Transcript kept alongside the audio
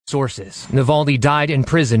Sources. Navalny died in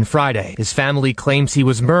prison Friday. His family claims he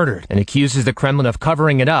was murdered and accuses the Kremlin of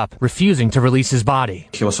covering it up, refusing to release his body.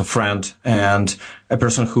 He was a friend and a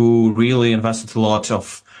person who really invested a lot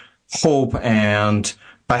of hope and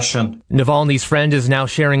passion. Navalny's friend is now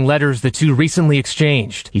sharing letters the two recently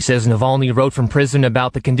exchanged. He says Navalny wrote from prison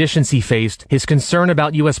about the conditions he faced, his concern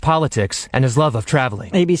about U.S. politics, and his love of traveling.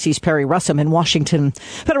 ABC's Perry Russum in Washington.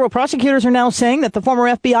 Federal prosecutors are now saying that the former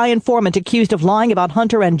FBI informant accused of lying about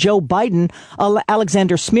Hunter and Joe Biden,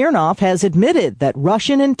 Alexander Smirnov, has admitted that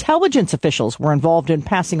Russian intelligence officials were involved in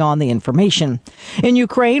passing on the information. In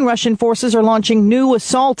Ukraine, Russian forces are launching new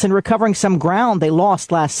assaults and recovering some ground they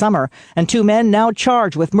lost last summer, and two men now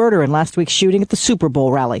charged with murder in last week's shooting at the Super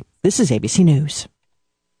Bowl rally. This is ABC News.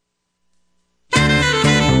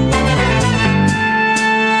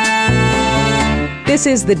 This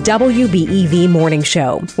is the WBEV Morning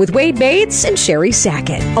Show with Wade Bates and Sheri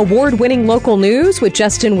Sackett. Award-winning local news with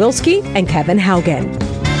Justin Wilski and Kevin Haugen.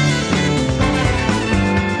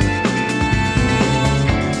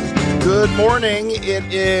 Good morning. It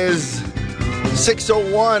is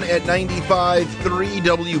 6:01 at 95.3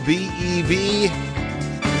 WBEV.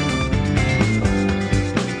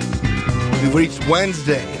 We've reached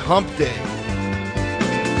Wednesday, hump day.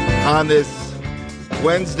 On this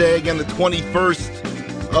Wednesday, again, the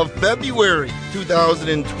 21st of February,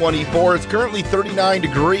 2024. It's currently 39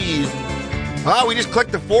 degrees. We just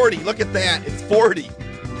clicked to 40. Look at that. It's 40.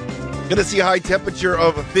 Going to see a high temperature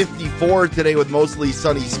of 54 today with mostly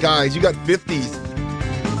sunny skies. You got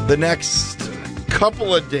 50s the next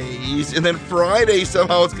couple of days. And then Friday,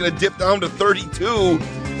 somehow it's going to dip down to 32.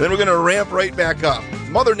 And then we're going to ramp right back up.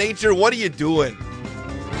 Mother Nature, what are you doing?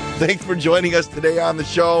 Thanks for joining us today on the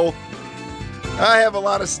show. I have a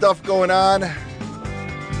lot of stuff going on.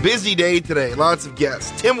 Busy day today. Lots of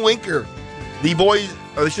guests. Tim Winker, the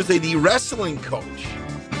wrestling coach.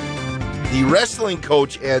 The wrestling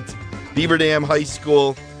coach at Beaver Dam High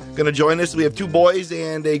School, going to join us. We have two boys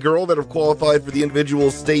and a girl that have qualified for the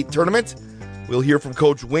individual state tournament. We'll hear from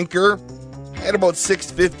Coach Winker at about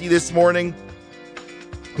 6:50 this morning.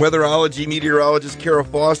 Weatherology meteorologist Kara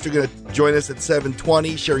Foster going to join us at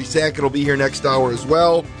 7:20. Sheri Sackett will be here next hour as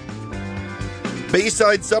well.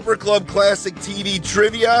 Bayside Supper Club Classic TV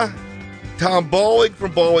Trivia. Tom Ballweg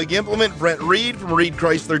from Ballweg Implement. Brent Reed from Reed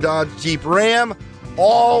Chrysler Dodge Jeep Ram.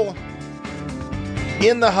 All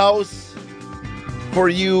in the house for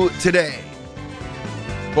you today.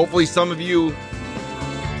 Hopefully some of you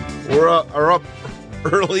are up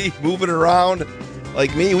early, moving around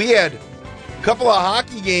like me. We had a couple of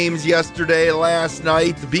hockey games last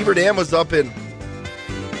night. The Beaver Dam was up in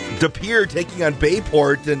De Pere taking on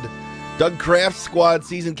Bayport, and Doug Kraft's squad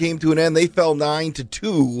season came to an end. They fell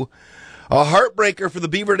 9-2. A heartbreaker for the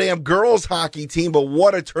Beaver Dam girls hockey team, but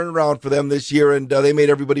what a turnaround for them this year, and they made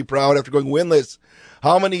everybody proud after going winless.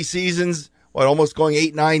 How many seasons? Almost going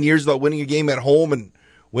 8-9 years without winning a game at home and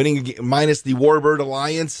winning a game, minus the Warbird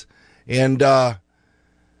Alliance. And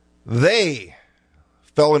they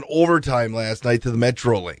fell in overtime last night to the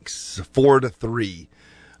Metro Lynx, 4-3.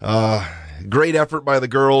 Great effort by the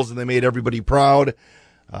girls, and they made everybody proud.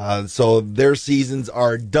 So their seasons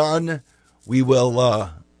are done. We will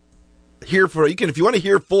hear if you want to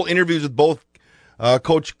hear full interviews with both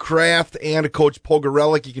Coach Kraft and Coach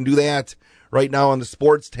Pogorelic, you can do that right now on the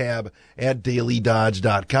sports tab at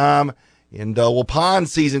dailydodge.com. And Waupun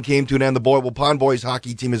season came to an end. The Waupun boys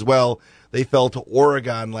hockey team as well. They fell to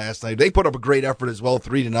Oregon last night. They put up a great effort as well,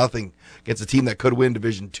 3-0 against a team that could win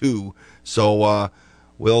Division II. So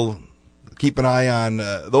we'll keep an eye on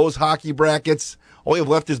those hockey brackets. All we have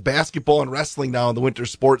left is basketball and wrestling now in the winter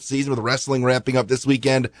sports season, with wrestling wrapping up this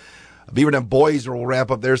weekend. Beaver Dam boys will wrap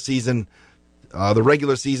up their season, the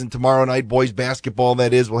regular season tomorrow night. Boys basketball,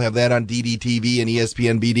 that is. We'll have that on DDTV and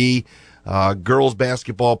ESPN BD. Girls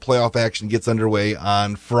basketball playoff action gets underway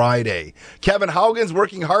on Friday. Kevin Haugen's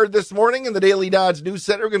working hard this morning in the Daily Dodge News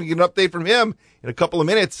Center. We're going to get an update from him in a couple of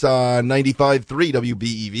minutes on 95.3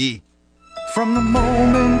 WBEV. From the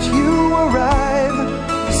moment you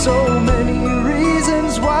arrive, so many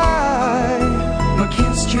reasons why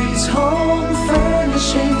McKinstry's Home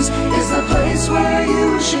Furnishings is the place where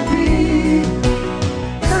you should be.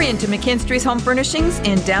 Hurry into McKinstry's Home Furnishings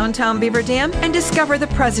in downtown Beaver Dam and discover the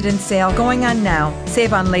President's Sale going on now.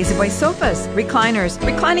 Save on lazy boy sofas, recliners,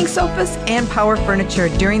 reclining sofas, and power furniture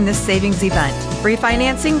during this savings event. Free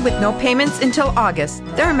financing with no payments until August.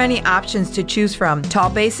 There are many options to choose from. Tall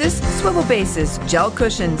bases, swivel bases, gel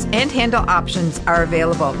cushions, and handle options are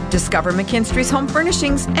available. Discover McKinstry's Home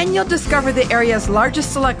Furnishings, and you'll discover the area's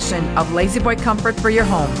largest selection of La-Z-Boy comfort for your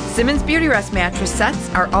home. Simmons Beauty Rest mattress sets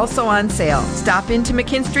are also on sale. Stop into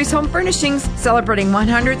McKinstry's Home Furnishings, celebrating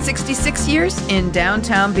 166 years in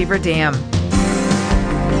downtown Beaver Dam.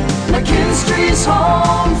 McKinstry's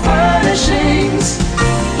Home Furnishings,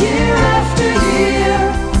 year after year.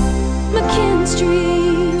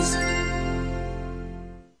 McKinstry's.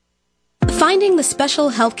 Finding the special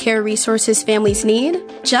healthcare resources families need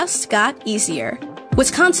just got easier.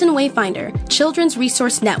 Wisconsin Wayfinder Children's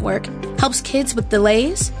Resource Network helps kids with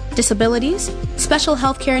delays, disabilities, special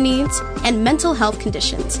healthcare needs, and mental health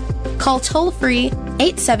conditions. Call toll-free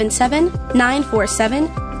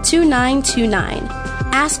 877-947-2929.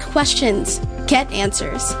 Ask questions. Get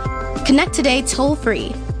answers. Connect today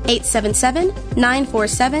toll-free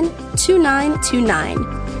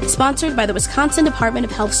 877-947-2929. Sponsored by the Wisconsin Department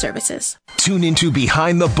of Health Services. Tune into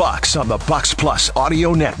Behind the Bucks on the Bucks Plus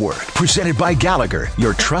Audio Network. Presented by Gallagher,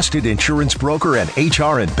 your trusted insurance broker and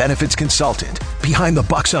HR and benefits consultant. Behind the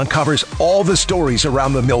Bucks uncovers all the stories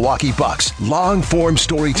around the Milwaukee Bucks. Long-form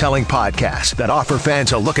storytelling podcasts that offer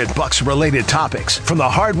fans a look at Bucks-related topics. From the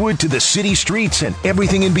hardwood to the city streets and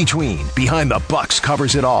everything in between. Behind the Bucks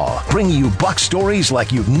covers it all. Bringing you Bucks stories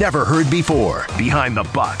like you've never heard before. Behind the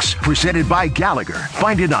Bucks. Presented by Gallagher.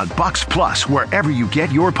 Find it on Bucks Plus wherever you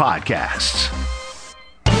get your podcasts.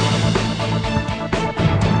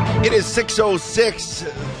 It is 6:06.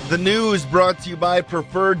 The news brought to you by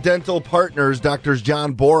Preferred Dental Partners, Doctors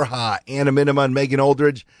John Borja, Anna Minima, and Megan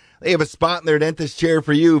Oldridge. They have a spot in their dentist chair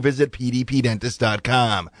for you. Visit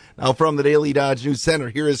pdpdentist.com. Now from the Daily Dodge News Center,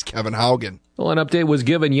 here is Kevin Haugen. Well, an update was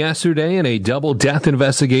given yesterday in a double death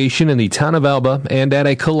investigation in the town of Elba and at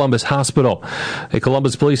a Columbus hospital. A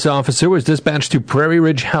Columbus police officer was dispatched to Prairie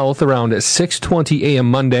Ridge Health around 6:20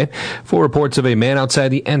 a.m. Monday for reports of a man outside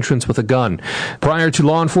the entrance with a gun. Prior to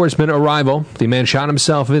law enforcement arrival, the man shot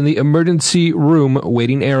himself in the emergency room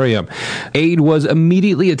waiting area. Aid was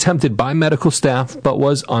immediately attempted by medical staff but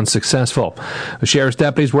was unsuccessful. The sheriff's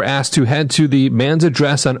deputies were asked to head to the man's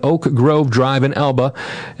address on Oak Grove Drive in Elba,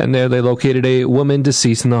 and there they located a woman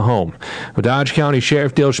deceased in the home. Dodge County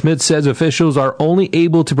Sheriff Dale Schmidt says officials are only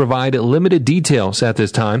able to provide limited details at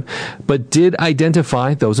this time, but did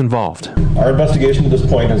identify those involved. Our investigation to this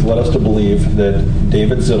point has led us to believe that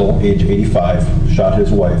David Zittel, age 85, shot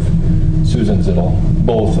his wife, Susan Zittel,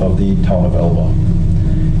 both of the town of Elba.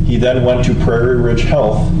 He then went to Prairie Ridge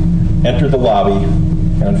Health, entered the lobby,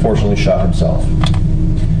 and unfortunately shot himself.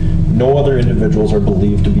 No other individuals are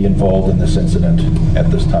believed to be involved in this incident at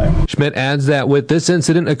this time. Schmidt adds that with this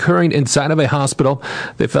incident occurring inside of a hospital,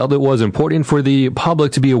 they felt it was important for the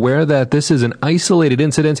public to be aware that this is an isolated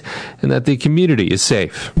incident and that the community is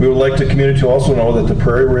safe. We would like the community to also know that the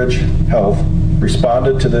Prairie Ridge Health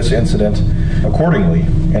responded to this incident accordingly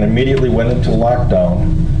and immediately went into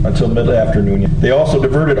lockdown until mid-afternoon. They also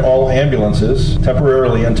diverted all ambulances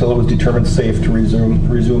temporarily until it was determined safe to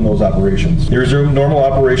resume those operations. They resumed normal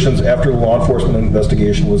operations after the law enforcement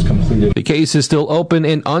investigation was completed. The case is still open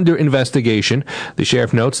and under investigation. The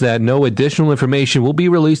sheriff notes that no additional information will be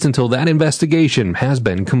released until that investigation has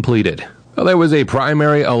been completed. Well, there was a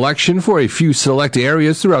primary election for a few select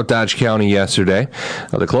areas throughout Dodge County yesterday.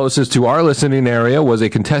 The closest to our listening area was a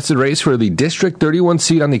contested race for the District 31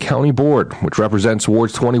 seat on the county board, which represents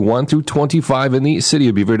wards 21 through 25 in the city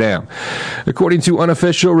of Beaver Dam. According to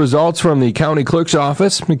unofficial results from the county clerk's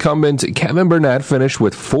office, incumbent Kevin Burnett finished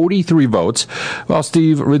with 43 votes, while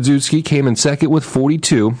Steve Radzewski came in second with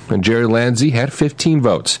 42, and Jerry Lanzi had 15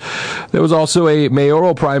 votes. There was also a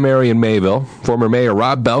mayoral primary in Mayville. Former Mayor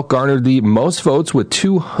Rob Belk garnered the most votes with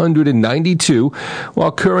 292,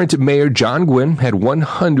 while current Mayor John Gwynn had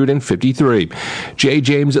 153. J.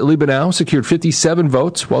 James Liebenow secured 57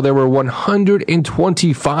 votes, while there were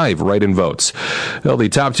 125 write-in votes. Well, the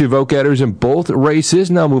top two vote-getters in both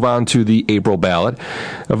races now move on to the April ballot.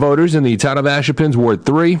 Voters in the town of Ashepin's Ward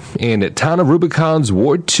 3 and town of Rubicon's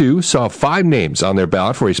Ward 2 saw 5 names on their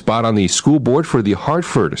ballot for a spot on the school board for the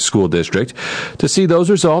Hartford School District. To see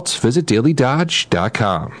those results, visit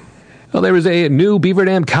dailydodge.com. Well, there is a new Beaver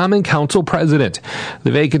Dam Common Council president.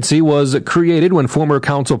 The vacancy was created when former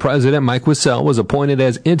council president Mike Wissell was appointed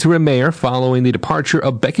as interim mayor following the departure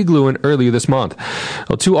of Becky Gluen earlier this month.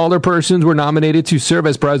 Well, 2 alderpersons were nominated to serve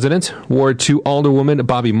as president, Ward 2 Alderwoman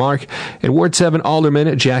Bobby Mark and Ward 7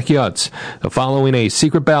 Alderman Jack Yutz. Following a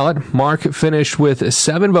secret ballot, Mark finished with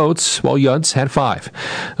 7 votes, while Yutz had 5.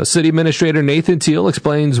 City Administrator Nathan Teal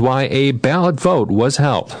explains why a ballot vote was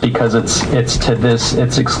held. Because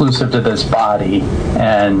it's exclusive to this body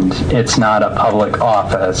and it's not a public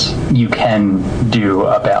office, you can do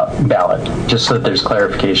a ballot, just so that there's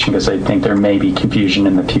clarification, because I think there may be confusion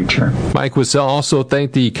in the future. Mike Wissell also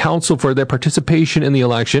thanked the council for their participation in the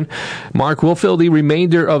election. Mark will fill the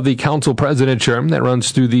remainder of the council president term that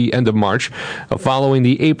runs through the end of March. Following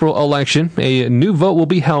the April election, a new vote will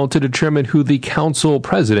be held to determine who the council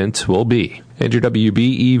president will be. And your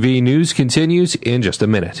WBEV News continues in just a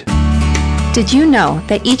minute. Did you know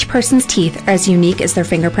that each person's teeth are as unique as their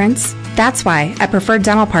fingerprints? That's why at Preferred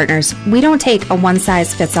Dental Partners, we don't take a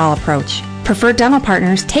one-size-fits-all approach. Preferred Dental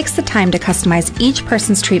Partners takes the time to customize each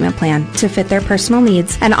person's treatment plan to fit their personal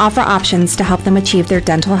needs and offer options to help them achieve their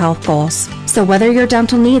dental health goals. So whether your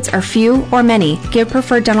dental needs are few or many, give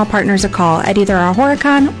Preferred Dental Partners a call at either our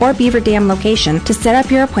Horicon or Beaver Dam location to set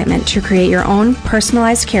up your appointment to create your own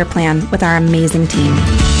personalized care plan with our amazing team.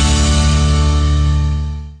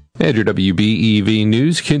 And your WBEV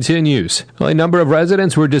News continues. Well, a number of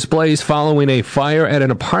residents were displaced following a fire at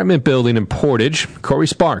an apartment building in Portage. Corey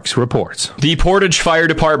Sparks reports. The Portage Fire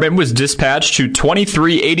Department was dispatched to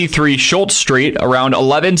 2383 Schultz Street around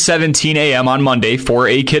 11:17 a.m. on Monday for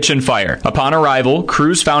a kitchen fire. Upon arrival,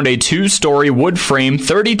 crews found a 2-story wood frame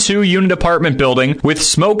 32-unit apartment building with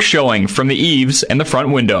smoke showing from the eaves and the front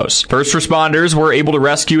windows. First responders were able to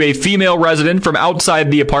rescue a female resident from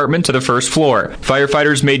outside the apartment to the first floor.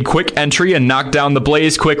 Firefighters made quick entry and knocked down the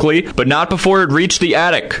blaze quickly, but not before it reached the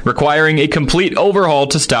attic, requiring a complete overhaul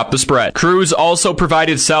to stop the spread. Crews also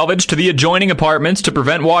provided salvage to the adjoining apartments to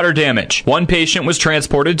prevent water damage. One patient was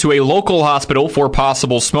transported to a local hospital for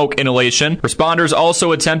possible smoke inhalation. Responders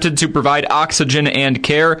also attempted to provide oxygen and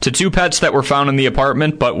care to 2 pets that were found in the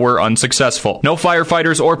apartment, but were unsuccessful. No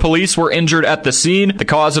firefighters or police were injured at the scene. The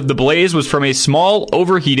cause of the blaze was from a small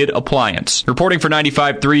overheated appliance. Reporting for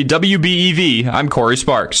 95.3 WBEV, I'm Corey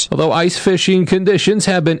Sparks. Although ice fishing conditions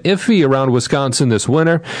have been iffy around Wisconsin this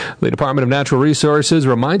winter, the Department of Natural Resources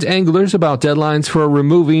reminds anglers about deadlines for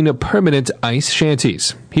removing permanent ice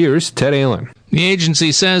shanties. Here's Ted Allen. The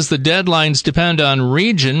agency says the deadlines depend on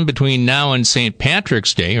region between now and St.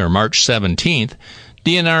 Patrick's Day, or March 17th.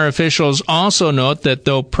 DNR officials also note that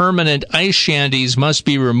though permanent ice shanties must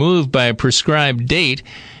be removed by a prescribed date,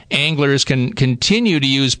 anglers can continue to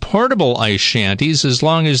use portable ice shanties as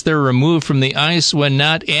long as they're removed from the ice when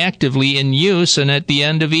not actively in use and at the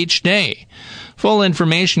end of each day. Full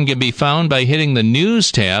information can be found by hitting the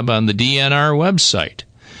News tab on the DNR website.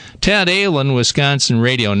 Ted Allen, Wisconsin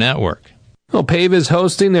Radio Network. Well, PAVE is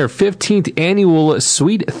hosting their 15th annual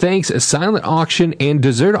Sweet Thanks silent auction and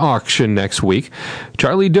dessert auction next week.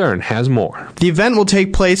 Charlie Dern has more. The event will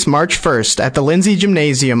take place March 1st at the Lindsay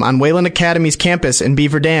Gymnasium on Wayland Academy's campus in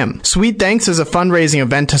Beaver Dam. Sweet Thanks is a fundraising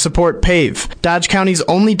event to support PAVE, Dodge County's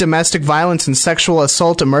only domestic violence and sexual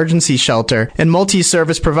assault emergency shelter and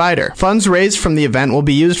multi-service provider. Funds raised from the event will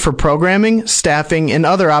be used for programming, staffing, and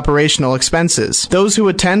other operational expenses. Those who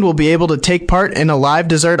attend will be able to take part in a live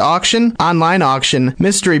dessert auction, online auction,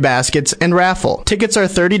 mystery baskets, and raffle. Tickets are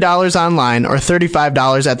 $30 online or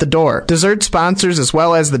 $35 at the door. Dessert sponsors as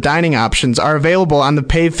well as the dining options are available on the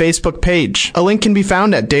PAVE Facebook page. A link can be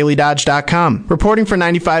found at dailydodge.com. Reporting for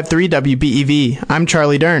 95.3 WBEV, I'm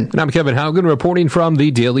Charlie Dern. And I'm Kevin Haugen reporting from the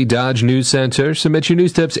Daily Dodge News Center. Submit your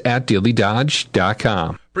news tips at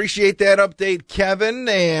dailydodge.com. Appreciate that update, Kevin.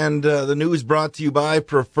 And the news brought to you by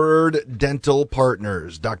Preferred Dental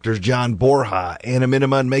Partners. Doctors John Borja, Anna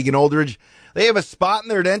Minima, and Megan Aldridge. They have a spot in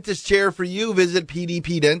their dentist chair for you. Visit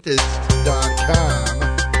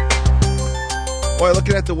pdpdentist.com. Boy,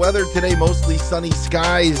 looking at the weather today, mostly sunny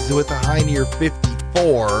skies with a high near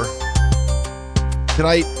 54.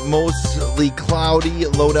 Tonight, mostly cloudy,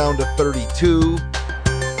 low down to 32.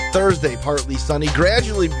 Thursday, partly sunny.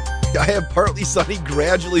 I have partly sunny,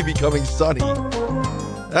 gradually becoming sunny.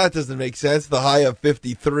 That doesn't make sense. The high of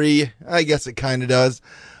 53. I guess it kind of does.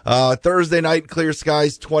 Thursday night, clear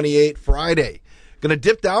skies, 28. Friday, going to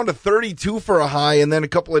dip down to 32 for a high, and then a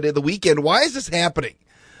couple of days the weekend. Why is this happening?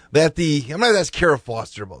 I'm going to ask Kara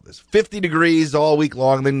Foster about this. 50 degrees all week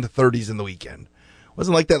long, then the 30s in the weekend.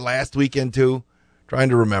 Wasn't like that last weekend, too? Trying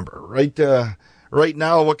to remember. Right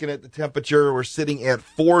now, looking at the temperature, we're sitting at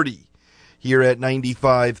 40 here at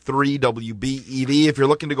 95.3 WBEV. If you're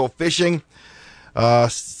looking to go fishing,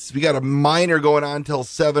 we got a minor going on till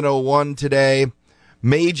 7:01 today.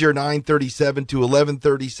 Major 9:37 to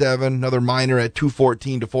 11:37. Another minor at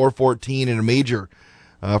 2:14 to 4:14, and a major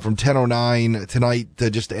from 10:09 tonight to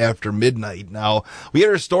just after midnight. Now, we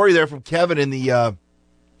had a story there from Kevin in the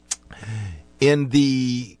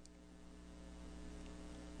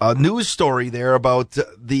news story there about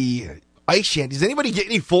the ice shanties. Does anybody get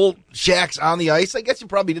any full shacks on the ice? I guess you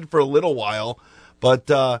probably did for a little while, but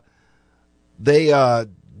they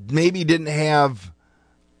maybe didn't have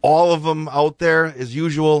all of them out there as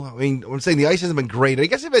usual. I mean, I'm saying the ice hasn't been great. I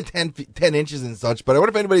guess it's been 10 inches and such, but I wonder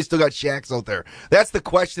if anybody's still got shacks out there. That's the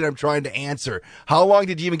question I'm trying to answer. How long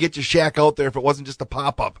did you even get your shack out there if it wasn't just a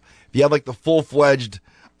pop-up? If you had like the full-fledged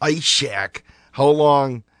ice shack, how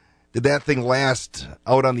long did that thing last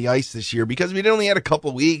out on the ice this year? Because we only had a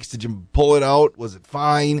couple weeks. Did you pull it out? Was it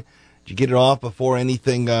fine? Did you get it off before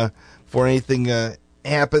anything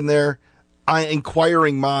happened there?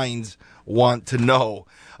 Inquiring minds want to know.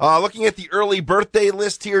 Looking at the early birthday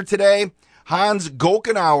list here today, Hans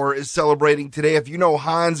Gokenauer is celebrating today. If you know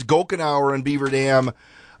Hans Gokenauer in Beaver Dam,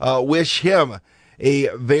 wish him a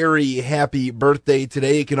very happy birthday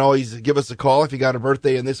today. You can always give us a call if you got a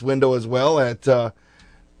birthday in this window as well at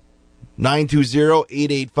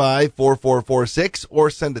 920-885-4446 or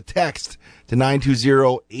send a text to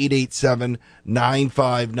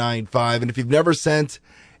 920-887-9595. And if you've never sent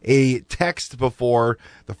a text before,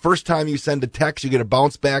 the first time you send a text, you get a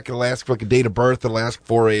bounce back. It'll ask for like a date of birth. It'll ask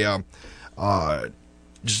for a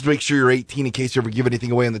just make sure you're 18 in case you ever give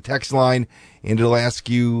anything away on the text line, and it'll ask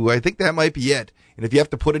you, I think that might be it. And if you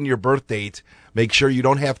have to put in your birth date, make sure you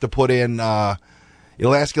don't have to put in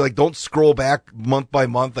it'll ask you, like, don't scroll back month by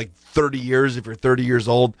month, like 30 years. If you're 30 years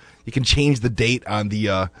old, you can change the date on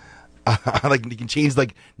the like you can change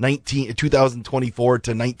like 2024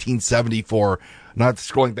 to 1974, not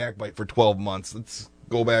scrolling back for 12 months. Let's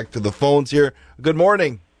go back to the phones here. Good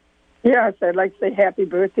morning. Yes, I'd like to say happy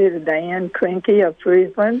birthday to Diane Krinky of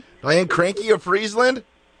Friesland. Diane Krinky of Friesland?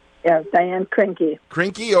 Yes, Diane Krinky.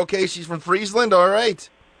 Krinky, okay, she's from Friesland, all right.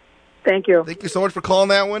 Thank you. Thank you so much for calling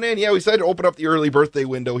that one in. Yeah, we decided to open up the early birthday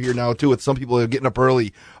window here now, too, with some people that are getting up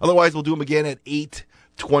early. Otherwise, we'll do them again at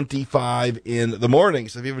 8:25 in the morning.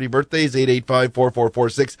 So if you have any birthdays,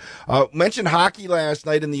 885-4446. Mentioned hockey last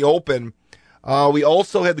night in the Open. We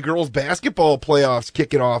also had the girls' basketball playoffs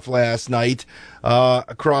kicking off last night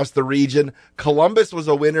across the region. Columbus was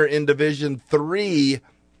a winner in Division 3,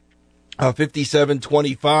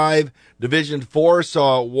 57-25. Division 4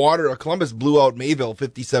 saw Columbus blew out Mayville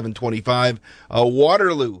 57-25.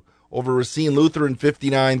 Waterloo over Racine Lutheran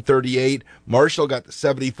 59-38. Marshall got the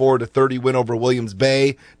 74-30 win over Williams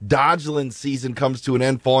Bay. Dodgeland's season comes to an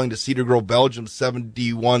end, falling to Cedar Grove, Belgium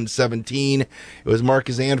 71-17. It was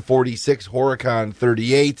Marquezan 46, Horicon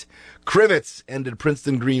 38. Crivets ended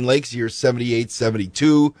Princeton Green Lakes year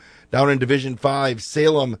 78-72. Down in Division 5,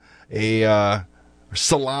 Salam,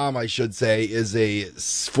 I should say, is a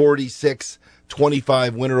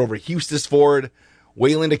 46-25 winner over Eustis-Ford.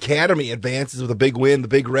 Wayland Academy advances with a big win. The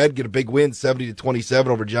Big Red get a big win, 70-27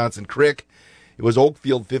 over Johnson Crick. It was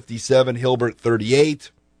Oakfield 57, Hilbert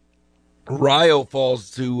 38. Rio falls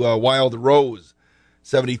to Wild Rose,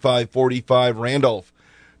 75-45. Randolph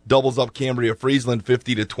doubles up Cambria Friesland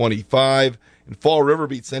 50-25. And Fall River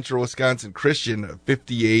beats Central Wisconsin Christian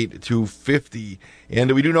 58-50.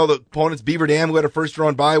 And we do know the opponents, Beaver Dam, who had a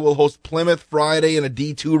first-round bye, will host Plymouth Friday in a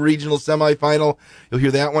D2 regional semifinal. You'll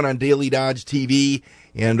hear that one on Daily Dodge TV.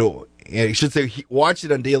 And I should say, watch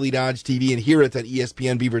it on Daily Dodge TV and hear it at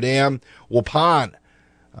ESPN Beaver Dam. Waupun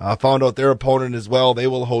found out their opponent as well. They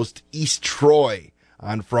will host East Troy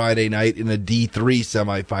on Friday night in a D3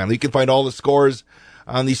 semifinal. You can find all the scores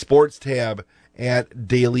on the sports tab at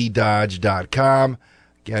dailydodge.com.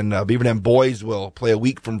 Again, Beaver Dam boys will play a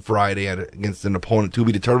week from Friday against an opponent to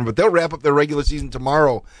be determined, but they'll wrap up their regular season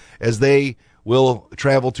tomorrow as they will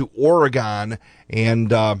travel to Oregon, and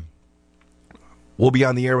we'll be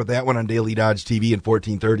on the air with that one on Daily Dodge TV at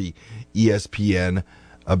 1430 ESPN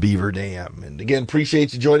Beaver Dam. And again,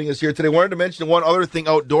 appreciate you joining us here today. Wanted to mention one other thing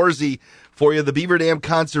outdoorsy for you. The Beaver Dam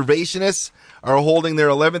Conservationists are holding their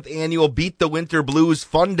 11th annual Beat the Winter Blues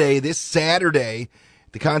Fun Day this Saturday.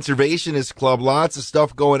 The Conservationist Club, lots of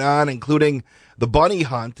stuff going on, including the bunny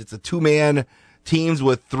hunt. It's a 2-man teams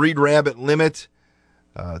with 3 rabbit limit.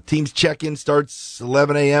 Teams check-in starts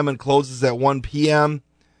 11 a.m. and closes at 1 p.m.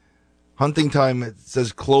 Hunting time, it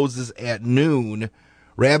says, closes at noon.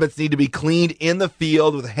 Rabbits need to be cleaned in the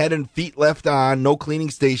field with head and feet left on. No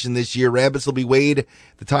cleaning station this year. Rabbits will be weighed at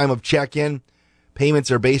the time of check-in.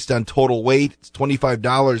 Payments are based on total weight. It's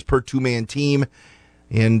 $25 per 2-man team.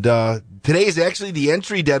 And today is actually the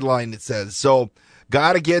entry deadline, it says. So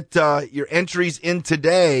got to get your entries in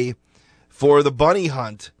today for the bunny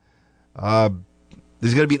hunt. There's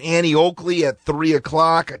going to be an Annie Oakley at 3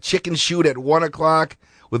 o'clock, a chicken shoot at 1 o'clock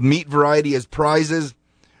with meat variety as prizes.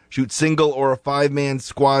 Shoot single or a 5-man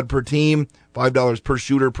squad per team, $5 per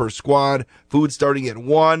shooter per squad. Food starting at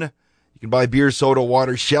 1. You can buy beer, soda,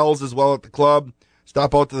 water, shells as well at the club.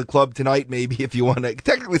 Stop out to the club tonight, maybe, if you want to.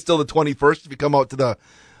 Technically still the 21st if you come out to the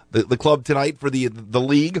club tonight for the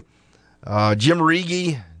league. Jim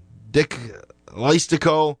Regie, Dick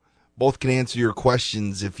Leistico, both can answer your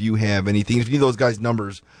questions if you have anything. If you need those guys'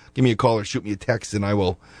 numbers, give me a call or shoot me a text, and I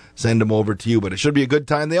will send them over to you. But it should be a good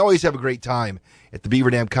time. They always have a great time at the Beaver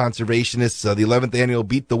Dam Conservationists. The 11th annual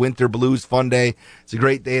Beat the Winter Blues Fun Day. It's a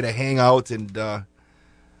great day to hang out, and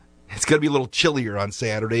it's going to be a little chillier on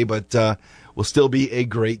Saturday, but will still be a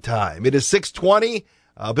great time. It is 6:20.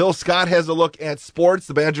 Bill Scott has a look at sports.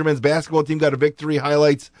 The Badger men's basketball team got a victory.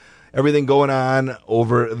 Highlights everything going on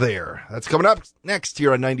over there. That's coming up next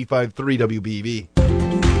here on 95.3 WBEV.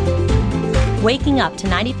 Waking up to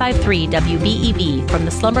 95.3 WBEV from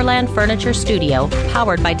the Slumberland Furniture Studio,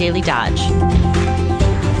 powered by Daily Dodge.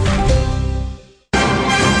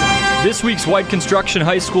 This week's White Construction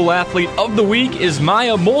High School Athlete of the Week is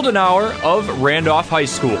Maya Moldenauer of Randolph High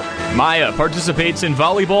School. Maya participates in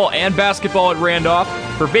volleyball and basketball at Randolph.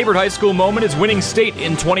 Her favorite high school moment is winning state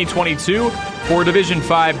in 2022 for Division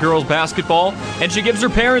V girls basketball, and she gives her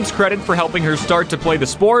parents credit for helping her start to play the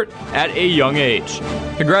sport at a young age.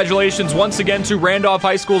 Congratulations once again to Randolph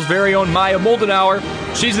High School's very own Maya Moldenauer.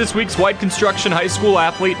 She's this week's White Construction High School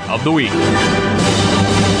Athlete of the Week.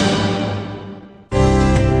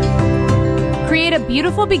 Create a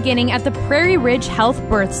beautiful beginning at the Prairie Ridge Health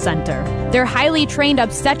Birth Center. Their highly trained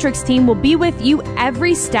obstetrics team will be with you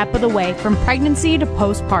every step of the way from pregnancy to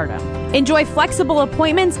postpartum. Enjoy flexible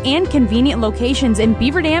appointments and convenient locations in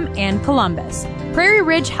Beaver Dam and Columbus. Prairie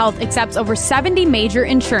Ridge Health accepts over 70 major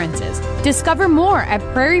insurances. Discover more at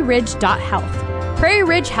prairieridge.health. Prairie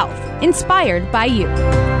Ridge Health, inspired by you.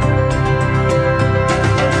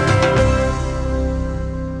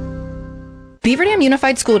 Beaver Dam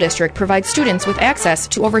Unified School District provides students with access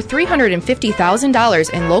to over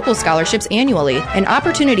 $350,000 in local scholarships annually and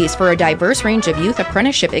opportunities for a diverse range of youth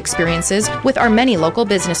apprenticeship experiences with our many local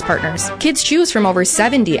business partners. Kids choose from over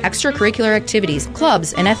 70 extracurricular activities,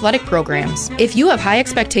 clubs, and athletic programs. If you have high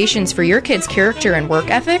expectations for your kids' character and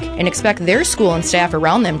work ethic and expect their school and staff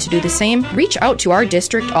around them to do the same, reach out to our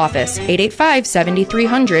district office,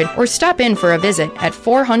 885-7300, or stop in for a visit at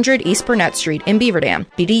 400 East Burnett Street in Beaver Dam,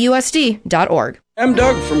 bdusd.org. I'm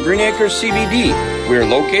Doug from Green Acres CBD. We are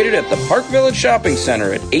located at the Park Village Shopping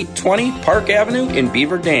Center at 820 Park Avenue in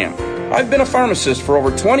Beaver Dam. I've been a pharmacist for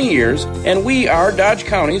over 20 years, and we are Dodge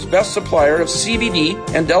County's best supplier of CBD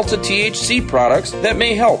and Delta THC products that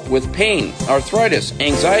may help with pain, arthritis,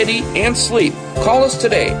 anxiety, and sleep. Call us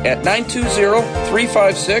today at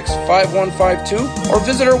 920-356-5152 or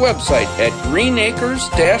visit our website at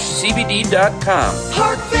greenacres-cbd.com.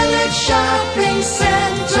 Park Village Shopping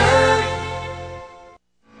Center.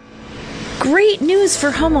 Great news for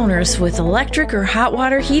homeowners with electric or hot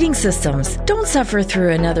water heating systems. Don't suffer through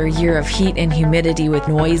another year of heat and humidity with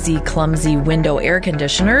noisy, clumsy window air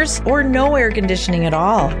conditioners or no air conditioning at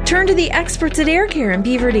all. Turn to the experts at Air Care in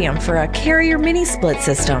Beaver Dam for a Carrier mini split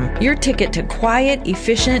system. Your ticket to quiet,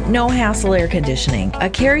 efficient, no-hassle air conditioning. A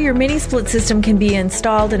Carrier mini split system can be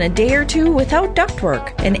installed in a day or two without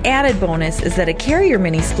ductwork. An added bonus is that a Carrier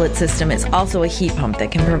mini split system is also a heat pump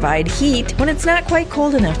that can provide heat when it's not quite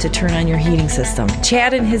cold enough to turn on your heating system.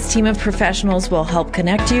 Chad and his team of professionals will help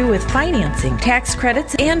connect you with financing, tax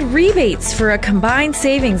credits, and rebates for a combined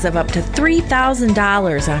savings of up to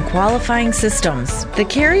 $3,000 on qualifying systems. The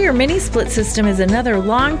Carrier Mini Split System is another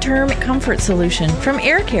long-term comfort solution from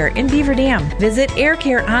Air Care in Beaver Dam. Visit Air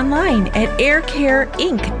Care online at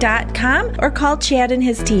aircareinc.com or call Chad and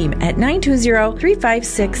his team at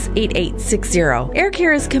 920-356-8860. Air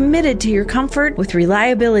Care is committed to your comfort with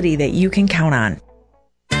reliability that you can count on.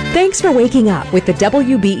 Thanks for waking up with the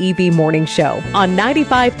WBEV Morning Show on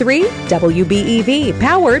 95.3 WBEV,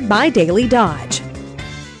 powered by Daily Dodge.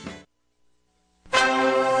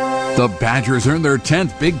 The Badgers earned their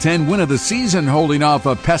 10th Big Ten win of the season, holding off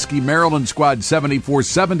a pesky Maryland squad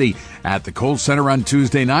 74-70 at the Kohl Center on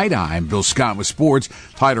Tuesday night. I'm Bill Scott with sports.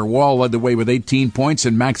 Tyler Wall led the way with 18 points,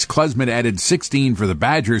 and Max Klesman added 16 for the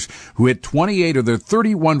Badgers, who hit 28 of their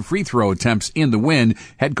 31 free throw attempts in the win.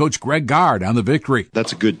 Head coach Greg Gard on the victory.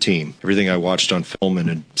 That's a good team. Everything I watched on film and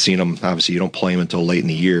had seen them, obviously you don't play them until late in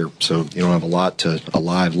the year, so you don't have a lot to a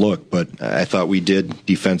live look, but I thought we did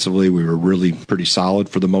defensively. We were really pretty solid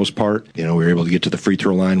for the most part. You know, we were able to get to the free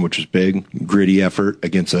throw line, which was big. Gritty effort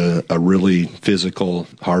against a really physical,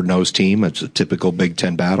 hard-nosed team. It's a typical Big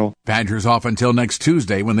Ten battle. Badgers off until next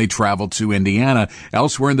Tuesday when they travel to Indiana.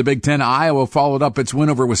 Elsewhere in the Big Ten, Iowa followed up its win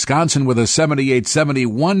over Wisconsin with a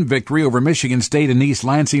 78-71 victory over Michigan State and East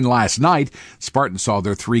Lansing last night. Spartans saw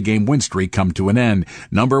their 3-game win streak come to an end.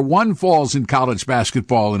 Number 1 falls in college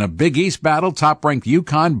basketball in a Big East battle. Top-ranked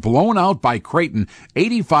UConn blown out by Creighton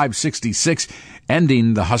 85-66,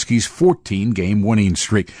 ending the Husky Huskies' 14-game winning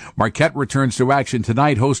streak. Marquette returns to action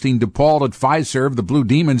tonight, hosting DePaul at Fiserv. The Blue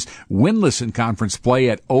Demons winless in conference play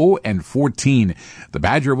at 0-14. The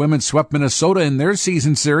Badger women swept Minnesota in their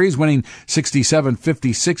season series, winning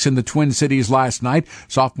 67-56 in the Twin Cities last night.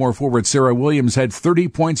 Sophomore forward Sarah Williams had 30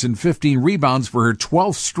 points and 15 rebounds for her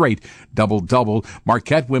 12th straight double-double.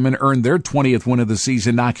 Marquette women earned their 20th win of the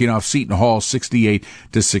season, knocking off Seton Hall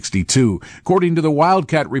 68-62. According to the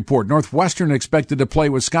Wildcat Report, Northwestern expected to play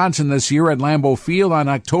Wisconsin this year at Lambeau Field on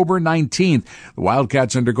October 19th. The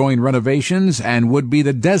Wildcats undergoing renovations and would be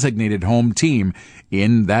the designated home team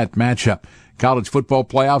in that matchup. College football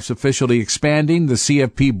playoffs officially expanding. The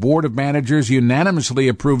CFP Board of Managers unanimously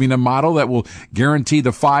approving a model that will guarantee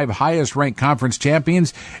the 5 highest-ranked conference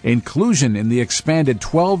champions inclusion in the expanded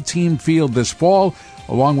 12-team field this fall,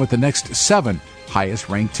 along with the next 7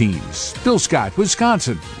 highest-ranked teams. Bill Scott,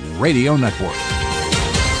 Wisconsin Radio Network.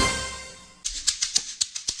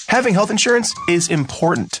 Having health insurance is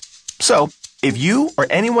important. So, if you or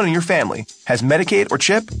anyone in your family has Medicaid or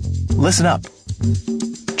CHIP, listen up.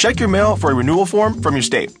 Check your mail for a renewal form from your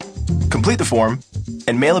state. Complete the form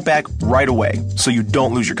and mail it back right away so you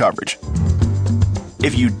don't lose your coverage.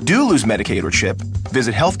 If you do lose Medicaid or CHIP,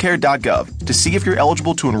 visit healthcare.gov to see if you're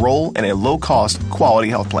eligible to enroll in a low-cost, quality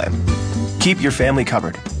health plan. Keep your family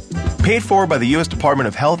covered. Paid for by the U.S. Department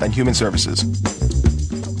of Health and Human Services.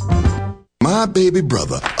 My baby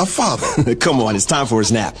brother, a father. Come on, it's time for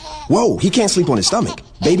his nap. Whoa, he can't sleep on his stomach.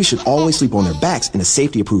 Babies should always sleep on their backs in a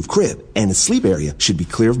safety-approved crib, and the sleep area should be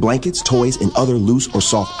clear of blankets, toys, and other loose or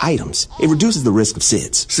soft items. It reduces the risk of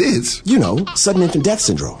SIDS. SIDS? You know, sudden infant death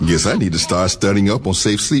syndrome. Guess I need to start studying up on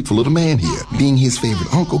safe sleep for little man here. Being his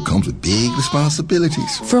favorite uncle comes with big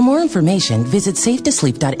responsibilities. For more information, visit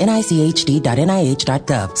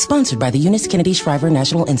safetosleep.nichd.nih.gov. Sponsored by the Eunice Kennedy Shriver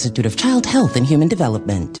National Institute of Child Health and Human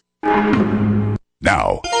Development.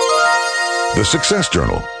 Now, the Success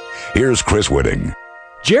Journal. Here's Chris Whitting.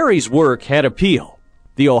 Jerry's work had appeal.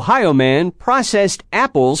 The Ohio man processed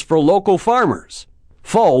apples for local farmers.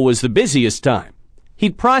 Fall was the busiest time.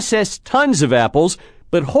 He'd process tons of apples,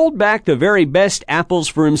 but hold back the very best apples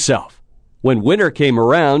for himself. When winter came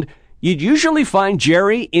around, you'd usually find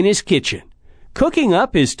Jerry in his kitchen, cooking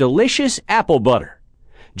up his delicious apple butter.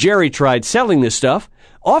 Jerry tried selling the stuff,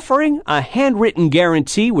 offering a handwritten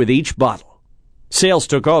guarantee with each bottle. Sales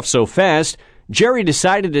took off so fast, Jerry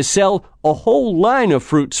decided to sell a whole line of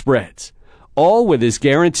fruit spreads, all with his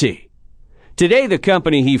guarantee. Today, the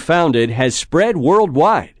company he founded has spread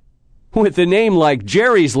worldwide. With a name like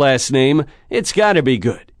Jerry's last name, it's gotta be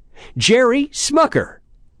good. Jerry Smucker.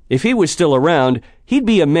 If he was still around, he'd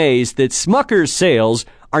be amazed that Smucker's sales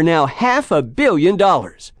are now $500 million.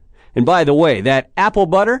 And by the way, that apple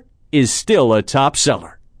butter is still a top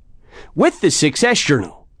seller. With the Success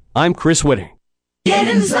Journal, I'm Chris Whitting. Get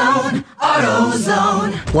in zone,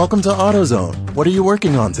 AutoZone. Welcome to AutoZone. What are you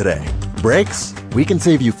working on today? Brakes? We can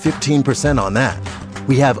save you 15% on that.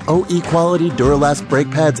 We have OE quality Duralast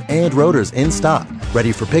brake pads and rotors in stock,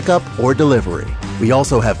 ready for pickup or delivery. We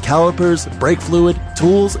also have calipers, brake fluid,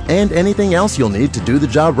 tools, and anything else you'll need to do the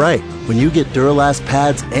job right. When you get Duralast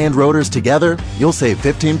pads and rotors together, you'll save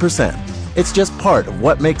 15%. It's just part of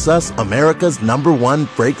what makes us America's #1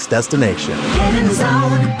 brakes destination. Get in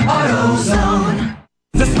zone, AutoZone.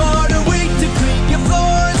 The smarter way to clean your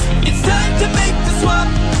floors. It's time to make the swap.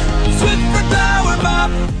 Swiffer Power Mop.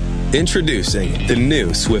 Introducing the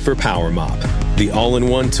new Swiffer Power Mop, the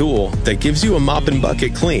all-in-one tool that gives you a mop and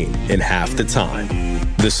bucket clean in half the time.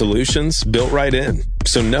 The solution's built right in,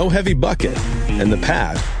 so no heavy bucket, and the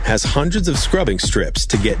pad has hundreds of scrubbing strips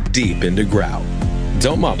to get deep into grout.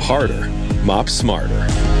 Don't mop harder, mop smarter.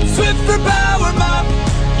 Swiffer Power Mop.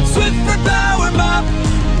 Swiffer Power Mop.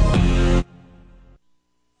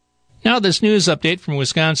 Now this news update from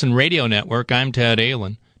Wisconsin Radio Network. I'm Ted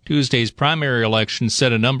Allen. Tuesday's primary election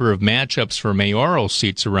set a number of matchups for mayoral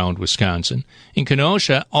seats around Wisconsin. In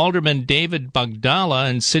Kenosha, Alderman David Bogdala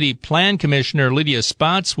and City Plan Commissioner Lydia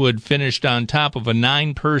Spotswood finished on top of a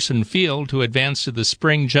 9-person field to advance to the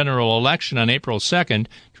spring general election on April 2nd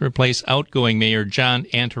to replace outgoing Mayor John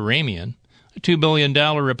Antaramian. A $2 billion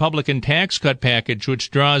Republican tax cut package,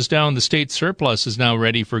 which draws down the state surplus, is now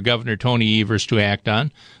ready for Governor Tony Evers to act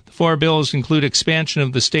on. The 4 bills include expansion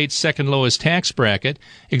of the state's second lowest tax bracket,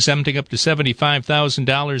 exempting up to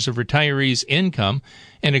 $75,000 of retirees' income,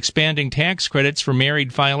 and expanding tax credits for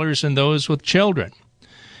married filers and those with children.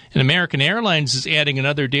 And American Airlines is adding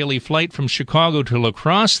another daily flight from Chicago to La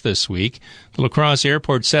Crosse this week. The La Crosse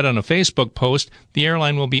airport said on a Facebook post the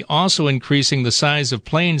airline will be also increasing the size of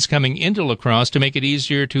planes coming into La Crosse to make it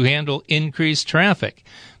easier to handle increased traffic.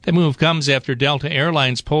 The move comes after Delta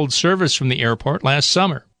Airlines pulled service from the airport last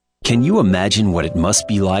summer. Can you imagine what it must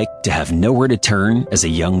be like to have nowhere to turn as a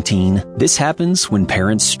young teen? This happens when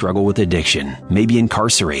parents struggle with addiction, may be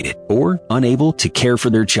incarcerated, or unable to care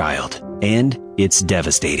for their child. And it's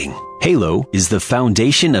devastating. Halo is the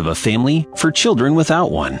foundation of a family for children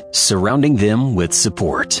without one, surrounding them with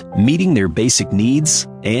support, meeting their basic needs,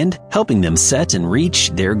 and helping them set and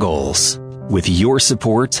reach their goals. With your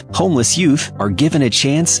support, homeless youth are given a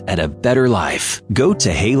chance at a better life. Go to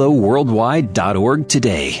haloworldwide.org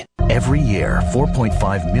today. Every year,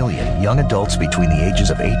 4.5 million young adults between the ages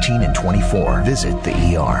of 18 and 24 visit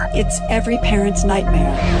the ER. It's every parent's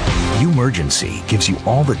nightmare. Umergency gives you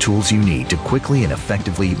all the tools you need to quickly and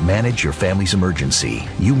effectively manage your family's emergency.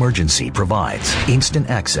 Umergency provides instant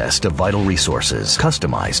access to vital resources,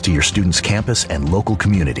 customized to your student's campus and local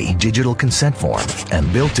community, digital consent form,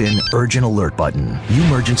 and built-in urgent alert button.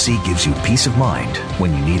 Umergency gives you peace of mind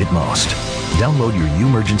when you need it most. Download your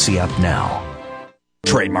Umergency app now.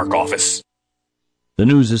 Trademark Office. The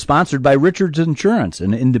news is sponsored by Richards Insurance,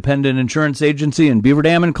 an independent insurance agency in Beaver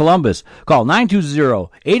Dam and Columbus. Call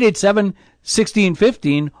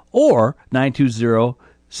 920-887-1615 or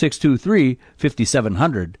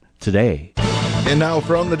 920-623-5700 today. And now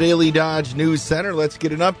from the Daily Dodge News Center, let's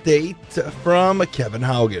get an update from Kevin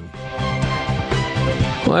Haugen.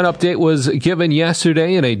 Well, an update was given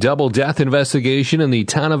yesterday in a double death investigation in the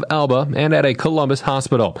town of Alba and at a Columbus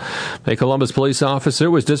hospital. A Columbus police officer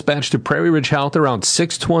was dispatched to Prairie Ridge Health around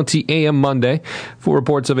 6:20 a.m. Monday for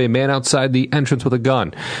reports of a man outside the entrance with a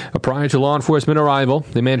gun. Prior to law enforcement arrival,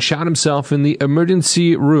 the man shot himself in the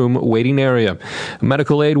emergency room waiting area.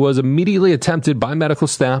 Medical aid was immediately attempted by medical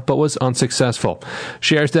staff but was unsuccessful.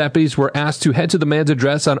 Sheriff's deputies were asked to head to the man's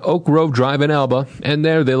address on Oak Grove Drive in Alba, and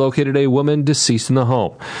there they located a woman deceased in the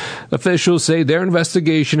home. Officials say their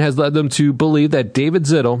investigation has led them to believe that David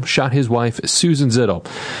Zittle shot his wife, Susan Zittle.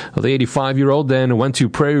 The 85-year-old then went to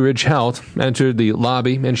Prairie Ridge Health, entered the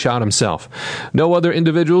lobby, and shot himself. No other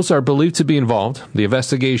individuals are believed to be involved. The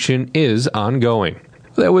investigation is ongoing.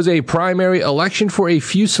 There was a primary election for a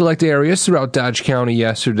few select areas throughout Dodge County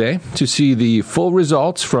yesterday. To see the full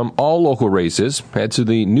results from all local races, head to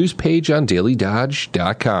the news page on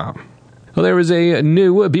dailydodge.com. Well, there is a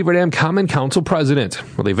new Beaver Dam Common Council president.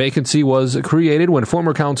 Well, the vacancy was created when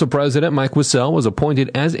former council president Mike Wissell was appointed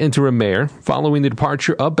as interim mayor following the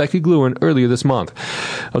departure of Becky Gluen earlier this month.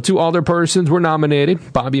 Two other persons were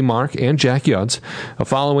nominated, Bobby Mark and Jack Yutz.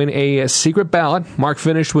 Following a secret ballot, Mark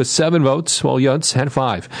finished with 7 votes, while Yutz had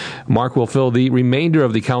 5. Mark will fill the remainder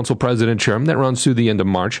of the council president term that runs through the end of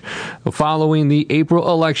March. Following the April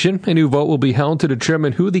election, a new vote will be held to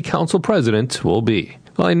determine who the council president will be.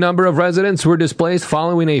 Well, a number of residents were displaced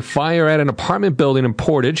following a fire at an apartment building in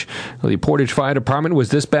Portage. The Portage Fire Department was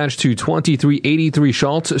dispatched to 2383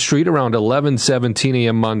 Schultz Street around 11:17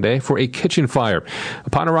 a.m. Monday for a kitchen fire.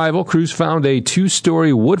 Upon arrival, crews found a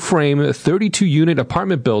 2-story wood frame 32-unit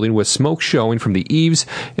apartment building with smoke showing from the eaves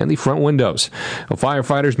and the front windows.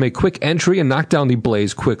 Firefighters made quick entry and knocked down the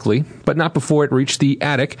blaze quickly, but not before it reached the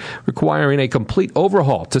attic, requiring a complete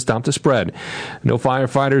overhaul to stop the spread. No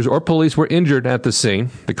firefighters or police were injured at the scene.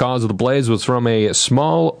 The cause of the blaze was from a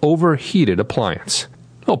small overheated appliance.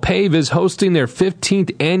 Well, PAVE is hosting their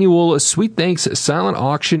 15th annual Sweet Thanks Silent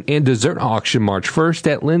Auction and Dessert Auction March 1st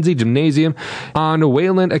at Lindsay Gymnasium on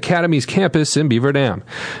Wayland Academy's campus in Beaver Dam.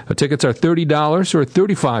 Tickets are $30 or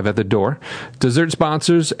 $35 at the door. Dessert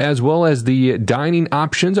sponsors as well as the dining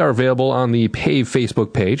options are available on the PAVE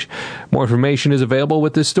Facebook page. More information is available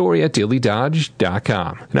with this story at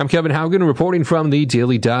dailydodge.com. And I'm Kevin Haugen reporting from the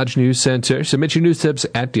Daily Dodge News Center. Submit your news tips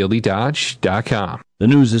at dailydodge.com. The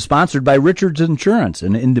news is sponsored by Richards Insurance,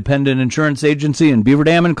 an independent insurance agency in Beaver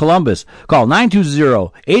Dam and Columbus. Call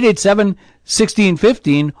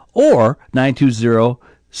 920-887-1615 or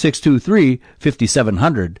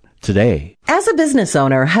 920-623-5700 today. As a business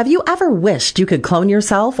owner, have you ever wished you could clone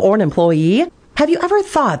yourself or an employee? Have you ever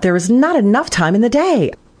thought there is not enough time in the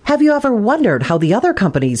day? Have you ever wondered how the other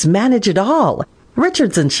companies manage it all?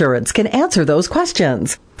 Richards Insurance can answer those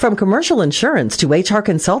questions. From commercial insurance to HR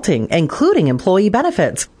consulting, including employee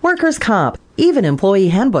benefits, workers' comp, even employee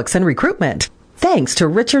handbooks and recruitment. Thanks to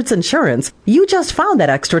Richards Insurance, you just found that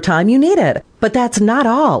extra time you needed. But that's not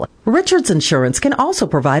all. Richards Insurance can also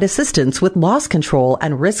provide assistance with loss control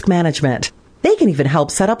and risk management. They can even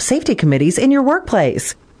help set up safety committees in your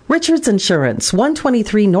workplace. Richards Insurance,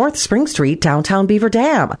 123 North Spring Street, downtown Beaver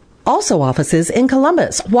Dam. Also offices in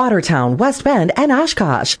Columbus, Watertown, West Bend, and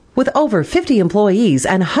Oshkosh. With over 50 employees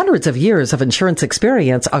and hundreds of years of insurance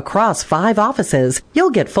experience across 5 offices,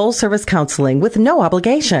 you'll get full-service counseling with no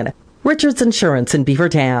obligation. Richards Insurance in Beaver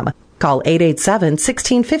Dam. Call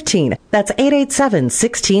 887-1615. That's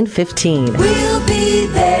 887-1615. We'll be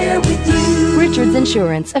there with you. Richards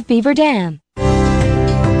Insurance of Beaver Dam.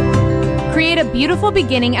 Create a beautiful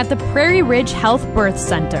beginning at the Prairie Ridge Health Birth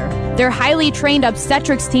Center. Their highly trained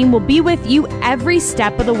obstetrics team will be with you every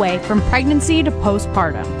step of the way from pregnancy to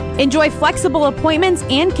postpartum. Enjoy flexible appointments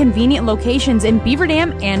and convenient locations in Beaver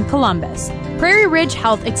Dam and Columbus. Prairie Ridge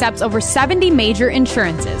Health accepts over 70 major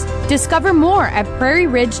insurances. Discover more at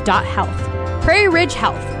prairieridge.health. Prairie Ridge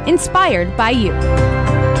Health, inspired by you.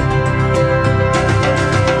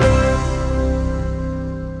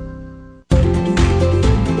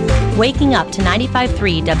 Waking up to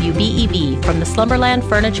 95.3 WBEV from the Slumberland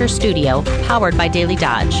Furniture Studio, powered by Daily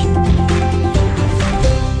Dodge.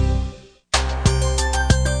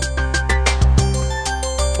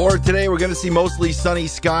 For today, we're going to see mostly sunny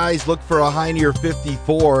skies. Look for a high near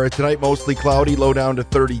 54. Tonight, mostly cloudy, low down to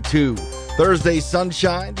 32. Thursday,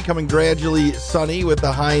 sunshine, becoming gradually sunny with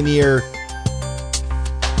a high near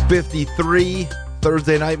 53.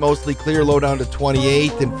 Thursday night, mostly clear, low down to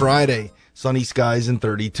 28. And Friday, sunny skies and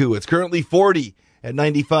 32. It's currently 40 at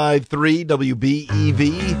 95.3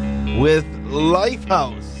 WBEV with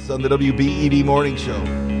Lifehouse on the WBEV Morning Show.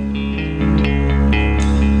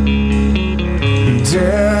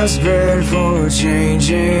 Desperate for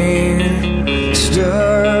changing,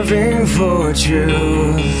 starving for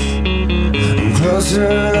truth. I'm closer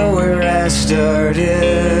to where I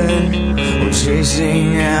started, I'm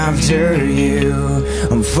chasing after you.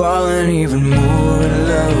 I'm falling even more in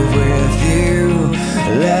love with you,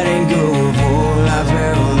 letting go of all I've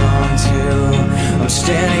held on to. I'm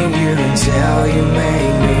standing here until you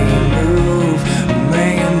make me move. I'm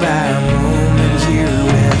hanging by a moment here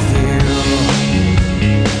with you.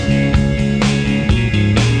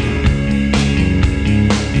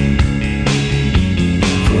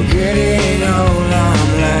 Forgetting all I'm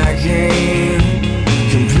lacking,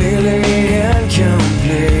 completely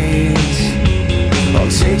incomplete. I'll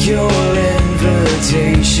take your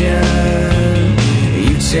invitation,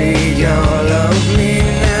 you take all of me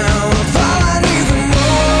now. I'm falling even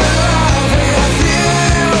more in love with you,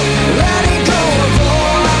 letting go of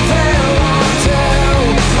all I've held on to.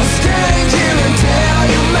 I'm standing here until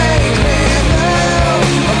you make me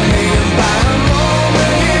move. I'm hanging by a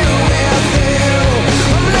moment here with you.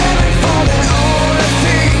 I'm living for the only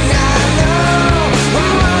thing I know. I'm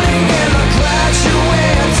running and I'm glad you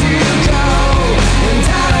where to go, and I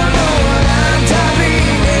don't know what I'm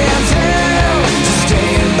diving into. Just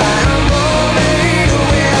staying by a moment here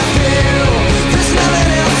with you. There's nothing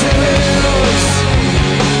else to lose,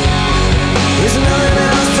 there's nothing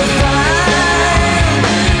else to find.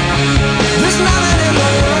 There's nothing in the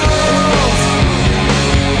world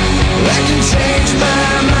that can change my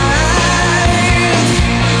mind.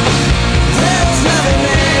 There's nothing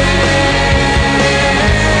else. There's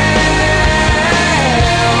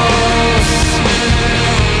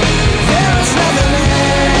nothing else. There's nothing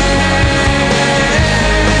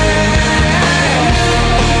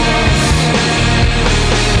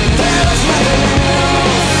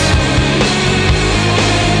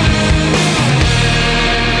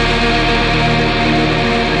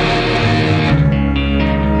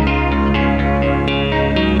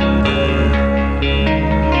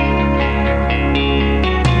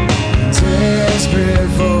desperate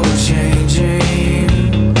for changing,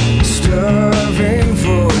 starving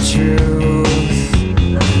for truth.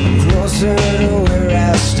 I'm closer to where I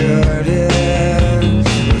started,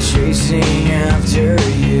 I'm chasing after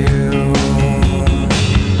you.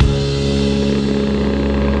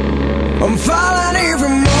 I'm falling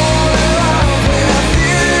even more in love with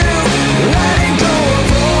you, letting go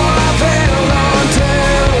of all I've held on to.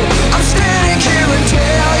 I'm standing here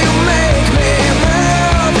until you make me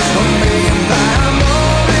move. I'm hanging by a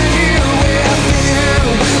moment here with you.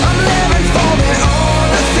 I'm living for the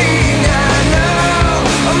only thing I know.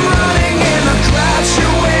 I'm running and I'm glad you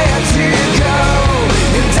where to go,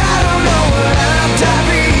 and I don't know what I'm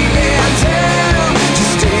diving into.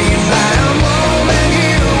 Just staying by a moment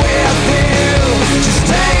here with you. Just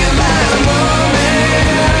staying by a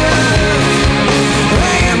moment,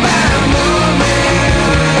 hanging by a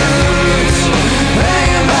moment,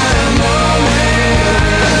 hanging by a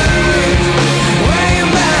moment, hanging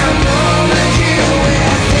by a moment here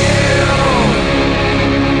with you.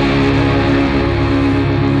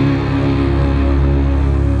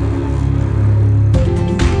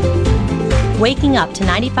 Waking up to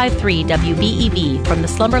 95.3 WBEV from the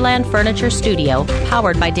Slumberland Furniture Studio,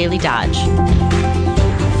 powered by Daily Dodge.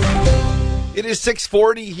 It is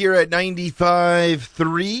 6:40 here at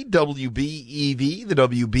 95.3 WBEV. The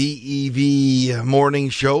WBEV morning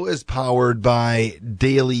show is powered by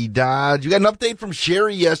Daily Dodge. We got an update from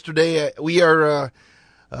Sheri yesterday. We are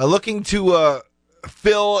looking to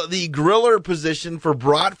fill the griller position for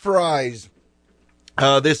brat fries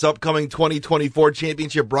this upcoming 2024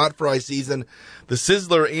 championship brat fry season. The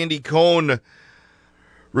Sizzler, Andy Cohn,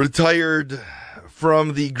 retired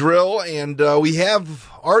from the grill, and we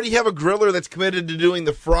already have a griller that's committed to doing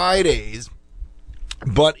the Fridays.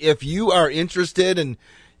 But if you are interested and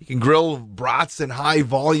you can grill brats in high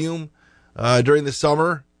volume during the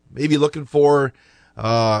summer, maybe looking for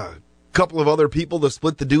a couple of other people to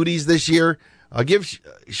split the duties this year, give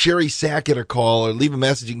Sheri Sackett a call or leave a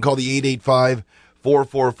message. You can call the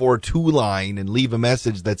 885-444-2 line and leave a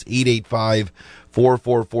message. That's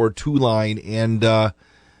 885-444-2 line, and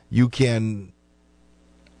you can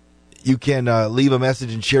leave a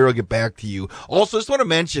message and Sheri will get back to you. Also, just want to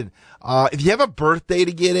mention, if you have a birthday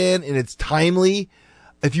to get in and it's timely,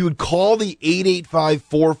 if you would call the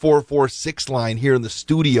 885-444-6 line here in the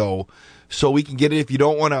studio so we can get it. If you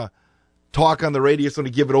don't want to talk on the radio, so to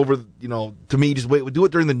give it over, to me, just wait. Do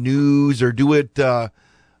it during the news or do it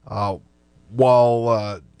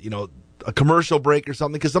while, a commercial break or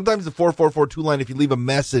something. Because sometimes the 444-2 line, if you leave a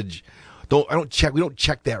message, we don't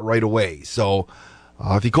check that right away. So,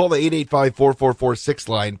 if you call the 885-444-6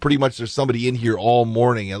 line, pretty much there's somebody in here all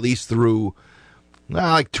morning, at least through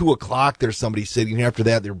like 2 o'clock. There's somebody sitting. After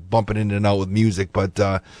that, they're bumping in and out with music. But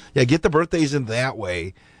get the birthdays in that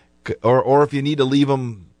way, or if you need to leave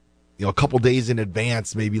them, a couple days in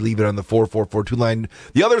advance, maybe leave it on the 444-2 line.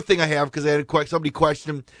 The other thing I have, because I had somebody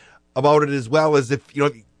question about it as well, is if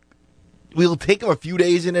we'll take them a few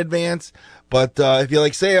days in advance. But if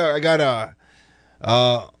you say I got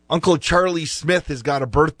Uncle Charlie Smith has got a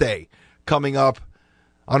birthday coming up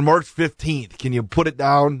on March 15th. Can you put it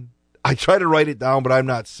down? I try to write it down, but I'm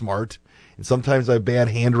not smart. And sometimes I have bad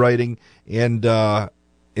handwriting, and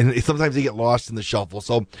sometimes they get lost in the shuffle.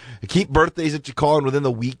 So keep birthdays that you call in within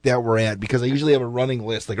the week that we're at, because I usually have a running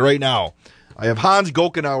list. Like right now, I have Hans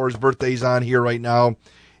Gokenauer's birthdays on here right now,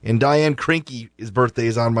 and Diane Krinke's birthday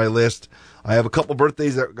is on my list. I have a couple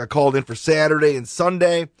birthdays that got called in for Saturday and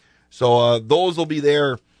Sunday. So those will be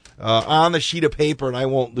there on the sheet of paper, and I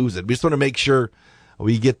won't lose it. We just want to make sure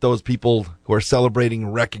we get those people who are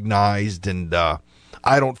celebrating recognized, and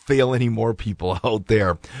I don't fail any more people out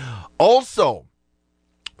there. Also,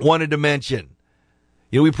 wanted to mention,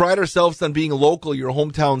 we pride ourselves on being local, your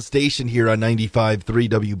hometown station here on 95.3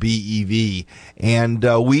 WBEV, and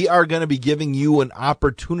we are going to be giving you an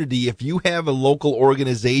opportunity if you have a local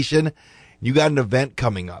organization, you got an event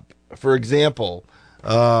coming up. For example,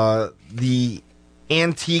 the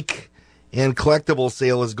antique and collectible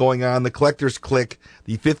sale is going on. The Collector's Click,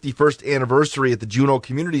 the 51st anniversary at the Juneau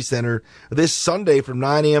Community Center this Sunday from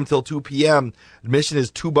 9 a.m. till 2 p.m. Admission is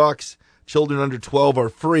 $2. Children under 12 are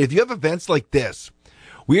free. If you have events like this,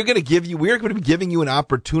 we are going to be giving you an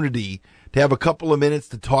opportunity to have a couple of minutes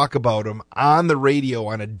to talk about them on the radio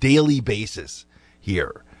on a daily basis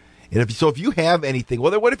here. And if you have anything,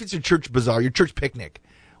 what if it's your church bazaar, your church picnic?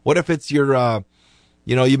 What if it's your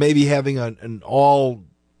you may be having an all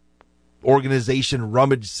organization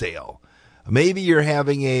rummage sale. Maybe you're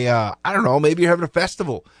having maybe you're having a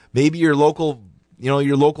festival. Maybe your local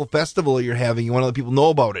festival you're having, you want to let people know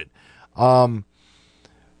about it.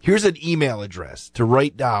 Here's an email address to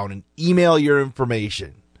write down and email your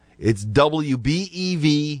information. It's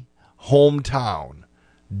WBEV Hometown.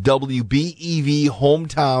 WBEV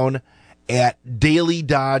Hometown at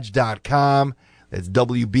dailydodge.com. That's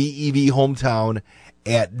WBEV Hometown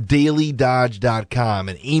at dailydodge.com.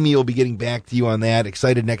 And Amy will be getting back to you on that.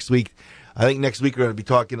 Excited next week. I think next week we're going to be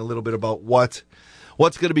talking a little bit about what's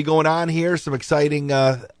going to be going on here. Some exciting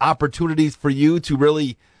opportunities for you to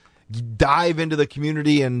really dive into the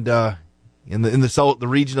community and in the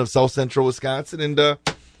region of South Central Wisconsin and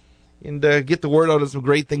get the word out of some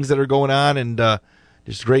great things that are going on and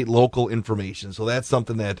just great local information. So that's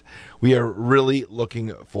something that we are really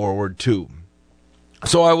looking forward to.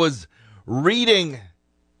 So I was reading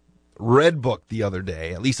Redbook the other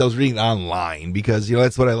day. At least I was reading it online because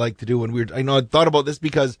that's what I like to do when I thought about this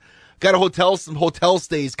because I've got some hotel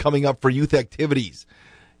stays coming up for youth activities.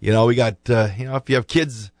 We got if you have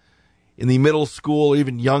kids in the middle school or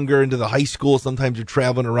even younger into the high school, sometimes you're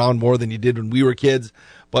traveling around more than you did when we were kids.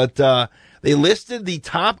 But they listed the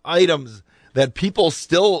top items that people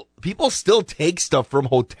still take stuff from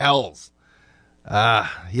hotels.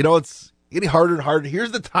 It's getting harder and harder.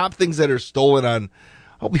 Here's the top things that are stolen on.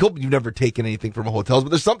 We hope you've never taken anything from hotels,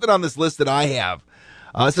 but there's something on this list that I have.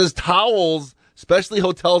 It says towels especially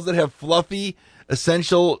hotels that have fluffy,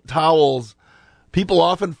 essential towels. People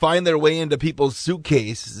often find their way into people's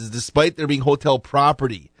suitcases despite there being hotel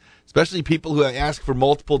property, especially people who ask for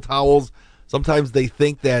multiple towels. Sometimes they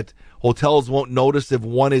think that hotels won't notice if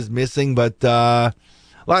one is missing, but a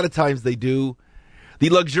lot of times they do. The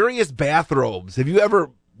luxurious bathrobes. Have you ever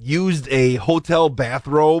used a hotel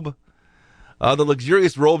bathrobe? The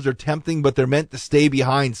luxurious robes are tempting, but they're meant to stay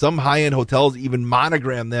behind. Some high-end hotels even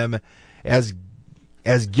monogram them as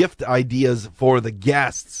gift ideas for the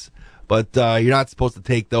guests, but you're not supposed to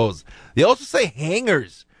take those. They also say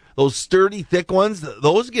hangers, those sturdy, thick ones,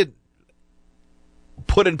 those get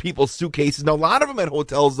put in people's suitcases. Now, a lot of them at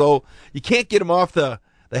hotels, though, you can't get them off the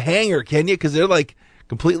hanger, can you? Because they're like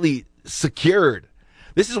completely secured.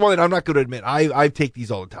 This is one that I'm not going to admit. I take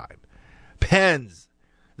these all the time. Pens,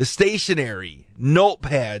 the stationery,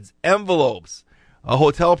 notepads, envelopes. A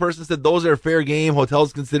hotel person said those are fair game.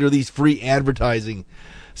 Hotels consider these free advertising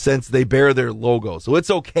since they bear their logo. So it's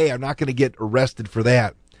okay. I'm not going to get arrested for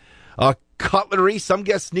that. Cutlery. Some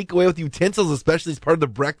guests sneak away with utensils, especially as part of the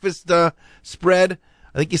breakfast spread.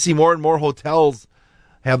 I think you see more and more hotels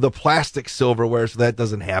have the plastic silverware, so that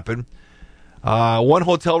doesn't happen. One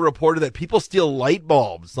hotel reported that people steal light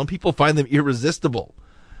bulbs. Some people find them irresistible.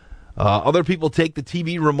 Other people take the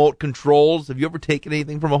TV remote controls. Have you ever taken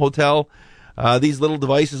anything from a hotel? These little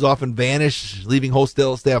devices often vanish, leaving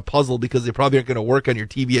hotel staff puzzled because they probably aren't going to work on your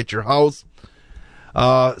TV at your house.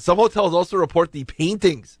 Some hotels also report the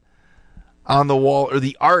paintings on the wall or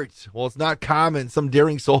the art. Well, it's not common. Some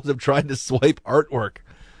daring souls have tried to swipe artwork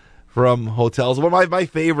from hotels. One of my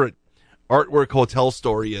favorite artwork hotel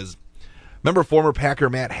story is, remember former Packer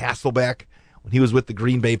Matt Hasselbeck when he was with the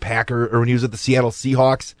Green Bay Packer, or when he was at the Seattle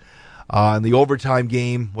Seahawks in the overtime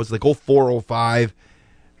game? Was like 04-05.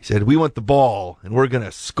 He said, we want the ball and we're going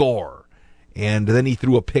to score. And then he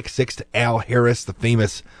threw a pick six to Al Harris, the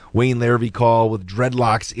famous Wayne Larrivee call, with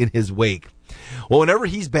dreadlocks in his wake. Well, whenever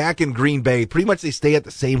he's back in Green Bay, pretty much they stay at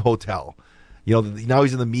the same hotel. You know, now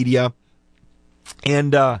he's in the media.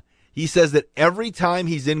 And he says that every time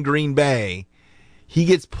he's in Green Bay, he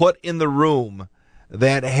gets put in the room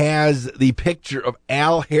that has the picture of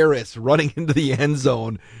Al Harris running into the end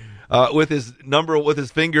zone with his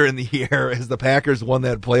finger in the air as the Packers won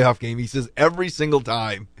that playoff game. He says every single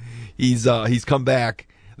time he's come back,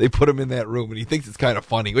 they put him in that room, and he thinks it's kind of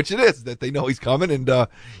funny, which it is, that they know he's coming, and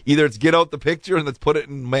either it's get out the picture and let's put it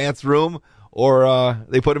in Matt's room, or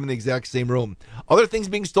they put him in the exact same room. Other things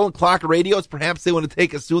being stolen, clock radios. Perhaps they want to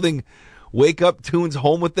take a soothing wake-up tunes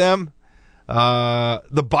home with them.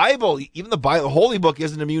 The Bible, even the Bible, the Holy Book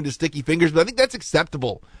isn't immune to sticky fingers, but I think that's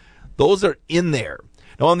acceptable. Those are in there.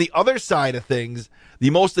 Now, on the other side of things, the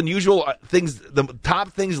most unusual things, the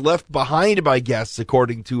top things left behind by guests,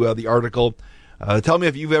 according to the article. Tell me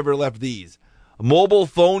if you've ever left these. Mobile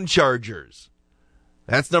phone chargers.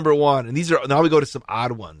 That's number one. And these are, now we go to some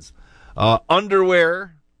odd ones.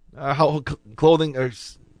 Underwear, clothing, or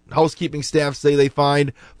housekeeping staff say they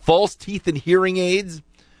find. False teeth and hearing aids.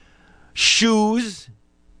 Shoes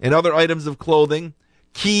and other items of clothing.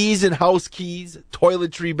 Keys and house keys.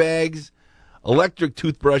 Toiletry bags. Electric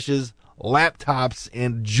toothbrushes. Laptops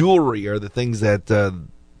and jewelry are the things that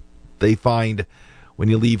they find when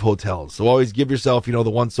you leave hotels. So always give yourself, the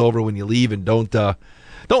once over when you leave, and don't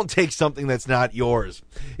take something that's not yours.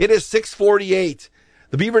 It is 6:48.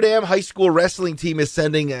 The Beaver Dam High School wrestling team is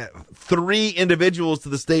sending 3 individuals to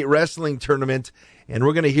the state wrestling tournament, and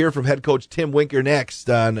we're going to hear from head coach Tim Winker next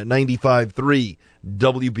on 95.3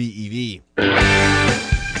 WBEV.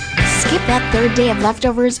 Skip that third day of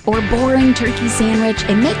leftovers or boring turkey sandwich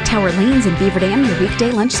and make Tower Lanes in Beaver Dam your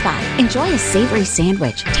weekday lunch spot. Enjoy a savory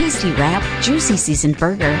sandwich, tasty wrap, juicy seasoned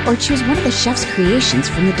burger, or choose one of the chef's creations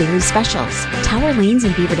from the daily specials. Tower Lanes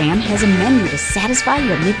in Beaver Dam has a menu to satisfy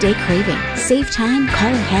your midday craving. Save time,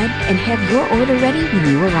 call ahead, and have your order ready when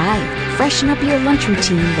you arrive. Freshen up your lunch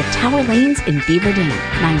routine with Tower Lanes in Beaver Dam.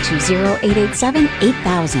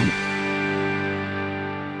 920-887-8000.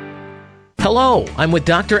 Hello, I'm with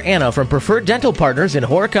Dr. Anna from Preferred Dental Partners in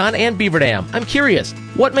Horicon and Beaver Dam. I'm curious,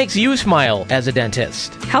 what makes you smile as a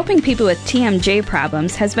dentist? Helping people with TMJ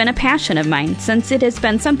problems has been a passion of mine since it has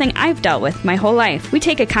been something I've dealt with my whole life. We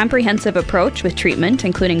take a comprehensive approach with treatment,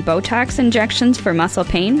 including Botox injections for muscle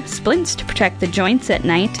pain, splints to protect the joints at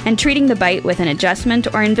night, and treating the bite with an adjustment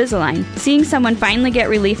or Invisalign. Seeing someone finally get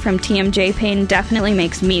relief from TMJ pain definitely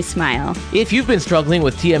makes me smile. If you've been struggling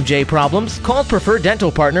with TMJ problems, call Preferred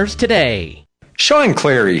Dental Partners today. Sean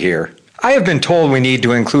Clary here. I have been told we need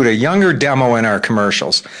to include a younger demo in our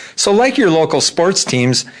commercials. So like your local sports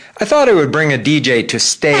teams, I thought I would bring a DJ to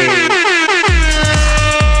stay. They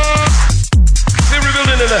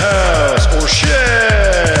rebuilding in the house, or shit.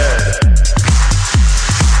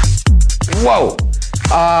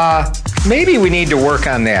 Maybe we need to work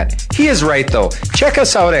on that. He is right, though. Check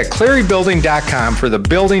us out at ClearyBuilding.com for the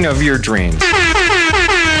building of your dreams.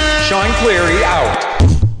 Sean Cleary out.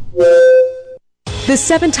 The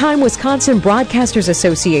 7-time Wisconsin Broadcasters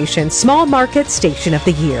Association Small Market Station of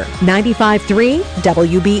the Year. 95.3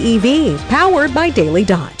 WBEV, powered by Daily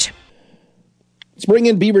Dodge. Let's bring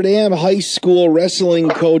in Beaver Dam High School wrestling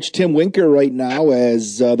coach Tim Winker right now,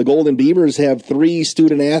 as the Golden Beavers have 3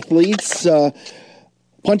 student athletes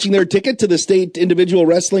punching their ticket to the state individual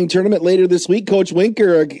wrestling tournament later this week. Coach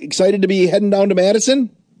Winker, excited to be heading down to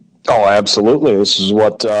Madison? Oh, absolutely. This is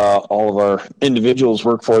what all of our individuals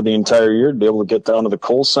work for the entire year, to be able to get down to the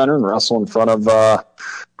Kohl Center and wrestle in front of a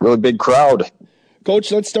really big crowd.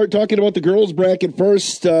 Coach, let's start talking about the girls bracket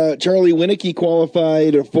first. Charlie Winicky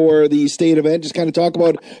qualified for the state event. Just kind of talk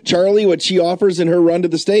about Charlie, what she offers in her run to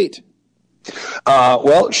the state.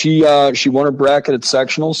 Well, she won her bracket at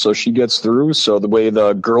sectionals, so she gets through. So the way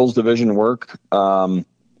the girls division work,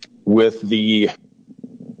 with the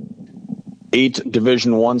 8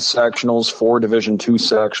 Division I sectionals, 4 Division II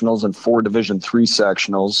sectionals, and 4 Division III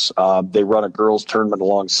sectionals, they run a girls tournament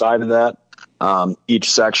alongside of that.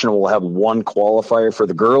 Each section will have 1 qualifier for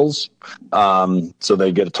the girls. So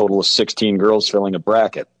they get a total of 16 girls filling a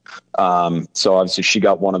bracket. So obviously she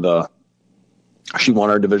won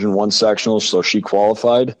our Division I sectionals, so she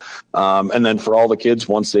qualified. And then for all the kids,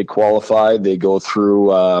 once they qualify, they go through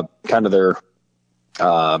kind of their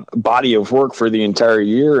body of work for the entire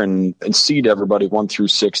year and seed everybody 1 through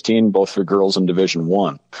 16, both for girls and Division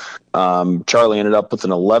I. Charlie ended up with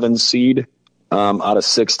an 11 seed out of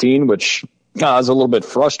 16, which is a little bit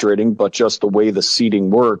frustrating, but just the way the seeding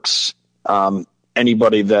works,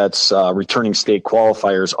 anybody that's returning state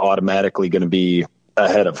qualifier is automatically going to be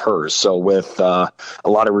ahead of her. So with a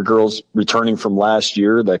lot of her girls returning from last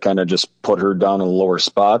year, that kind of just put her down in a lower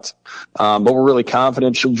spot. But we're really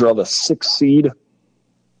confident she'll draw the 6th seed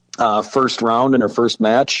first round in her first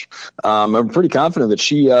match. I'm pretty confident that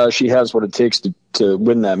she has what it takes to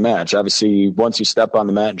win that match. Obviously, once you step on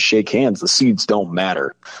the mat and shake hands, the seeds don't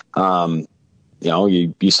matter.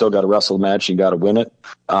 You still got to wrestle the match. You got to win it.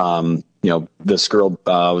 This girl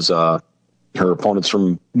was her opponent's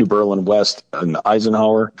from New Berlin West and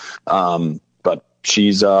Eisenhower, but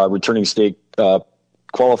she's returning state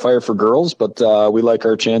qualifier for girls. But we like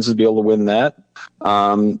our chances to be able to win that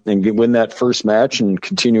and win that first match and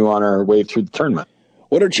continue on our way through the tournament.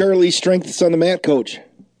 What are Charlie's strengths on the mat, Coach?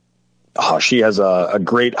 Oh, she has a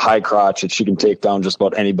great high crotch that she can take down just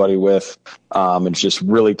about anybody with. It's just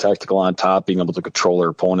really technical on top, being able to control her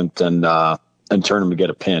opponent and turn him to get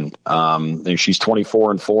a pin. And she's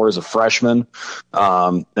 24-4 as a freshman.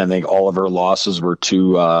 I think all of her losses were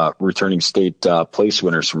to returning state place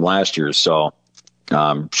winners from last year. So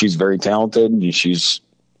she's very talented, and she's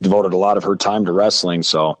devoted a lot of her time to wrestling.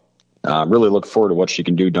 So really look forward to what she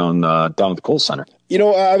can do down at the Kohl Center.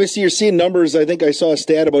 Obviously you're seeing numbers. I think I saw a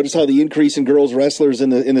stat about just how the increase in girls wrestlers in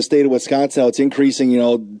the state of Wisconsin, how it's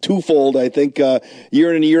increasing, twofold, I think, year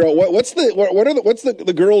in and year out. What's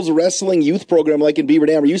the girls wrestling youth program like in Beaver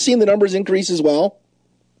Dam? Are you seeing the numbers increase as well?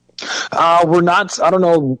 We're not. I don't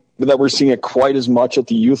know that we're seeing it quite as much at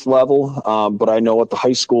the youth level, but I know at the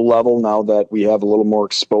high school level, now that we have a little more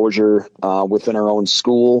exposure within our own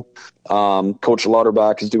school, Coach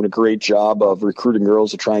Lauterbach is doing a great job of recruiting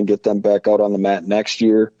girls to try and get them back out on the mat next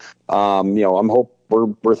year.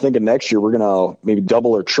 We're thinking next year we're going to maybe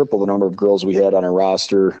double or triple the number of girls we had on our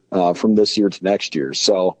roster from this year to next year.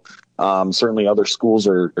 So certainly other schools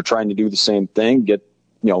are trying to do the same thing, get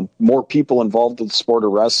more people involved in the sport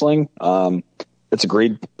of wrestling. It's a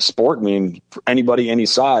great sport. I mean, for anybody, any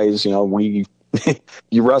size, you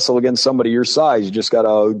wrestle against somebody your size, you just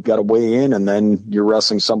gotta weigh in, and then you're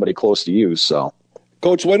wrestling somebody close to you. So,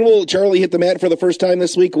 Coach, when will Charlie hit the mat for the first time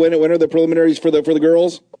this week? When are the preliminaries for the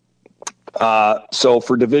girls? So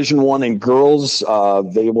for Division I in girls,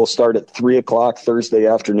 they will start at 3:00 Thursday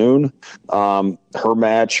afternoon. Her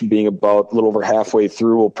match, being about a little over halfway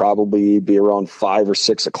through, will probably be around 5 or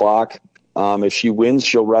 6 o'clock. If she wins,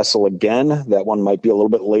 she'll wrestle again. That one might be a little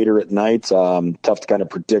bit later at night. Tough to kind of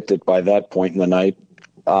predict it by that point in the night.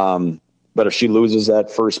 But if she loses that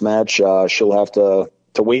first match, she'll have to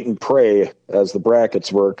wait and pray as the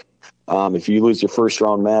brackets work. If you lose your first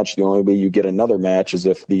round match, the only way you get another match is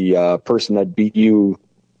if the person that beat you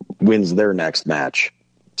wins their next match.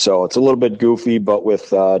 So it's a little bit goofy, but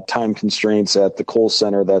with time constraints at the Kohl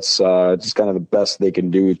Center, that's just kind of the best they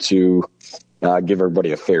can do to give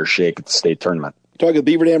everybody a fair shake at the state tournament. Talking with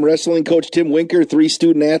Beaver Dam Wrestling coach Tim Winker, 3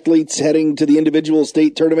 student athletes heading to the individual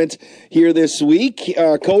state tournament here this week.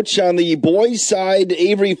 Coach, on the boys' side,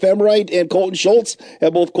 Avery Femright and Colton Schultz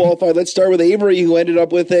have both qualified. Let's start with Avery, who ended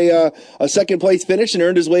up with a second-place finish and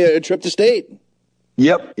earned his way a trip to state.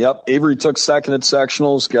 Yep. Avery took second at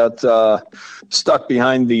sectionals, got stuck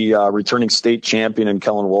behind the returning state champion in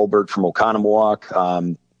Kellen Wolbert from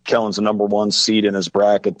Oconomowoc. Kellen's the number 1 seed in his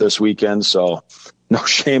bracket this weekend, so no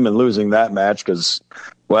shame in losing that match because,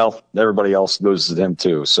 well, everybody else loses to him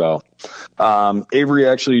too. So Avery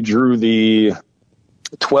actually drew the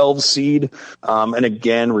 12 seed. And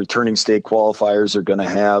again, returning state qualifiers are going to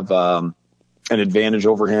have an advantage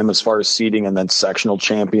over him as far as seeding, and then sectional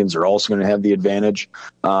champions are also going to have the advantage.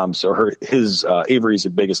 So Avery's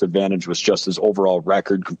biggest advantage was just his overall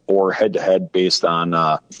record or head-to-head based on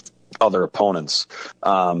other opponents.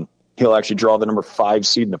 He'll actually draw the number 5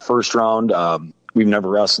 seed in the first round. We've never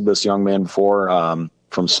wrestled this young man before,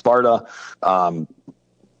 from Sparta.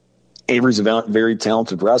 Avery's a very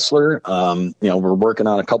talented wrestler. We're working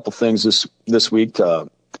on a couple things this week to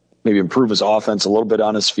maybe improve his offense a little bit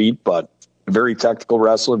on his feet, but a very technical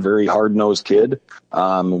wrestler, very hard-nosed kid.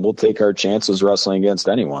 We'll take our chances wrestling against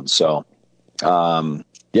anyone. So,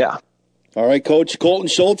 yeah. All right, Coach. Colton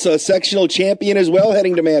Schultz, a sectional champion as well,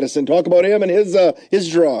 heading to Madison. Talk about him and his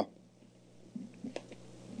draw.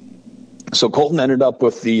 So Colton ended up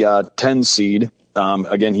with the 10 seed.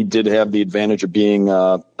 Again, he did have the advantage of being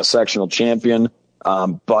a sectional champion,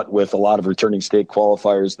 but with a lot of returning state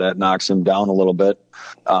qualifiers, that knocks him down a little bit.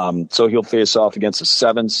 So he'll face off against a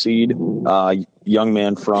 7 seed, young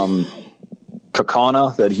man from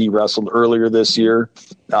Kaukauna that he wrestled earlier this year,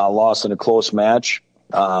 lost in a close match.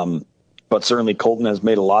 But certainly Colton has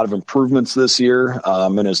made a lot of improvements this year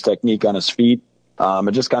in his technique on his feet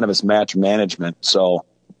and just kind of his match management. So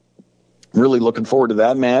really looking forward to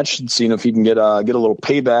that match and seeing if he can get a little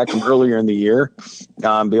payback from earlier in the year,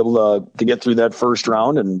 be able to get through that first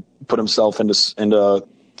round and put himself into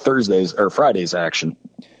Thursday's or Friday's action.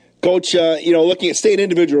 Coach, looking at state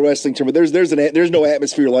individual wrestling tournament, there's no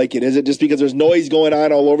atmosphere like it, is it? Just because there's noise going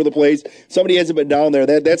on all over the place. Somebody hasn't been down there.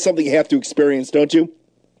 That's something you have to experience, don't you?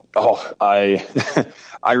 Oh, I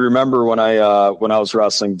remember when I was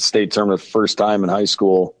wrestling state tournament the first time in high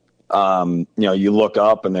school. You look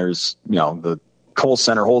up and there's, the Kohl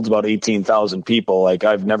Center holds about 18,000 people. Like,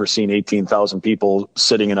 I've never seen 18,000 people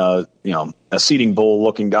sitting in a seating bowl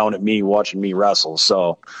looking down at me, watching me wrestle.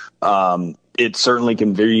 So, it certainly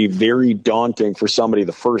can be very daunting for somebody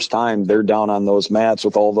the first time they're down on those mats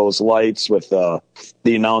with all those lights, with the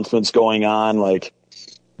announcements going on, like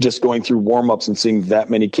just going through warm-ups and seeing that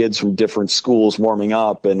many kids from different schools warming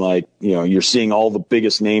up, and you're seeing all the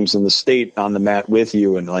biggest names in the state on the mat with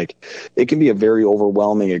you, and it can be a very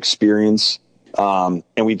overwhelming experience. And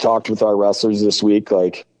we talked with our wrestlers this week,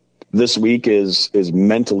 this week is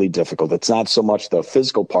mentally difficult. It's not so much the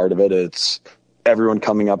physical part of it. It's everyone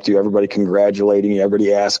coming up to you, everybody congratulating you,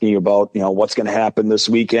 everybody asking you about, what's going to happen this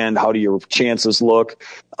weekend. How do your chances look?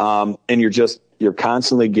 And you're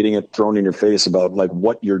constantly getting it thrown in your face about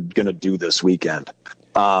what you're going to do this weekend.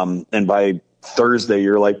 And by Thursday,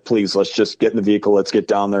 you're like, please, let's just get in the vehicle. Let's get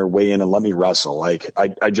down there, weigh in, and let me wrestle.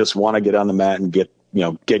 I just want to get on the mat and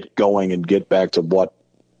get going and get back to what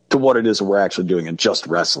it is we're actually doing, and just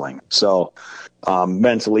wrestling. So,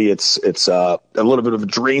 mentally it's a little bit of a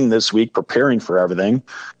drain this week preparing for everything.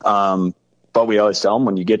 But we always tell them,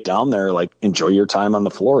 when you get down there, enjoy your time on the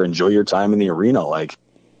floor, enjoy your time in the arena,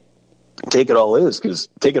 take it all in,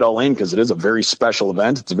 because it is a very special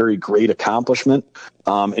event. It's a very great accomplishment.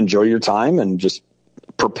 Enjoy your time and just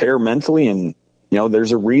prepare mentally. And,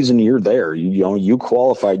 there's a reason you're there. You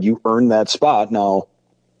qualified, you earned that spot. Now,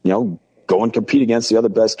 go and compete against the other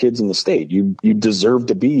best kids in the state. You deserve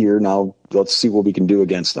to be here. Now let's see what we can do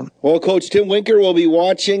against them. Well, Coach Tim Winker will be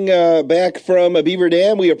watching back from Beaver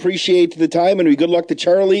Dam. We appreciate the time, and good luck to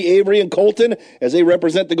Charlie, Avery, and Colton as they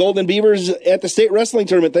represent the Golden Beavers at the state wrestling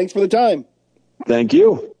tournament. Thanks for the time. Thank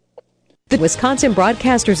you. The Wisconsin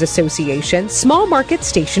Broadcasters Association Small Market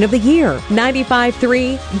Station of the Year,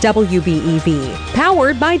 95.3 WBEV,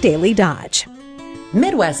 powered by Daily Dodge.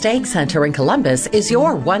 Midwest Egg Center in Columbus is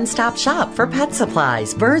your one-stop shop for pet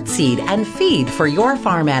supplies, bird seed, and feed for your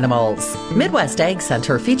farm animals. Midwest Egg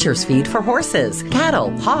Center features feed for horses, cattle,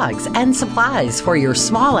 hogs, and supplies for your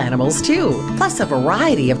small animals too. Plus a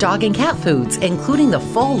variety of dog and cat foods, including the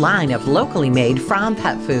full line of locally made From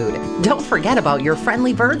Pet Food. Don't forget about your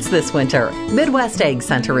friendly birds this winter. Midwest Egg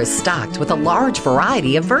Center is stocked with a large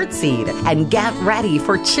variety of bird seed. And get ready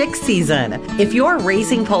for chick season. If you're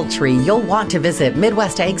raising poultry, you'll want to visit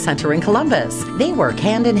Midwest Egg Center in Columbus. They work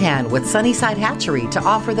hand in hand with Sunnyside Hatchery to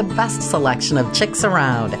offer the best selection of chicks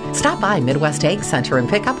around. Stop by Midwest Egg Center and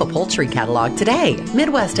pick up a poultry catalog today.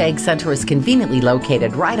 Midwest Egg Center is conveniently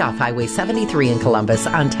located right off Highway 73 in Columbus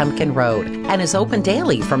on Temkin Road and is open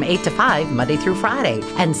daily from 8 to 5 Monday through Friday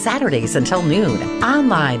and Saturdays until noon.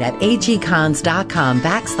 Online at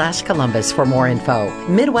agcons.com/Columbus for more info.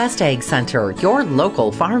 Midwest Egg Center, your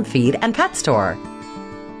local farm feed and pet store.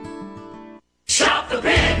 Shop the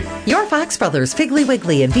pig! Your Fox Brothers Piggly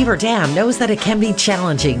Wiggly in Beaver Dam knows that it can be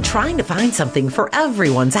challenging trying to find something for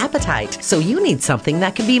everyone's appetite. So you need something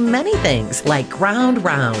that can be many things, like ground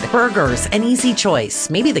round, burgers, an easy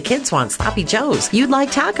choice. Maybe the kids want sloppy joes. You'd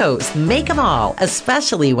like tacos. Make them all,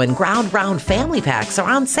 especially when ground round family packs are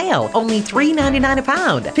on sale. Only $3.99 a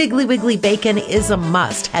pound. Piggly Wiggly bacon is a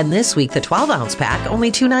must. And this week, the 12-ounce pack,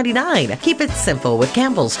 only $2.99. Keep it simple with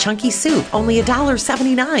Campbell's Chunky Soup, only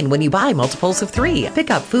 $1.79 when you buy multiples of 3.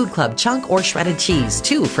 Pick up Food Club chunk or shredded cheese,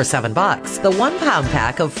 2 for $7. The 1-pound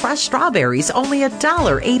pack of fresh strawberries, only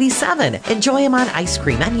 $1.87. Enjoy them on ice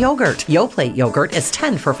cream and yogurt. Yoplait yogurt is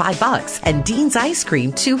 10 for $5, and Dean's ice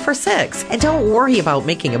cream 2 for $6. And don't worry about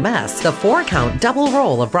making a mess. The 4-count double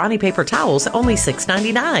roll of brawny paper towels, only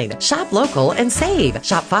 $6.99. Shop local and save.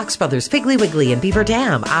 Shop Fox Brothers Piggly Wiggly in Beaver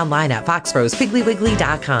Dam. Online at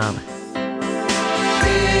foxbrospigglywiggly.com.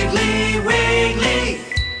 Piggly Wiggly,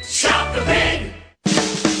 shop the pig!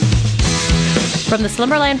 From the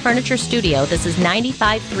Slumberland Furniture Studio, this is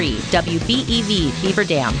 95.3 WBEV Beaver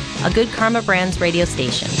Dam, a Good Karma Brands radio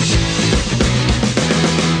station.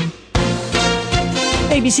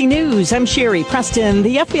 ABC News, I'm Sheri. Preston,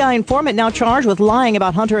 the FBI informant now charged with lying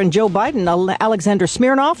about Hunter and Joe Biden, Alexander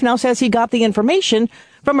Smirnov, now says he got the information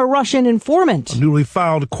from a Russian informant. A newly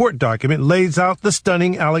filed court document lays out the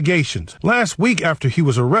stunning allegations. Last week, after he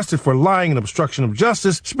was arrested for lying and obstruction of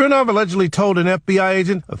justice, Smirnov allegedly told an FBI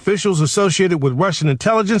agent officials associated with Russian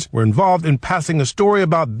intelligence were involved in passing a story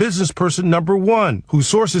about business person number 1, whose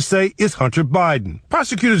sources say is Hunter Biden.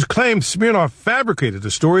 Prosecutors claim Smirnov fabricated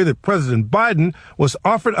the story that President Biden was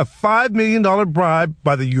offered a $5 million bribe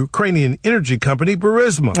by the Ukrainian energy company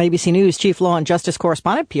Burisma. ABC News Chief Law and Justice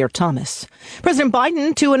Correspondent Pierre Thomas. President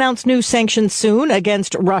Biden to announce new sanctions soon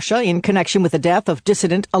against Russia in connection with the death of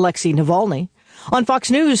dissident Alexei Navalny. On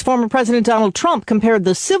Fox News, former President Donald Trump compared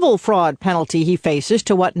the civil fraud penalty he faces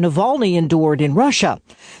to what Navalny endured in Russia.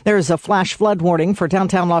 There's a flash flood warning for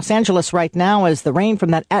downtown Los Angeles right now as the rain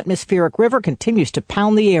from that atmospheric river continues to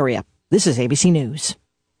pound the area. This is ABC News.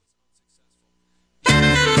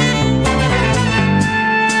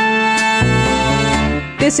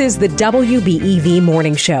 This is the WBEV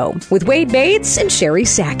Morning Show with Wade Bates and Sheri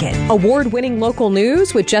Sackett. Award-winning local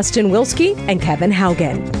news with Justin Wilski and Kevin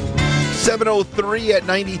Haugen. 7:03 at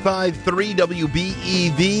 95.3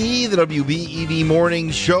 WBEV. The WBEV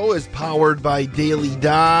Morning Show is powered by Daily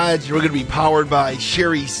Dodge. We're going to be powered by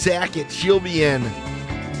Sheri Sackett. She'll be in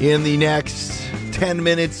the next 10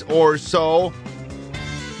 minutes or so.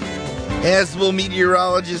 As will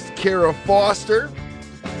meteorologist Kara Foster.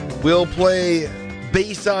 We'll play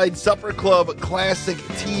Bayside Supper Club Classic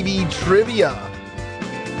TV Trivia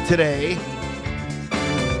today.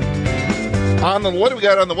 What do we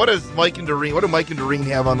got on the? What does Mike and Doreen? What do Mike and Doreen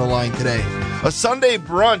have on the line today? A Sunday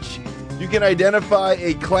brunch. You can identify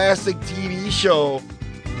a classic TV show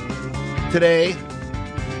today.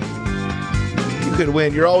 You could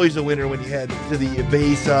win. You're always a winner when you head to the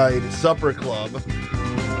Bayside Supper Club.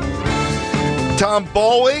 Tom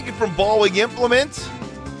Ballweg from Ballweg Implement.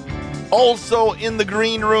 Also in the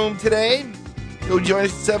green room today. He'll join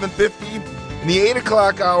us at 7:50. In the 8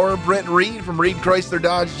 o'clock hour, Brent Reed from Reed Chrysler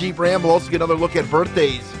Dodge Jeep Ram. We'll also get another look at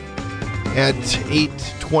birthdays at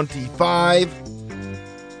 8:25.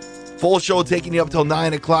 Full show taking you up till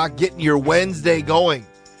 9 o'clock, getting your Wednesday going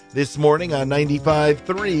this morning on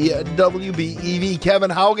 95.3 WBEV.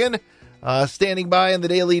 Kevin Haugen standing by in the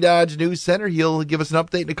Daily Dodge News Center. He'll give us an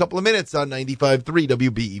update in a couple of minutes on 95.3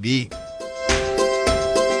 WBEV.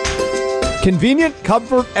 Convenient,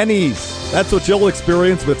 comfort, and ease. That's what you'll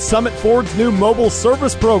experience with Summit Ford's new mobile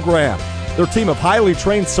service program. Their team of highly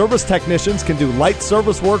trained service technicians can do light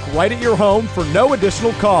service work right at your home for no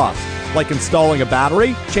additional cost, like installing a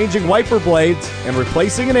battery, changing wiper blades, and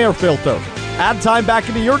replacing an air filter. Add time back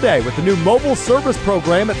into your day with the new mobile service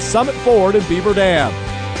program at Summit Ford in Beaver Dam.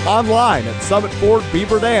 Online at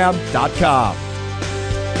summitfordbeaverdam.com.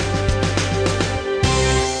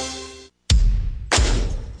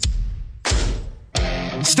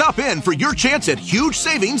 Stop in for your chance at huge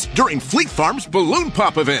savings during Fleet Farm's Balloon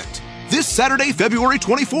Pop event. this Saturday, February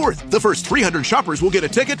 24th. The first 300 shoppers will get a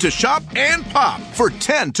ticket to Shop and Pop for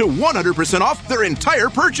 10 to 100% off their entire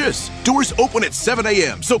purchase. Doors open at 7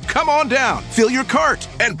 a.m., so come on down, fill your cart,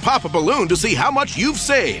 and pop a balloon to see how much you've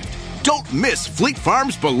saved. Don't miss Fleet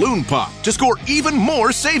Farm's Balloon Pop to score even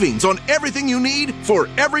more savings on everything you need for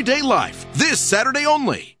everyday life this Saturday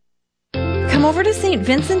only. Come over to St.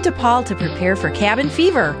 Vincent de Paul to prepare for cabin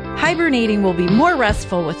fever. Hibernating will be more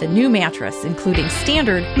restful with a new mattress, including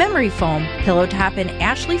standard, memory foam, pillow top, and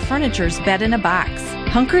Ashley Furniture's bed in a box.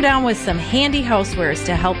 Hunker down with some handy housewares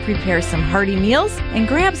to help prepare some hearty meals, and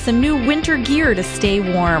grab some new winter gear to stay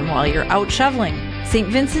warm while you're out shoveling. St.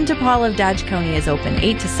 Vincent de Paul of Dodge County is open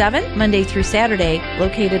 8 to 7, Monday through Saturday,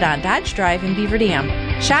 located on Dodge Drive in Beaver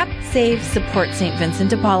Dam. Shop, save, support St. Vincent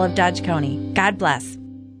de Paul of Dodge County. God bless.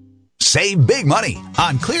 Save big money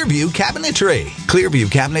on Clearview Cabinetry. Clearview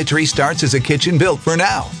Cabinetry starts as a kitchen built for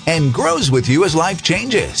now and grows with you as life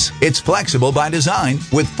changes. It's flexible by design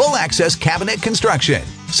with full access cabinet construction,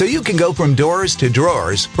 so you can go from doors to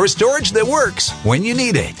drawers for storage that works when you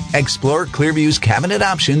need it. Explore Clearview's cabinet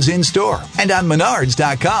options in store and on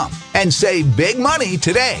Menards.com and save big money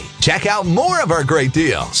today. Check out more of our great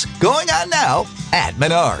deals going on now at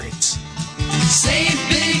Menards. Save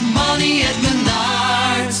big money at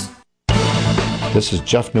Menards. This is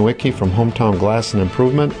Jeff Nowicki from Hometown Glass and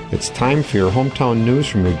Improvement. It's time for your hometown news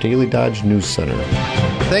from your Daily Dodge News Center.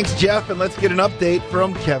 Thanks, Jeff, and let's get an update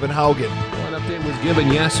from Kevin Haugen. Update was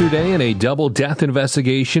given yesterday in a double death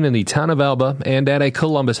investigation in the town of Alba and at a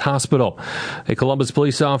Columbus hospital. A Columbus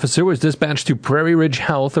police officer was dispatched to Prairie Ridge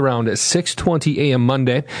Health around 6:20 a.m.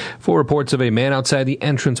 Monday for reports of a man outside the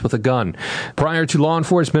entrance with a gun. Prior to law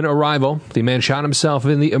enforcement arrival, the man shot himself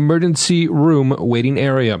in the emergency room waiting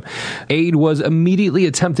area. Aid was immediately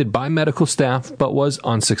attempted by medical staff but was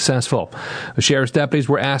unsuccessful. The sheriff's deputies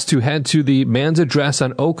were asked to head to the man's address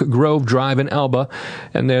on Oak Grove Drive in Alba,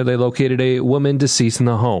 and there they located a woman deceased in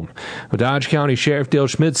the home. Dodge County Sheriff Dale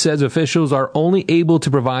Schmidt says officials are only able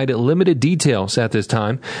to provide limited details at this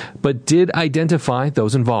time, but did identify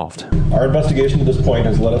those involved. Our investigation to this point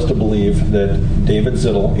has led us to believe that David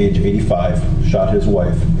Zittel, age 85, shot his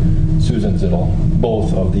wife, Susan Zittel,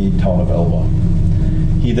 both of the town of Elba.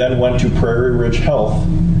 He then went to Prairie Ridge Health,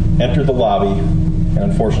 entered the lobby, and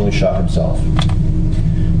unfortunately shot himself.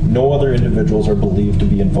 No other individuals are believed to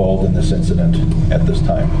be involved in this incident at this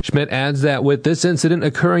time. Schmidt adds that with this incident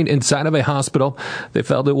occurring inside of a hospital, they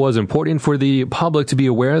felt it was important for the public to be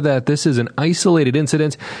aware that this is an isolated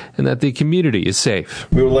incident and that the community is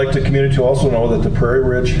safe. We would like the community to also know that the Prairie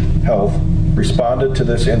Ridge Health responded to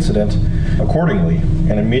this incident accordingly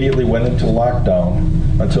and immediately went into lockdown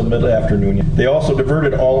until mid-afternoon. They also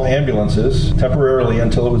diverted all ambulances temporarily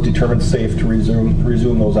until it was determined safe to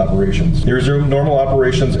resume those operations. They resumed normal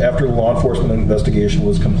operations after the law enforcement investigation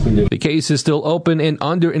was completed. The case is still open and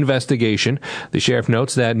under investigation. The sheriff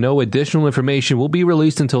notes that no additional information will be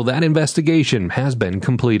released until that investigation has been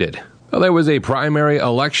completed. Well, there was a primary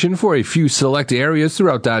election for a few select areas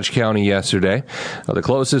throughout Dodge County yesterday. The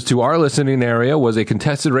closest to our listening area was a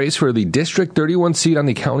contested race for the District 31 seat on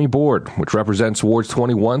the county board, which represents wards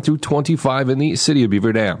 21 through 25 in the city of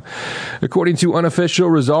Beaver Dam. According to unofficial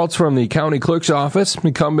results from the county clerk's office,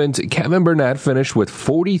 incumbent Kevin Burnett finished with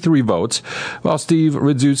 43 votes, while Steve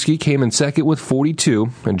Radzewski came in second with 42,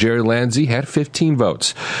 and Jerry Landsey had 15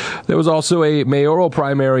 votes. There was also a mayoral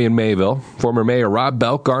primary in Mayville. Former Mayor Rob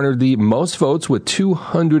Belk garnered the most votes with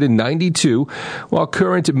 292, while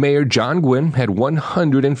current Mayor John Gwynn had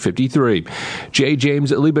 153. J.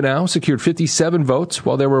 James Liebenow secured 57 votes,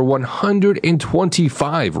 while there were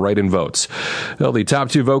 125 write-in votes. Well, the top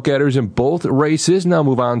two vote-getters in both races now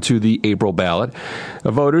move on to the April ballot.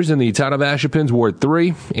 Voters in the town of Ashipin's Ward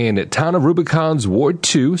 3 and town of Rubicon's Ward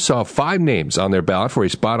 2 saw 5 names on their ballot for a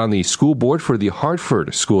spot on the school board for the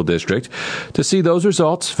Hartford School District. To see those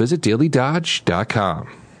results, visit dailydodge.com.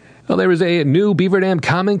 Well, there is a new Beaver Dam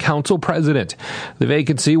Common Council president. The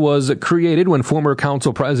vacancy was created when former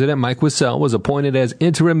council president Mike Wissell was appointed as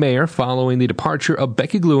interim mayor following the departure of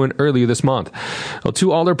Becky Gluen earlier this month. Well, 2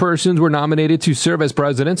 alderpersons were nominated to serve as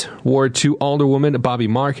president, Ward 2 Alderwoman Bobby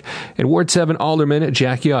Mark and Ward 7 Alderman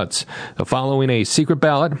Jack Yutz. Following a secret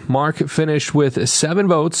ballot, Mark finished with 7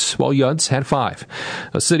 votes, while Yutz had 5.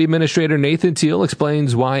 City Administrator Nathan Teal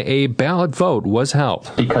explains why a ballot vote was held.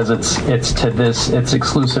 Because it's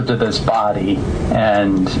exclusive to this body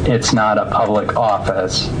and it's not a public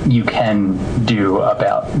office, you can do a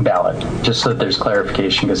ballot, just so that there's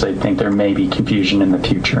clarification, because I think there may be confusion in the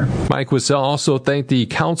future. Mike Wissell also thanked the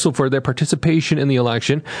council for their participation in the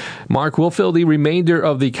election. Mark will fill the remainder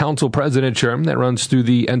of the council president term that runs through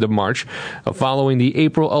the end of March. Following the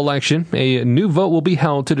April election, a new vote will be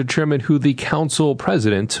held to determine who the council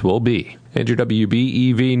president will be. And your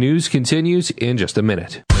WBEV News continues in just a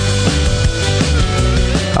minute.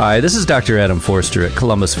 Hi, this is Dr. Adam Forster at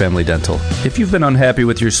Columbus Family Dental. If you've been unhappy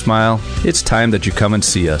with your smile, it's time that you come and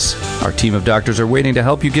see us. Our team of doctors are waiting to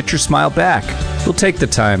help you get your smile back. We'll take the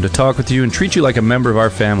time to talk with you and treat you like a member of our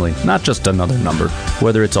family, not just another number.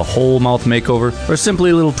 Whether it's a whole mouth makeover or simply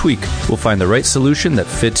a little tweak, we'll find the right solution that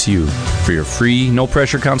fits you. For your free,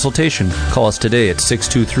 no-pressure consultation, call us today at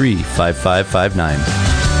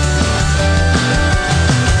 623-5559.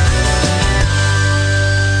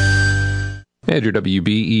 And your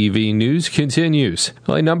WBEV News continues.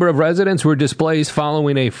 A number of residents were displaced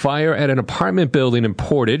following a fire at an apartment building in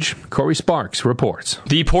Portage. Corey Sparks reports.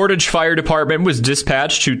 The Portage Fire Department was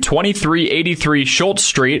dispatched to 2383 Schultz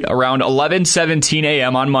Street around 11:17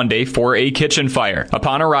 a.m. on Monday for a kitchen fire.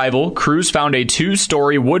 Upon arrival, crews found a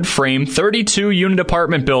 2-story wood frame 32-unit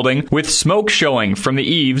apartment building with smoke showing from the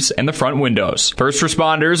eaves and the front windows. First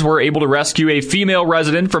responders were able to rescue a female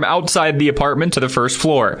resident from outside the apartment to the first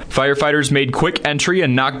floor. Firefighters made quick entry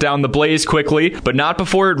and knocked down the blaze quickly, but not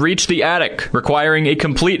before it reached the attic, requiring a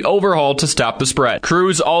complete overhaul to stop the spread.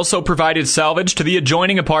 Crews also provided salvage to the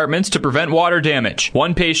adjoining apartments to prevent water damage.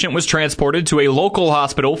 One patient was transported to a local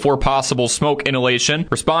hospital for possible smoke inhalation.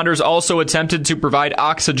 Responders also attempted to provide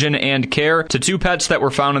oxygen and care to 2 pets that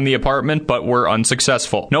were found in the apartment, but were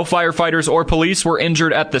unsuccessful. No firefighters or police were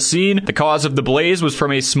injured at the scene. The cause of the blaze was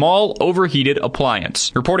from a small, overheated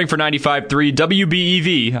appliance. Reporting for 95.3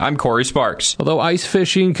 WBEV, I'm Corey Sparks. Although ice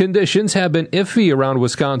fishing conditions have been iffy around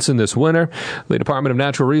Wisconsin this winter, the Department of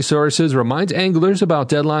Natural Resources reminds anglers about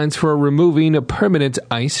deadlines for removing permanent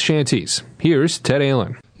ice shanties. Here's Ted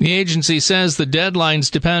Allen. The agency says the deadlines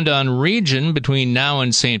depend on region between now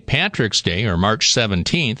and St. Patrick's Day, or March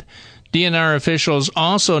 17th. DNR officials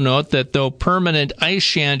also note that though permanent ice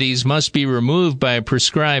shanties must be removed by a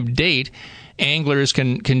prescribed date, anglers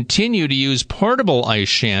can continue to use portable ice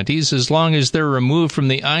shanties as long as they're removed from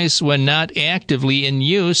the ice when not actively in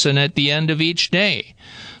use and at the end of each day.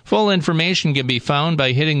 Full information can be found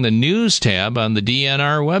by hitting the News tab on the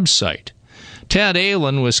DNR website. Ted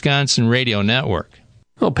Allen, Wisconsin Radio Network.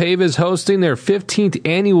 Well, PAVE is hosting their 15th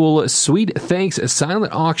annual Sweet Thanks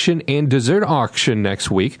silent auction and dessert auction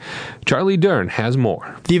next week. Charlie Dern has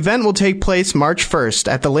more. The event will take place March 1st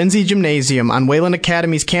at the Lindsay Gymnasium on Wayland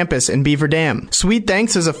Academy's campus in Beaver Dam. Sweet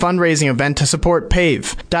Thanks is a fundraising event to support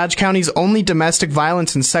PAVE, Dodge County's only domestic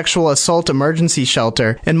violence and sexual assault emergency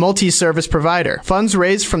shelter and multi-service provider. Funds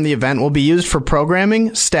raised from the event will be used for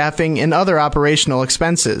programming, staffing, and other operational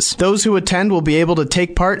expenses. Those who attend will be able to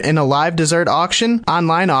take part in a live dessert auction,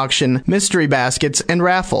 online auction, mystery baskets, and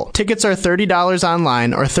raffle. Tickets are $30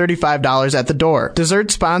 online or $35 at the door.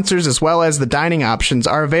 Dessert sponsors as well as the dining options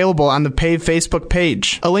are available on the PAVE Facebook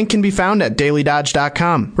page. A link can be found at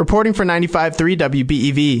dailydodge.com. Reporting for 95.3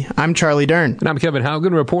 WBEV, I'm Charlie Dern. And I'm Kevin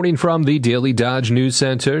Haugen reporting from the Daily Dodge News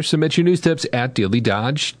Center. Submit your news tips at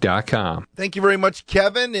dailydodge.com. Thank you very much,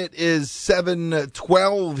 Kevin. It is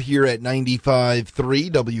 7:12 here at 95.3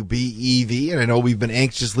 WBEV, and I know we've been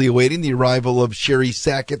anxiously awaiting the arrival of Sheri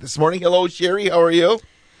Sackett this morning. Hello, Sheri. How are you?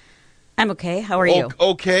 I'm okay. How are you?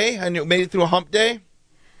 Okay. And you made it through a hump day?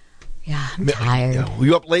 Yeah, I'm tired. Were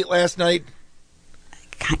you up late last night?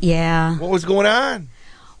 Yeah. What was going on?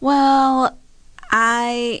 Well,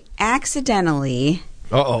 I accidentally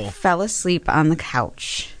fell asleep on the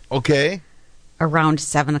couch. Okay. Around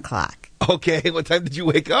 7 o'clock. Okay. What time did you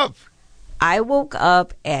wake up? I woke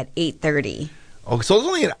up at 8:30. Oh, so it was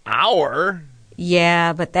only an hour.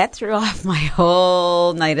 Yeah, but that threw off my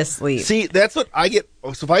whole night of sleep. See, that's what I get.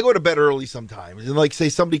 So if I go to bed early sometimes, and like say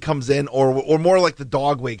somebody comes in, or more like the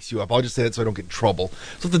dog wakes you up, I'll just say that so I don't get in trouble.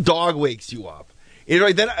 So if the dog wakes you up,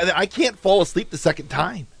 then I can't fall asleep the second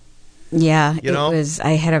time. Yeah,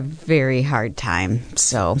 I had a very hard time.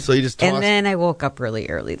 So you just and then I woke up really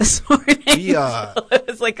early this morning. So it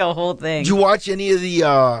was like a whole thing. Did you watch any of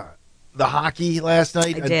the hockey last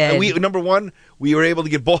night? I did. Number one, we were able to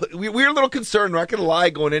get both. We were a little concerned. We're not going to lie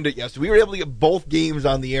going into it yesterday. We were able to get both games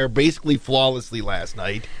on the air basically flawlessly last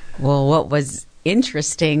night. Well, what was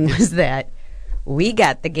interesting was that we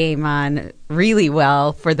got the game on really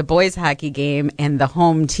well for the boys hockey game, and the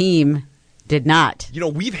home team did not.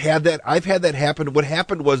 We've had that. I've had that happen. What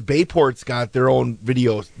happened was Bayport's got their own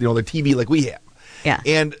videos, their TV like we have. Yeah.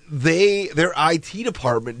 And their IT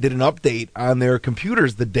department did an update on their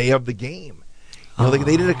computers the day of the game.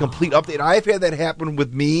 They did a complete update. I've had that happen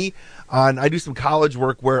with me. I do some college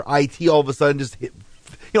work where IT all of a sudden just hit.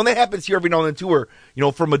 And that happens here every now and then too, where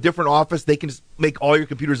from a different office they can just make all your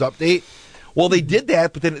computers update. Well, they did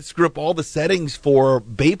that, but then it screwed up all the settings for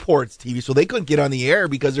Bayport's TV, so they couldn't get on the air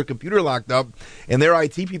because their computer locked up. And their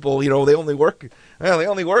IT people, they only work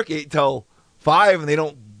 8 till 5,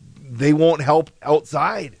 and they won't help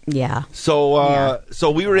outside. Yeah. So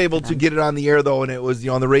so we were able to get it on the air though, and it was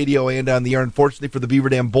on the radio and on the air. Unfortunately for the Beaver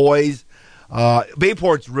Dam boys,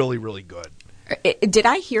 Bayport's really, really good. Did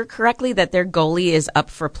I hear correctly that their goalie is up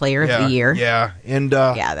for Player of the Year? Yeah, and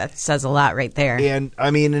that says a lot right there. And I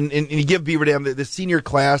mean, and you give Beaver Dam the senior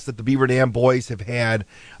class that the Beaver Dam boys have had.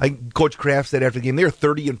 Coach Kraft said after the game they were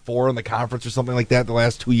 30-4 in the conference or something like that the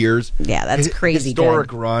last 2 years. Yeah, that's crazy.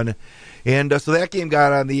 Historic run, and so that game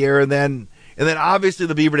got on the air, and then obviously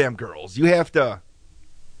the Beaver Dam girls. You have to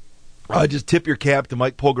just tip your cap to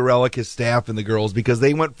Mike Pogorelic, his staff, and the girls because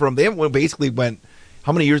they basically went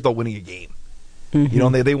how many years without winning a game.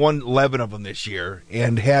 Mm-hmm. They won 11 of them this year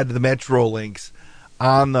and had the Metro Lynx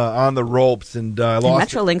on the ropes and lost. And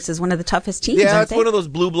Metro Lynx is one of the toughest teams. Yeah, it's one of those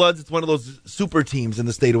blue bloods. It's one of those super teams in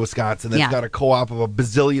the state of Wisconsin that's got a co-op of a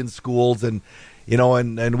bazillion schools and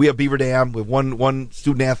we have Beaver Dam with one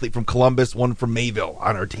student athlete from Columbus, one from Mayville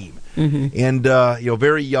on our team, and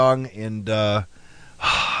very young and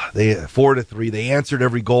they 4-3. They answered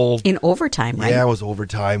every goal in overtime. Right? Yeah, it was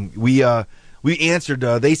overtime. We answered.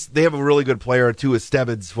 They have a really good player too, is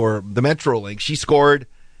Stebbins for the Metro Lynx. She scored.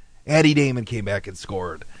 Addie Damon came back and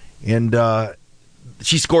scored, and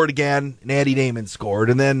she scored again. And Addie Damon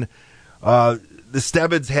scored, and then the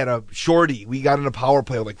Stebbins had a shorty. We got in a power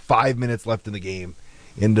play with like 5 minutes left in the game,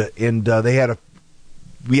 and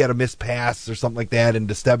we had a missed pass or something like that, and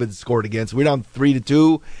the Stebbins scored again. So we're down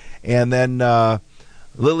 3-2, and then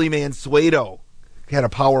Lily Mansueto had a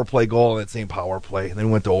power play goal in that same power play, and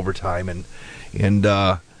then went to overtime, and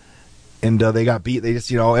they got beat. They just,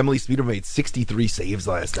 Emily Speeder made 63 saves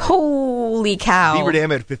last night. Holy cow! Beaver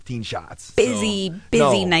Dam had 15 shots. Busy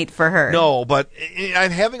night for her. No, but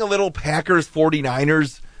I'm having a little Packers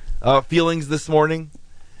 49ers feelings this morning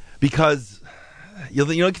because you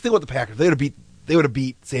think about the Packers. They would have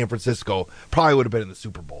beat San Francisco. Probably would have been in the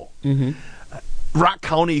Super Bowl. Mm-hmm. Rock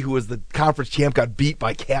County, who was the conference champ, got beat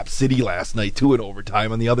by Cap City last night, too, in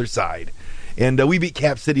overtime on the other side. And we beat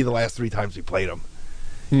Cap City the last 3 times we played them.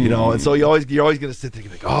 And so you're always going to sit there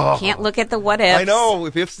and think, oh. Can't look at the what ifs. I know.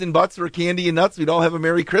 If ifs and buts were candy and nuts, we'd all have a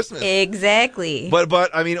Merry Christmas. Exactly.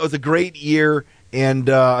 But I mean, it was a great year. And,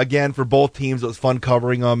 again, for both teams, it was fun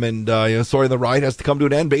covering them. And, sorry, the ride has to come to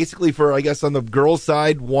an end. Basically, for, I guess, on the girls'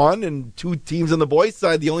 side, 1, and 2 teams on the boys'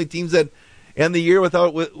 side, the only teams that end the year with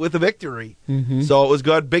a victory. Mm-hmm. So it was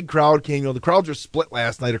good. Big crowd came. The crowds were split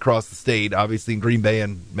last night across the state, obviously in Green Bay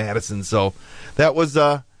and Madison. So that was,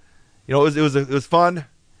 it was fun.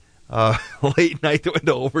 Late night that went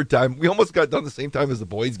to overtime. We almost got done the same time as the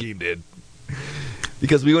boys' game did.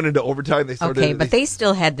 Because we went into overtime. They started. Okay, but they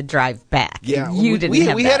still had the drive back. Yeah, you didn't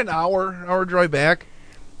have we that. had an hour drive back.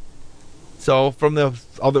 So from the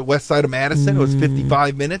other west side of Madison, it was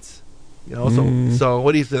 55 minutes. So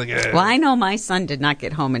what do you think? Well, I know my son did not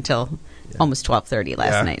get home until almost 12:30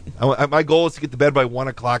 last night. My goal was to get to bed by 1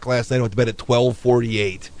 o'clock last night. I went to bed at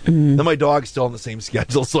 12:48. Then my dog's still on the same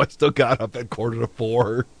schedule, so I still got up at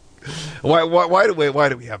 3:45. Why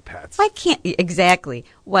do we have pets? I can't exactly.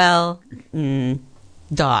 Well,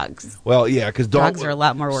 dogs. Well, yeah, because dogs are a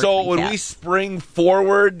lot more work. So than when cats. we spring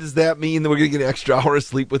forward, does that mean that we're going to get an extra hour of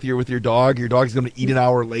sleep with your dog? Your dog's going to eat an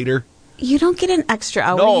hour later. You don't get an extra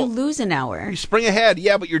hour. No. You lose an hour. You spring ahead,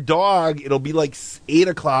 yeah, but your dog, it'll be like 8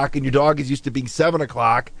 o'clock, and your dog is used to being 7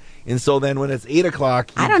 o'clock. And so then when it's 8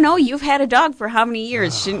 o'clock... I don't know. You've had a dog for how many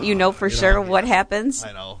years? Shouldn't you know for sure what happens?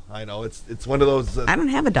 I know. It's one of those... I don't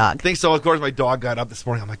have a dog. I think so. Of course, my dog got up this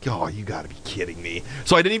morning. I'm like, oh, you got to be kidding me.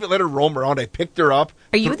 So I didn't even let her roam around. I picked her up.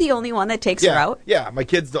 Are you the only one that takes her out? Yeah, my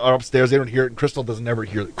kids are upstairs. They don't hear it, and Crystal doesn't ever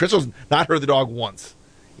hear it. Crystal's not heard the dog once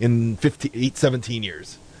in 17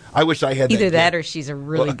 years. I wish I had either that or she's a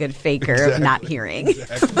really good faker of not hearing.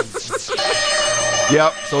 Exactly.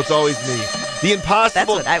 Yep, so it's always me. The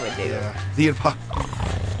impossible. That's what I would do. Yeah, the impossible.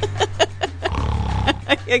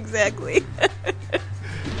 Exactly.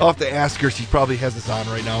 I'll have to ask her. She probably has this on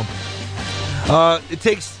right now. It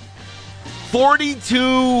takes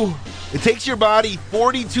 42. It takes your body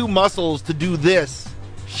 42 muscles to do this,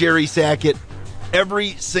 Sheri Sackett, every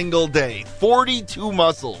single day. 42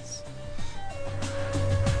 muscles.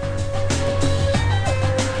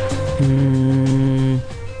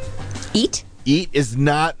 Eat? Eat is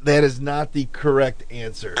not. That is not the correct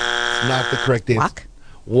answer. It's not the correct answer.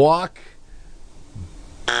 Walk.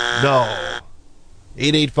 No.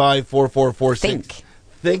 885-4446.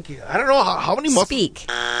 Think. I don't know how many muscles. Speak.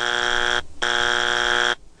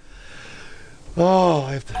 Oh,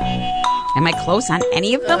 I have to. Am I close on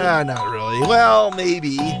any of them? Not really. Well,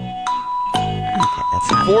 maybe. Okay,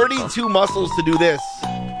 that's not 42 muscles to do this.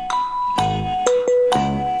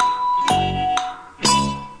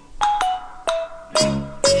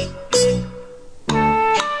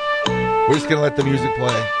 We're just going to let the music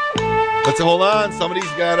play. Let's hold on. Somebody's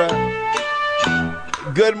got a...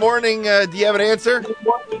 Good morning. Do you have an answer?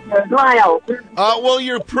 Smile. Well,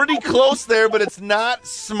 you're pretty close there, but it's not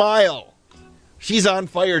smile. She's on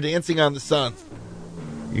fire dancing on the sun.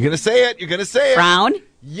 You're going to say it. You're going to say it. Frown?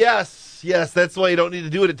 Yes. That's why you don't need to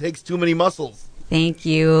do it. It takes too many muscles. Thank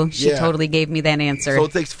you. She totally gave me that answer. So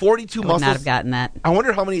it takes 42 muscles. I would not have gotten that. I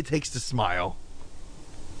wonder how many it takes to smile.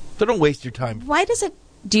 So don't waste your time. Why does it...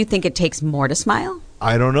 Do you think it takes more to smile?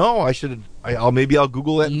 I don't know. Maybe I'll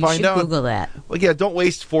Google that and find out. Google that. Well, yeah, don't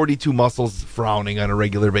waste 42 muscles frowning on a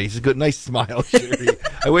regular basis. Good, nice smile, Sheri.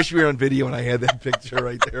 I wish we were on video and I had that picture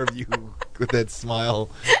right there of you with that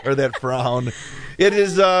smile or that frown. It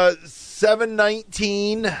is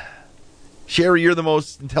 7:19. Sheri, you're the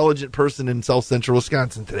most intelligent person in South Central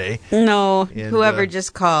Wisconsin today. No, and, whoever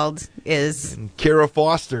just called is... And Kara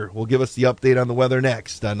Foster will give us the update on the weather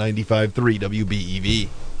next on 95.3 WBEV.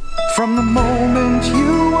 From the moment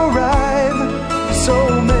you arrive,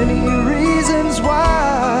 so many reasons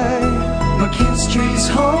why. McKinstry's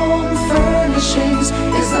Home Furnishings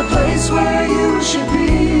is the place where you should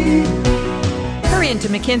be. Hurry into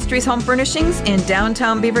McKinstry's Home Furnishings in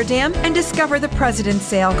downtown Beaver Dam and discover the President's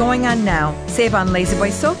Sale going on now. Save on Lazy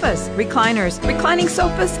Boy sofas, recliners, reclining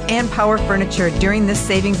sofas, and power furniture during this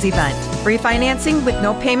savings event. Free financing with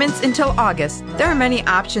no payments until August. There are many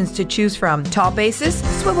options to choose from. Tall bases,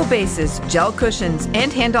 swivel bases, gel cushions,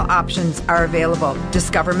 and handle options are available.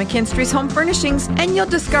 Discover McKinstry's Home Furnishings and you'll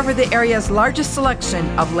discover the area's largest selection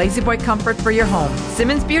of Lazy Boy comfort for your home.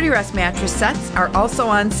 Simmons Beauty Rest mattress sets are also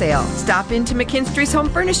on sale. Stop into McKinstry's Home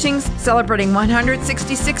Furnishings, celebrating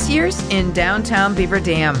 166 years in downtown Beaver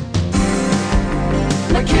Dam.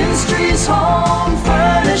 McKinstry's Home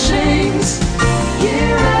Furnishings,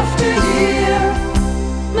 year after year.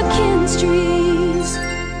 McKinstry's.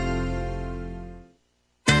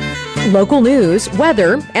 Local news,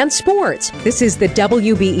 weather, and sports. This is the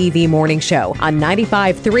WBEV Morning Show on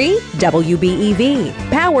 95.3 WBEV,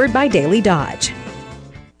 powered by Daily Dodge.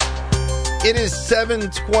 It is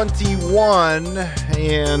 7:21,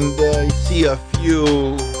 and you see a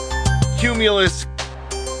few cumulus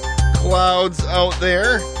clouds out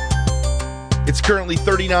there. It's currently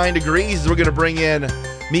 39 degrees. We're going to bring in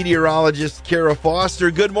meteorologist Kara Foster.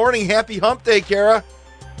 Good morning. Happy hump day, Kara.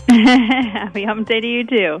 Happy hump day to you,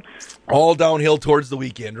 too. All downhill towards the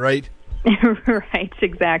weekend, right? Right,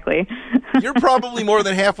 exactly. You're probably more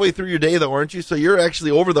than halfway through your day, though, aren't you? So you're actually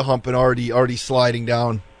over the hump and already sliding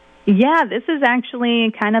down. Yeah, this is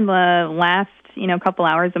actually kind of the last, couple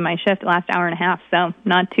hours of my shift, last hour and a half, so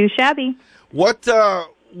not too shabby.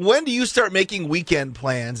 When do you start making weekend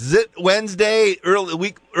plans? Is it Wednesday,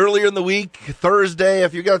 earlier in the week, Thursday?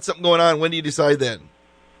 If you got something going on, when do you decide then?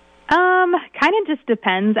 Kind of just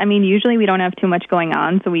depends. I mean, usually we don't have too much going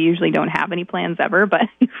on, so we usually don't have any plans ever, but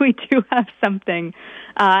if we do have something,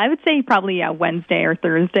 I would say probably Wednesday or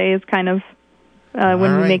Thursday is kind of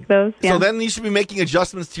when we make those. Yeah. So then you should be making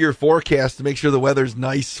adjustments to your forecast to make sure the weather's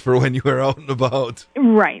nice for when you are out and about.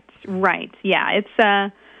 Right. Yeah, it's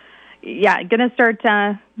going to start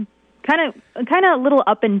kind of a little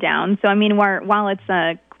up and down. So I mean, while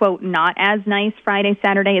it's quote not as nice Friday,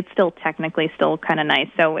 Saturday, it's still technically still kind of nice.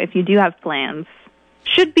 So if you do have plans,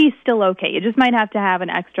 should be still okay. You just might have to have an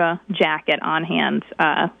extra jacket on hand,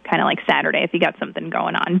 kind of like Saturday if you got something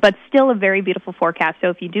going on. But still a very beautiful forecast. So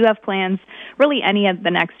if you do have plans, really any of the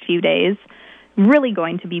next few days, really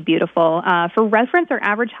going to be beautiful. For reference, our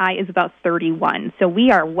average high is about 31. So we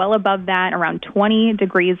are well above that, around 20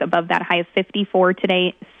 degrees above that high of 54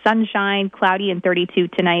 today. Sunshine, cloudy, and 32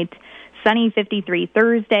 tonight. Sunny, 53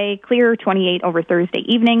 Thursday, clear, 28 over Thursday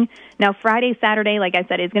evening. Now, Friday, Saturday, like I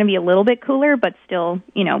said, is going to be a little bit cooler, but still,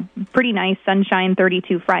 pretty nice. Sunshine,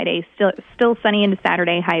 32 Friday, still sunny into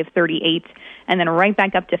Saturday, high of 38. And then right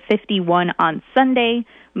back up to 51 on Sunday,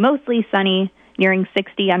 mostly sunny, nearing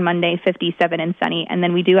 60 on Monday, 57 and sunny. And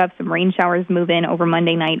then we do have some rain showers move in over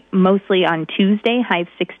Monday night, mostly on Tuesday, high of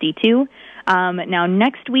 62. Now,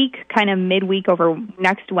 next week, kind of midweek over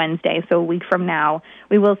next Wednesday, so a week from now,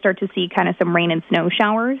 we will start to see kind of some rain and snow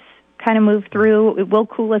showers kind of move through. It will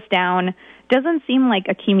cool us down doesn't seem like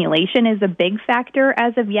accumulation is a big factor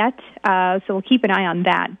as of yet, so we'll keep an eye on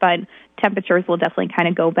that. But temperatures will definitely kind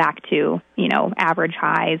of go back to, average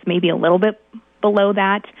highs, maybe a little bit below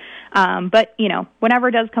that. But, whenever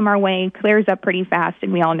it does come our way, clears up pretty fast,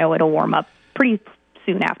 and we all know it'll warm up pretty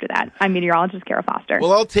soon after that. I'm meteorologist Kara Foster.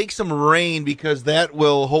 Well, I'll take some rain because that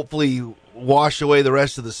will hopefully wash away the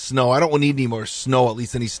rest of the snow. I don't need any more snow, at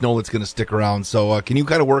least any snow that's going to stick around. So can you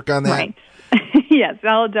kind of work on that? Right. Yes,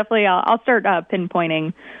 I'll start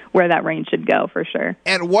pinpointing where that rain should go for sure.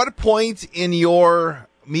 At what point in your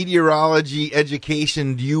meteorology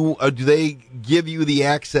education do they give you the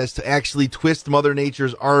access to actually twist Mother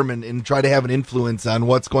Nature's arm and try to have an influence on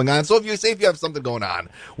what's going on? So if you have something going on,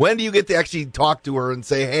 when do you get to actually talk to her and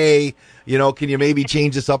say, hey, can you maybe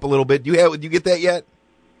change this up a little bit? Do you get that yet?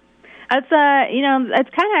 That's it's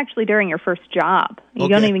kind of actually during your first job. You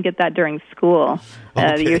don't even get that during school.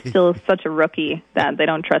 You're still such a rookie that they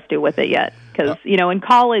don't trust you with it yet. Because in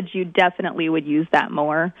college you definitely would use that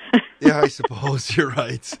more. Yeah, I suppose you're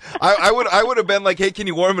right. I would have been like, hey, can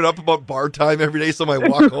you warm it up about bar time every day so my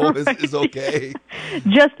walk home is okay?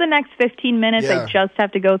 Just the next 15 minutes. Yeah. I just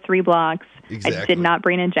have to go 3 blocks. Exactly. I did not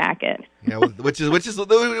bring a jacket. Yeah, which is one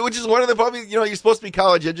of the probably you're supposed to be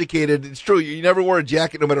college educated. It's true. You never wore a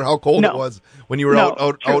jacket no matter how cold it was when you were out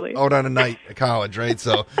on a night at college, right?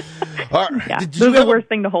 So, this is the worst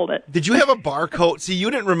thing to hold it. Did you have a bar coat? See,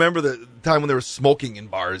 you didn't remember the time when there was smoking in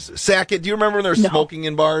bars. Sackett, do you remember when there was smoking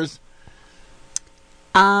in bars?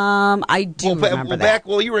 I do remember that.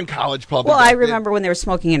 You were in college probably. Well, I remember when they were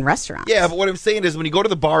smoking in restaurants. Yeah, but what I'm saying is when you go to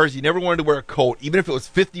the bars, you never wanted to wear a coat, even if it was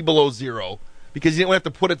 50 below zero, because you didn't have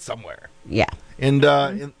to put it somewhere. Yeah. And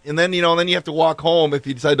then then you have to walk home if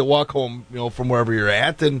you decide to walk home, from wherever you're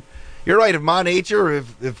at. And you're right. If Ma Nature,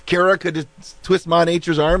 if Kara could just twist Ma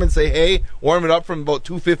Nature's arm and say, hey, warm it up from about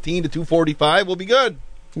 2:15 to 2:45, we'll be good.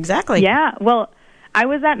 Exactly. Yeah. Well, I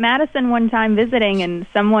was at Madison one time visiting, and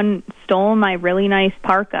someone stole my really nice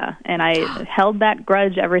parka, and I held that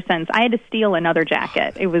grudge ever since. I had to steal another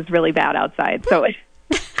jacket. It was really bad outside, so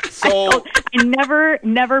I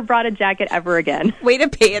never brought a jacket ever again. Way to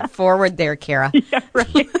pay it forward there, Kara. Yeah,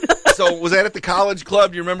 right. So was that at the college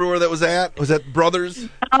club? Do you remember where that was at? Was that Brothers?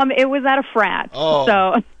 It was at a frat. Oh.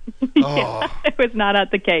 So it was not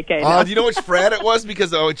at the KK. No. Do you know which frat it was?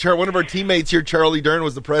 Because one of our teammates here, Charlie Dern,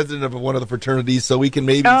 was the president of one of the fraternities, so we can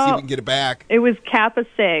maybe see if we can get it back. It was Kappa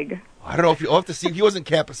Sig. I don't know if you'll have to see if he wasn't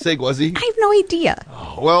Kappa Sig, was he? I have no idea.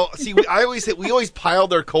 Oh, well, see, we always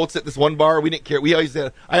piled our coats at this one bar. We didn't care.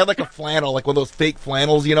 I had like a flannel, like one of those fake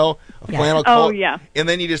flannels, a flannel coat. Oh yeah. And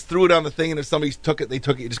then you just threw it on the thing, and if somebody took it, they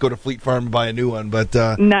took it. You just go to Fleet Farm and buy a new one. But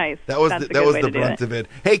nice. That was the brunt of it.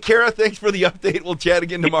 Hey, Kara, thanks for the update. We'll chat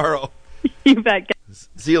again tomorrow. You bet.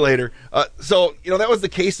 See you later. So that was the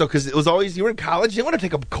case though, because it was always you were in college. You didn't want to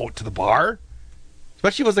take a coat to the bar.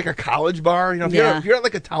 Especially if it was like a college bar, if you're at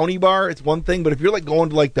like a townie bar, it's one thing. But if you're like going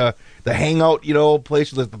to like the hangout,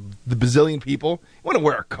 place with the bazillion people, you want to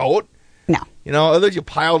wear a coat. No. Otherwise you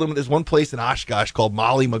piled them. There's one place in Oshkosh called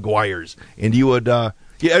Molly McGuire's, and you would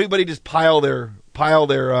everybody just pile their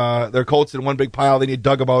coats in one big pile. Then you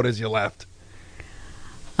dug them out as you left.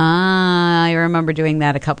 I remember doing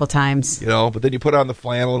that a couple times. But then you put on the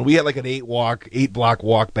flannel, and we had like an 8-block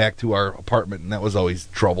walk back to our apartment, and that was always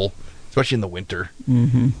trouble. Especially in the winter.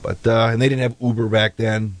 Mm-hmm. But and they didn't have Uber back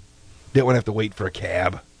then. Didn't want to have to wait for a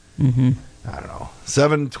cab. Mm-hmm. I don't know.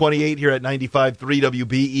 7:28 here at 95.3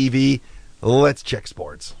 WBEV. Let's check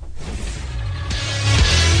sports.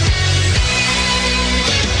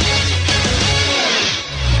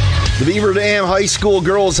 The Beaver Dam High School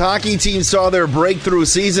girls hockey team saw their breakthrough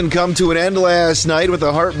season come to an end last night with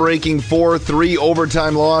a heartbreaking 4-3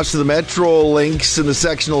 overtime loss to the Metro Lynx in the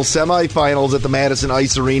sectional semifinals at the Madison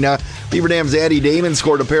Ice Arena. Beaver Dam's Addie Damon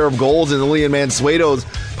scored a pair of goals, and Lillian Mansueto's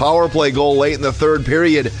power play goal late in the third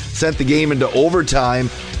period sent the game into overtime.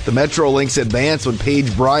 The Metro Lynx advanced when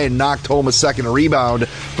Paige Bryan knocked home a second rebound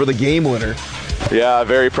for the game winner. Yeah,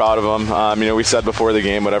 very proud of them. We said before the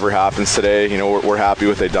game, whatever happens today, we're happy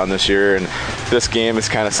with what they've done this year. And this game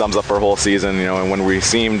kind of sums up our whole season. And when we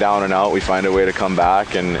see them down and out, we find a way to come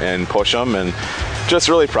back and push them. And just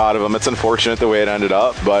really proud of them. It's unfortunate the way it ended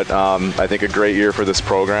up, but I think a great year for this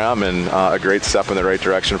program and a great step in the right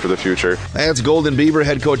direction for the future. That's Golden Beaver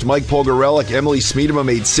head coach Mike Pogarelic. Emily Smeedema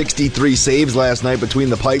made 63 saves last night between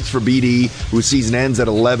the pipes for BD, whose season ends at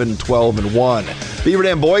 11-12-1. Beaver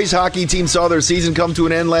Dam boys hockey team saw their season come to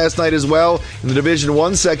an end last night as well in the Division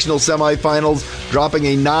I sectional semifinals, dropping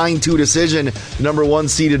a 9-2 decision to number 1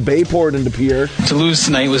 seeded Bayport into Pierre. To lose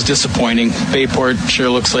tonight was disappointing. Bayport sure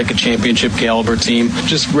looks like a championship caliber team. team.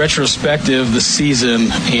 Just retrospective, the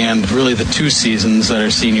season and really the 2 seasons that our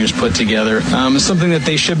seniors put together is something that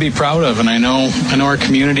they should be proud of. And I know our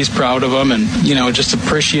community's proud of them, and, just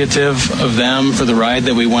appreciative of them for the ride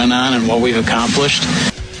that we went on and what we've accomplished.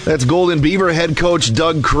 That's Golden Beaver head coach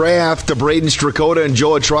Doug Kraft. Braden Strakota and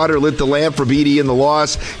Joa Trotter lit the lamp for BD in the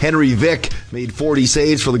loss. Henry Vick made 40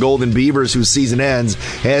 saves for the Golden Beavers, whose season ends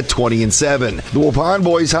at 20-7. The Waupun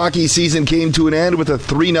boys hockey season came to an end with a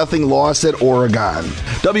 3-0 loss at Oregon.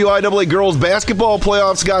 WIAA girls basketball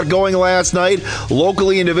playoffs got going last night.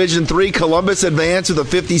 Locally in Division III, Columbus advanced with a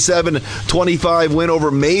 57-25 win over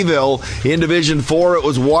Mayville. In Division 4, it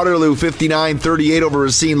was Waterloo 59-38 over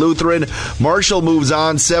Racine Lutheran. Marshall moves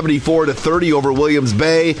on 74-30 over Williams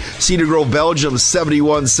Bay. Cedar Grove, Belgium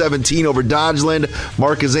 71-17 over Dodgeland.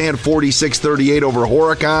 Marquezan 46-38 over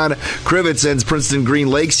Horicon. Crivets ends Princeton Green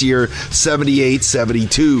Lakes here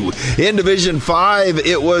 78-72. In Division 5,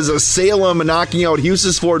 it was Salem knocking out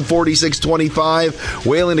Husisford 46-25.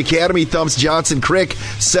 Wayland Academy thumps Johnson Crick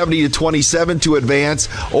 70-27 to advance.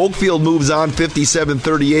 Oakfield moves on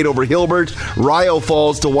 57-38 over Hilbert. Rio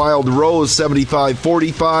falls to Wild Rose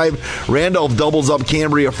 75-45. Randolph doubles up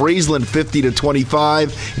Cambria Friesland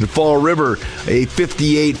 50-25. In Fall River, a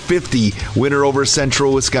 58-50 winner over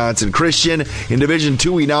Central Wisconsin Christian. In Division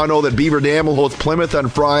 2, we now know that Beaver Dam will host Plymouth on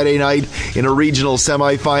Friday night in a regional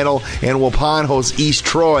semifinal, and Waupun hosts East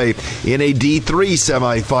Troy in a D3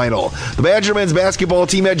 semifinal. The Badger men's basketball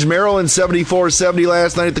team edged Maryland 74-70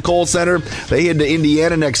 last night at the Kohl Center. They head to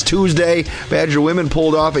Indiana next Tuesday. Badger women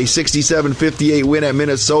pulled off a 67-58 win at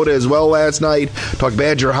Minnesota as well last night. Talk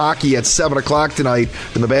Badger hockey at 7 o'clock tonight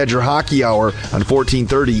in the Badger Hockey Hour on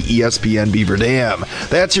 1430 ESPN Beaver Dam.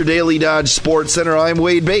 That's your Daily Dodge Sports Center. I'm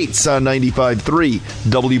Wade Bates on 95.3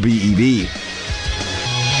 WBEV.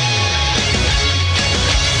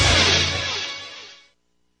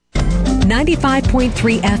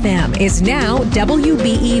 .3 FM is now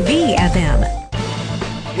WBEV FM.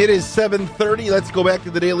 It is 7:30. Let's go back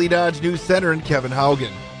to the Daily Dodge News Center and Kevin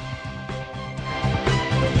Haugen.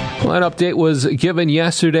 Well, an update was given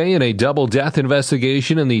yesterday in a double death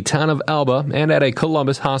investigation in the town of Alba and at a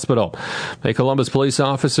Columbus hospital. A Columbus police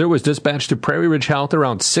officer was dispatched to Prairie Ridge Health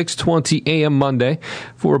around 6:20 a.m. Monday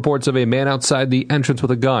for reports of a man outside the entrance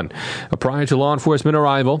with a gun. Prior to law enforcement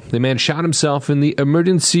arrival, the man shot himself in the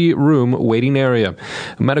emergency room waiting area.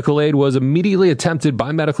 Medical aid was immediately attempted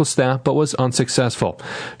by medical staff but was unsuccessful.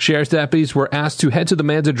 Sheriff's deputies were asked to head to the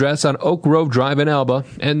man's address on Oak Grove Drive in Alba,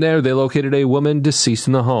 and there they located a woman deceased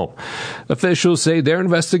in the home. Officials say their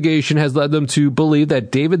investigation has led them to believe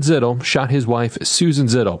that David Zittel shot his wife, Susan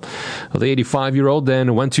Zittel. The 85-year-old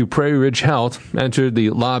then went to Prairie Ridge Health, entered the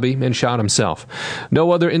lobby, and shot himself.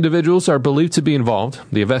 No other individuals are believed to be involved.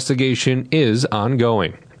 The investigation is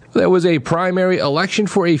ongoing. There was a primary election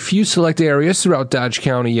for a few select areas throughout Dodge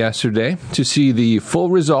County yesterday. To see the full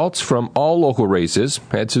results from all local races,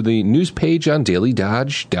 head to the news page on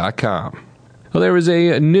dailydodge.com. Well, there is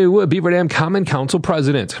a new Beaver Dam Common Council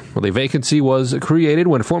president. Well, the vacancy was created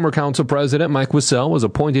when former council president Mike Wissell was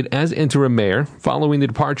appointed as interim mayor following the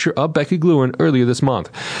departure of Becky Gluen earlier this month.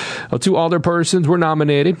 2 alderpersons were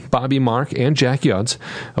nominated, Bobby Mark and Jack Yutz.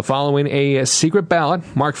 Following a secret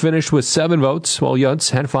ballot, Mark finished with 7 votes, while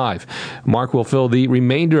Yutz had 5. Mark will fill the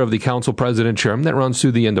remainder of the council president term that runs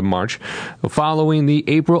through the end of March. Following the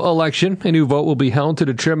April election, a new vote will be held to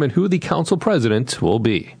determine who the council president will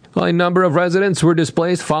be. Well, a number of residents were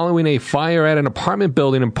displaced following a fire at an apartment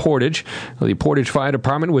building in Portage. The Portage Fire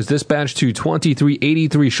Department was dispatched to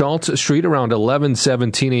 2383 Schultz Street around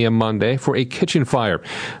 11:17 a.m. Monday for a kitchen fire.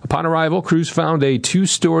 Upon arrival, crews found a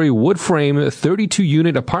 2-story wood frame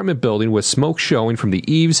 32-unit apartment building with smoke showing from the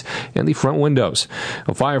eaves and the front windows.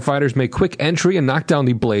 Firefighters made quick entry and knocked down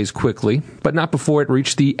the blaze quickly, but not before it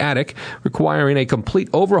reached the attic, requiring a complete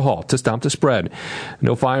overhaul to stop the spread.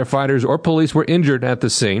 No firefighters or police were injured at the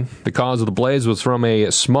scene. The cause of the blaze was from a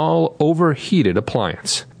small overheated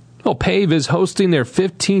appliance. Well, PAVE is hosting their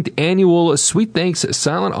 15th annual Sweet Thanks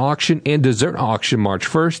Silent Auction and Dessert Auction March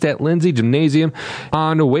 1st at Lindsay Gymnasium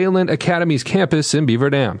on Wayland Academy's campus in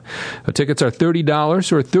Beaver Dam. Tickets are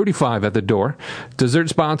 $30 or $35 at the door. Dessert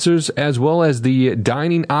sponsors as well as the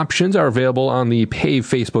dining options are available on the PAVE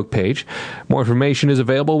Facebook page. More information is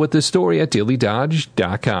available with this story at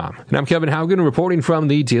dailydodge.com. And I'm Kevin Haugen reporting from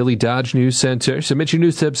the Daily Dodge News Center. Submit your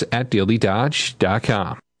news tips at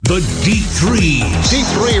dailydodge.com. The deep threes. Deep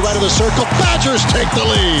three, right of the circle. Badgers take the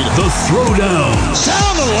lead. The throwdown.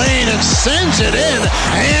 Down the lane and sends it in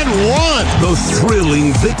and one. The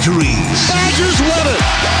thrilling victories. Badgers win it.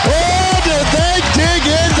 Oh, Did they dig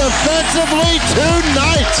in defensively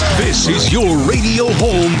tonight? This is your radio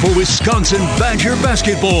home for Wisconsin Badger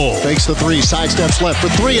basketball. Fakes the three, sidesteps left for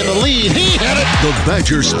three in the lead. He hit it. The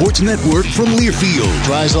Badger Sports Network from Learfield.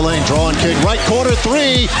 Tries the lane, draw and kick, right corner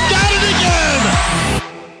three. Got it again.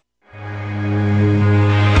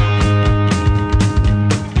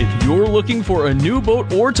 You're looking for a new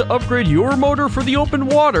boat or to upgrade your motor for the open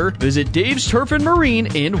water, visit Dave's Turf and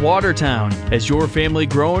Marine in Watertown. Has your family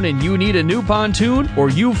grown and you need a new pontoon, or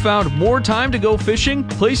you've found more time to go fishing?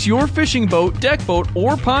 Place your fishing boat, deck boat,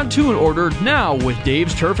 or pontoon order now with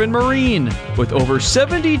Dave's Turf and Marine. With over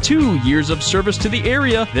 72 years of service to the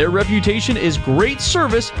area, their reputation is great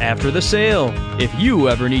service after the sale. If you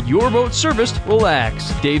ever need your boat serviced,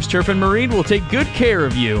 relax. Dave's Turf and Marine will take good care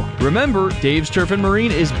of you. Remember, Dave's Turf and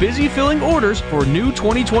Marine is busy filling orders for new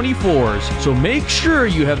 2024s, so make sure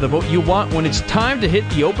you have the boat you want when it's time to hit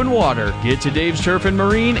the open water. Get to Dave's Turf and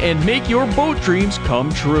Marine and make your boat dreams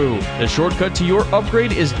come true. The shortcut to your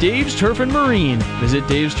upgrade is Dave's Turf and Marine. Visit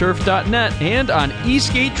davesturf.net and on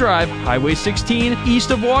Eastgate Drive, Highway 16,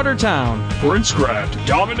 east of Watertown. Princegraft,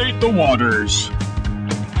 dominate the waters.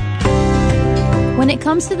 When it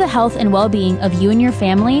comes to the health and well-being of you and your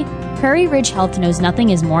family, Prairie Ridge Health knows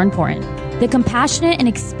nothing is more important. The compassionate and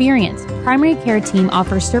experienced primary care team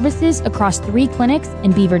offers services across 3 clinics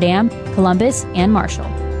in Beaver Dam, Columbus, and Marshall.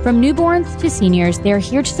 From newborns to seniors, they are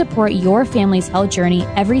here to support your family's health journey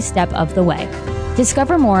every step of the way.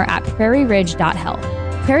 Discover more at prairieridge.health.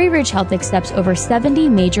 Prairie Ridge Health accepts over 70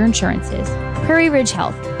 major insurances. Prairie Ridge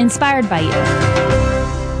Health, inspired by you.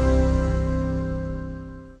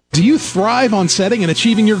 Do you thrive on setting and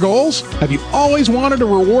achieving your goals? Have you always wanted a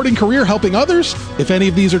rewarding career helping others? If any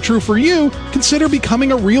of these are true for you, consider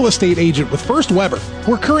becoming a real estate agent with First Weber.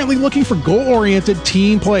 We're currently looking for goal-oriented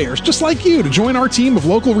team players just like you to join our team of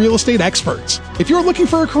local real estate experts. If you're looking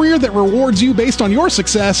for a career that rewards you based on your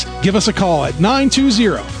success, give us a call at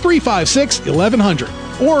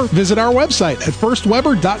 920-356-1100 or visit our website at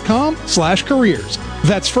firstweber.com/careers.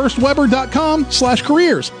 That's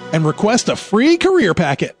firstweber.com/careers and request a free career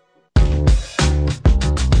packet.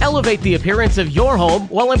 Elevate the appearance of your home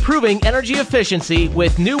while improving energy efficiency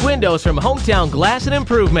with new windows from Hometown Glass and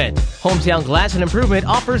Improvement. Hometown Glass and Improvement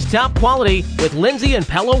offers top quality with Lindsay and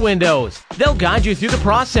Pello windows. They'll guide you through the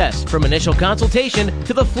process from initial consultation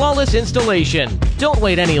to the flawless installation. Don't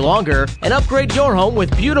wait any longer and upgrade your home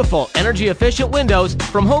with beautiful energy efficient windows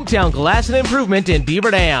from Hometown Glass and Improvement in Beaver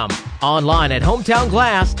Dam. Online at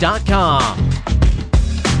hometownglass.com.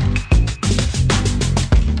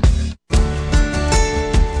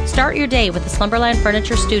 Start your day with the Slumberland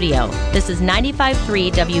Furniture Studio. This is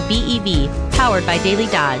 95.3 WBEV, powered by Daily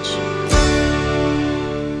Dodge.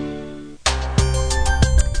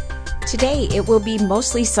 Today, it will be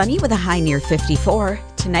mostly sunny with a high near 54.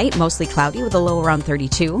 Tonight, mostly cloudy with a low around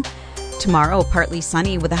 32. Tomorrow, partly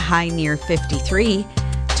sunny with a high near 53.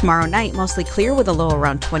 Tomorrow night, mostly clear with a low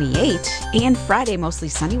around 28. And Friday, mostly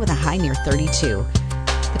sunny with a high near 32.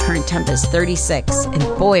 The current temp is 36, and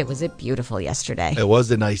boy, was it beautiful yesterday. It was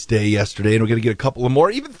a nice day yesterday, and we're going to get a couple of more.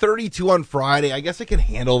 Even 32 on Friday. I guess I can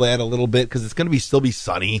handle that a little bit because it's going to still be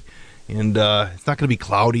sunny, and it's not going to be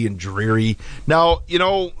cloudy and dreary. Now, you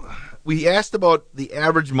know, we asked about the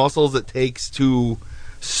average muscles it takes to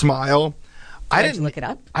smile. I didn't look it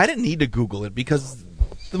up. I didn't need to Google it because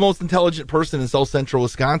the most intelligent person in South Central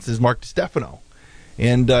Wisconsin is Mark DiStefano.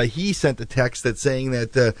 And he sent a text that's saying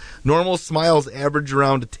that normal smiles average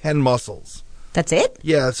around 10 muscles. That's it?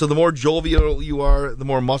 Yeah, so the more jovial you are, the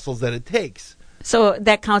more muscles that it takes. So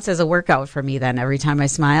that counts as a workout for me then every time I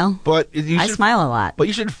smile? But I smile a lot. But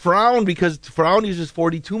you should frown because frown uses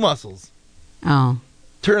 42 muscles. Oh.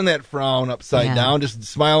 Turn that frown upside down. Just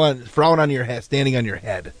frown on your head, standing on your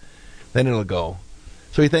head. Then it'll go.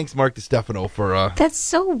 So he thanks Mark DiStefano for... That's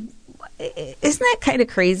so... Isn't that kind of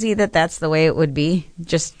crazy that that's the way it would be?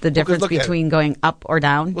 Just the difference between going up or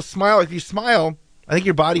down? Well, smile. If you smile, I think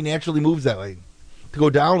your body naturally moves that way. To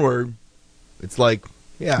go downward, it's like,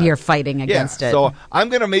 yeah. You're fighting against it. So I'm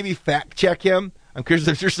going to maybe fact check him. I'm curious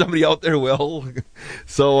if there's somebody out there will.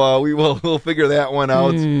 So we'll figure that one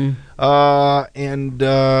out. And I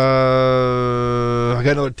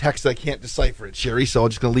got another text I can't decipher it, Sheri, so I'm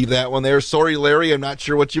just going to leave that one there. Sorry, Larry, I'm not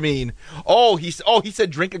sure what you mean. He said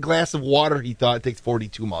drink a glass of water. He thought it takes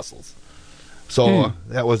 42 muscles. So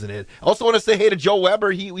that wasn't it. Also want to say hey to Joe Weber.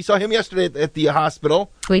 We saw him yesterday at the hospital.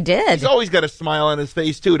 We did. He's always got a smile on his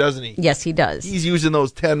face, too, doesn't he? Yes, he does. He's using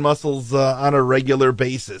those 10 muscles on a regular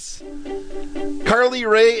basis. Carly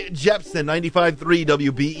Rae Jepsen, 95.3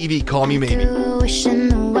 WBEV. Call me maybe. Well,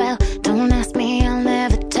 don't ask me, I'll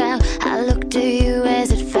never tell. I looked to you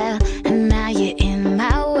as it fell, and now you're in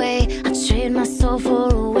my way. I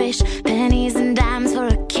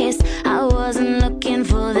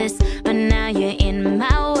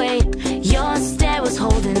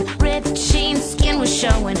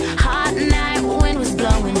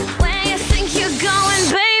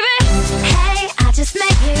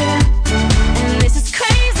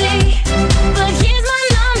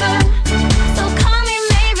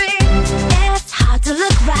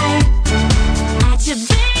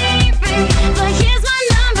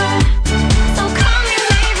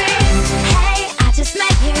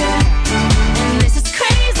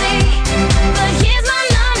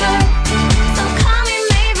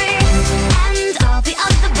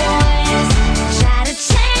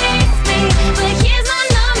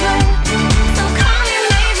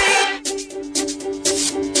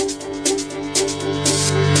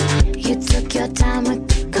your time with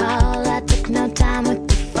the call. I took no time with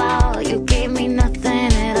the fall. You gave me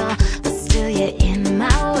nothing at all, but still you're in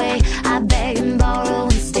my way. I beg and borrow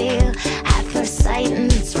and steal at first sight,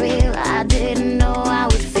 and it's real. I didn't know I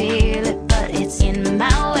would feel it, but it's in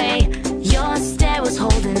my way. Your stare was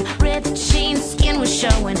holding, ripped jeans, skin was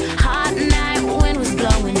showing, hot night wind was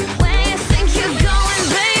blowing. Where you think you're going,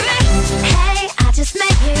 baby? Hey, I just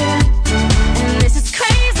met you, and this is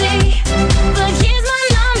crazy, but here's my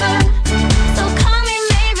number, so call me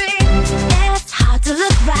maybe. It's hard to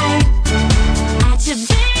look right at you,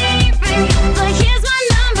 baby, but here's my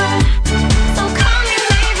number, so call me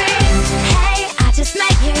maybe. Hey, I just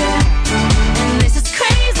met you, and this is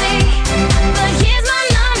crazy, but here's my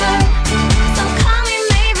number, so call me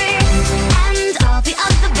maybe. And all the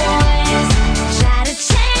other boys try to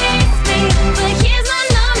chase me, but here's my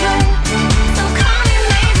number, so call me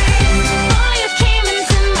maybe. Before you came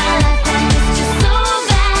into my life, I missed you so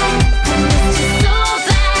bad, I missed you so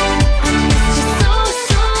bad, I missed you so,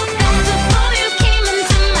 so bad. Before you came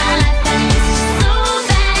into my life, I missed you so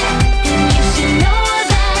bad, and you should know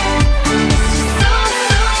that I missed you so,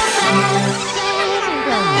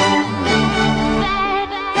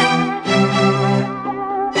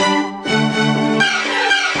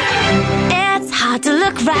 It's hard to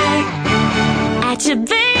look right at you,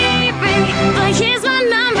 baby, but here's my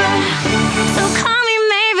number, so call me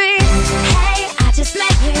maybe. Hey, I just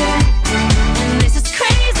met you, and this is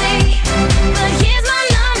crazy, but here's my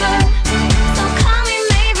number, so call me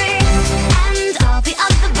maybe. And all the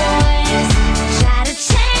other boys try to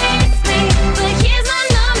chase me, but here's my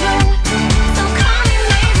number, so call me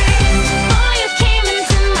maybe. Before you came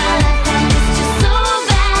into my life, I missed you so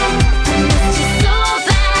bad, I missed you so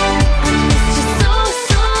bad, I missed you so,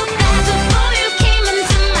 so bad. Before you came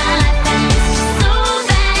into my life, I missed you so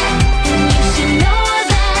bad, and you should know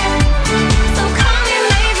that, so call me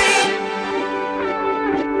maybe.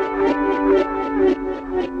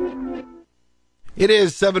 It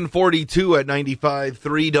is 7:42 at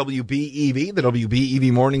 95.3 WBEV, the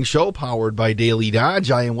WBEV Morning Show, powered by Daily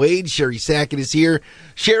Dodge. I am Wade. Sheri Sackett is here.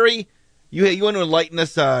 Sheri, you want to enlighten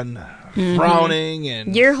us on frowning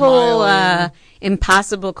and your whole smiling?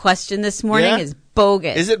 impossible question this morning Yeah? is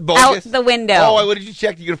bogus. Is it bogus? Out the window. Oh, what did you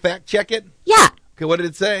check? You going to fact check it? Yeah. Okay, what did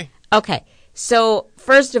it say? Okay. So,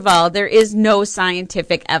 first of all, there is no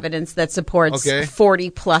scientific evidence that supports Okay.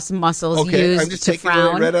 40-plus muscles Okay, used I'm just to taking what I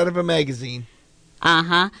frown. read out of a magazine.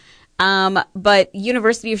 Uh-huh. But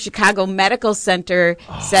University of Chicago Medical Center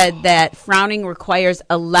said that frowning requires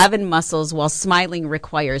 11 muscles while smiling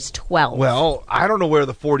requires 12. Well, I don't know where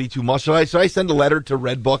the 42 muscles. Should I send a letter to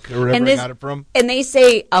Redbook or wherever I got it from? And they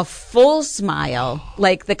say a full smile,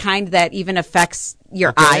 like the kind that even affects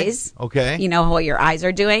your eyes. Okay. You know what your eyes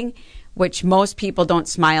are doing, which most people don't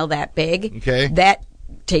smile that big. Okay. That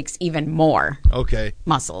takes even more Okay.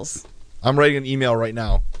 muscles. I'm writing an email right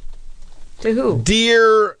now. To who?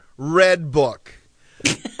 Dear Redbook,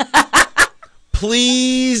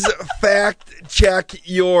 please fact check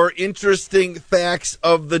your interesting facts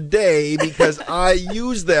of the day because I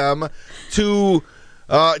use them to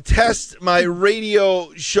test my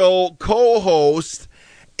radio show co-host,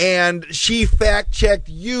 and she fact checked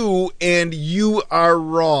you, and you are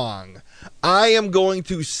wrong. I am going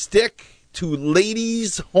to stick to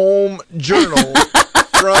Ladies' Home Journal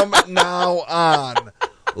from now on.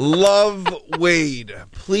 Love, Wade.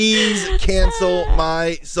 Please cancel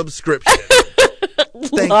my subscription.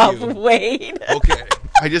 Thank Love, you. Wade. Okay.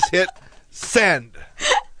 I just hit send.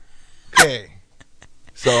 Okay.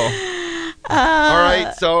 So. All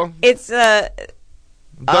right. So. It's all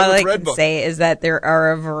I with can Redbook. say is that there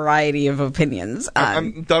are a variety of opinions on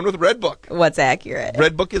I'm done with Redbook. what's accurate.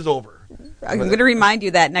 Redbook is over. I'm going to remind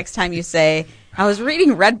you that next time you say, I was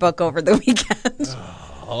reading Redbook over the weekend.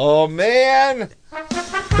 Oh, man.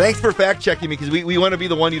 Thanks for fact checking me because we want to be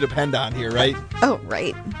the one you depend on here, right? Oh,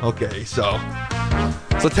 right. Okay, so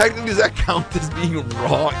technically does that count as being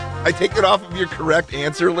wrong? I take it off of your correct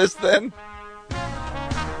answer list then?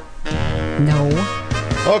 No.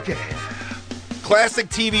 Okay. Classic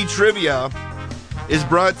TV Trivia is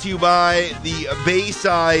brought to you by the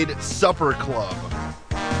Bayside Supper Club.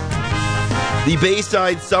 The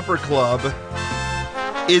Bayside Supper Club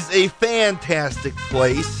is a fantastic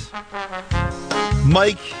place.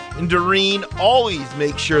 Mike and Doreen always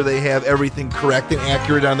make sure they have everything correct and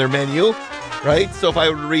accurate on their menu, right? So if I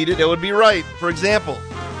would read it, it would be right. For example,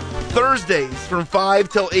 Thursdays from 5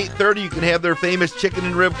 till 8:30, you can have their famous chicken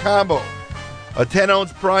and rib combo, a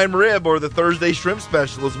 10-ounce prime rib, or the Thursday shrimp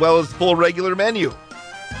special, as well as full regular menu.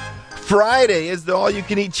 Friday is the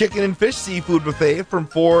all-you-can-eat chicken and fish seafood buffet from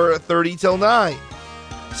 4:30 till 9.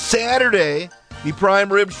 Saturday the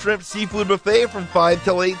prime rib shrimp seafood buffet from 5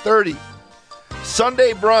 till 8:30.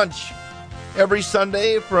 Sunday brunch every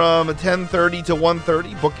Sunday from 10:30 to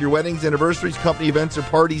 1:30. Book your weddings, anniversaries, company events, or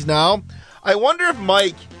parties now. I wonder if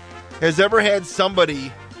Mike has ever had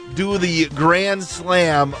somebody do the grand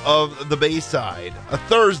slam of the Bayside. A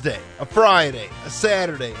Thursday, a Friday, a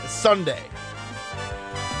Saturday, a Sunday.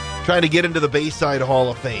 Trying to get into the Bayside Hall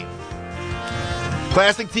of Fame.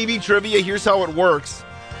 Classic TV trivia, here's how it works.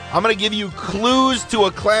 I'm going to give you clues to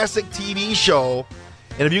a classic TV show,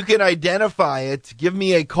 and if you can identify it, give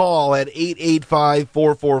me a call at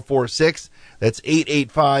 885-4446. That's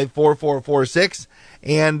 885-4446.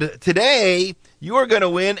 And today, you are going to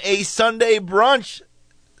win a Sunday brunch.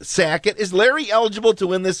 Sackett, is Larry eligible to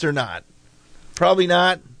win this or not? Probably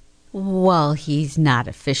not. Well, he's not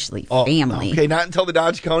officially family. Okay, not until the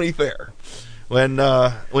Dodge County Fair, when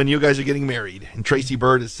you guys are getting married and Tracy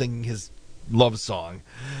Bird is singing his love song.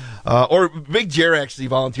 Or Big Jer actually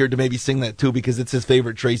volunteered to maybe sing that too because it's his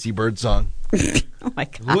favorite Tracy Bird song. Oh my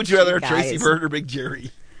God! Would you rather have Tracy Bird or Big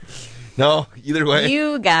Jerry? No, either way.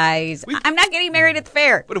 You guys, I'm not getting married at the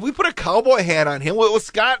fair. But if we put a cowboy hat on him, well,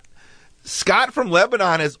 Scott from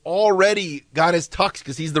Lebanon has already got his tux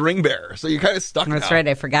because he's the ring bearer. So you're kind of stuck now. That's right.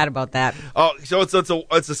 I forgot about that. Oh, so it's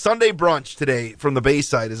a Sunday brunch today from the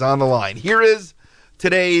Bayside is on the line. Here is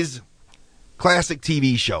today's classic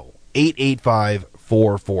TV show,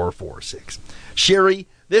 885-4446. Sheri,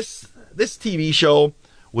 this TV show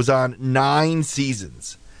was on 9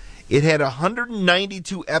 seasons. It had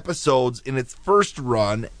 192 episodes in its first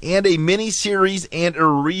run and a miniseries and a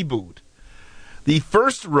reboot. The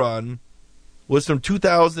first run was from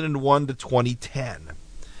 2001 to 2010.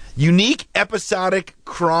 Unique episodic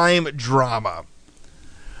crime drama.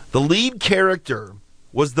 The lead character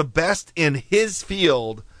was the best in his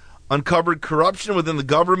field, uncovered corruption within the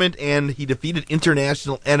government, and he defeated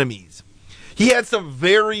international enemies. He had some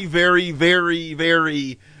very, very, very,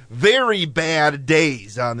 very, very bad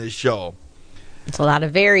days on this show. It's a lot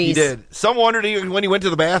of varies. He did. Some wondered when he went to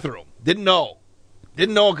the bathroom. Didn't know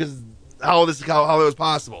because how it was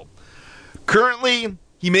possible. Currently,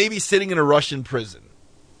 he may be sitting in a Russian prison,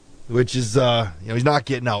 which is he's not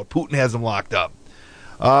getting out. Putin has him locked up.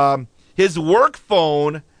 His work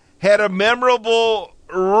phone had a memorable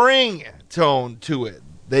ringtone to it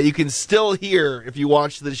that you can still hear if you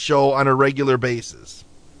watch this show on a regular basis.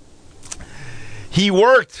 He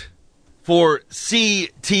worked for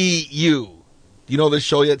CTU. Do you know this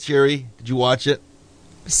show yet, Sheri? Did you watch it?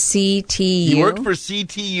 CTU? He worked for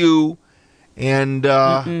CTU, and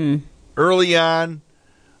early on,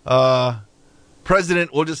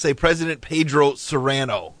 President Pedro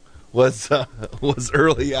Serrano was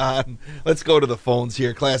early on. Let's go to the phones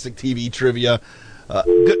here. Classic TV trivia.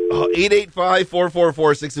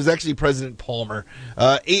 885-4446. It was actually President Palmer.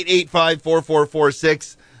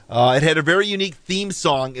 885-4446. It had a very unique theme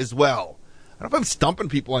song as well. I don't know if I'm stumping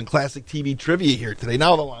people on classic TV trivia here today.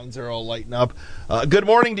 Now the lines are all lighting up. Good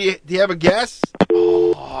morning. Do you have a guess?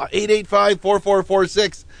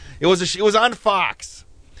 885-4446. It was on Fox.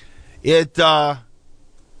 The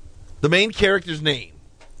main character's name,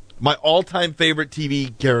 my all-time favorite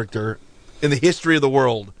TV character in the history of the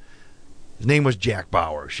world, his name was Jack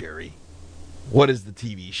Bauer, Sheri. What is the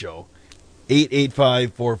TV show?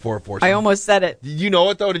 885-4446. I almost said it. Did you know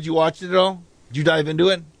it, though? Did you watch it at all? Did you dive into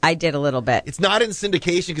it? I did a little bit. It's not in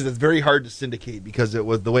syndication because it's very hard to syndicate because it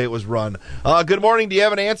was the way it was run. Good morning. Do you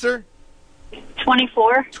have an answer?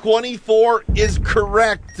 24. 24 is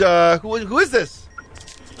correct. Who is this?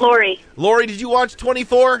 Lori. Lori, did you watch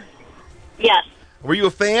 24? Yes. Were you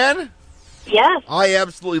a fan? Yes. I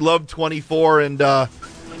absolutely loved 24. And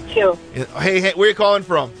too. Hey, where are you calling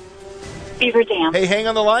from? Beaver Dam. Hey, hang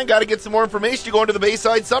on the line. Got to get some more information. You're going to the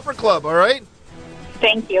Bayside Supper Club, all right?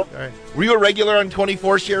 Thank you. All right. Were you a regular on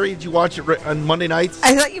 24, Sheri? Did you watch it on Monday nights?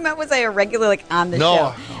 I thought you meant was I a regular on the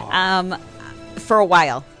show? For a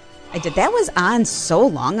while. I did. That was on so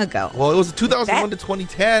long ago. Well, it was 2001 to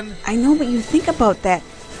 2010. I know, but you think about that.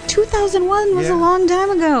 2001 was a long time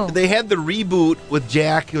ago. They had the reboot with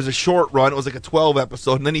Jack. It was a short run. It was like a 12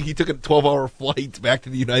 episode, and then he took a 12-hour flight back to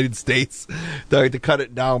the United States to cut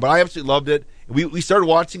it down. But I absolutely loved it. We started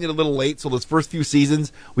watching it a little late, so those first few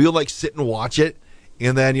seasons, we would sit and watch it.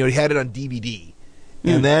 And then, he had it on DVD.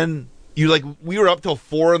 And then, we were up till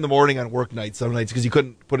 4 in the morning on work nights, some nights, because you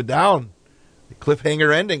couldn't put it down. The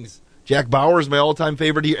cliffhanger endings. Jack Bauer is my all-time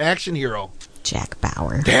favorite action hero. Jack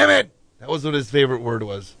Bauer. Damn it! That was what his favorite word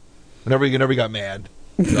was. Whenever he got mad.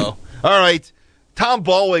 So, all right. Tom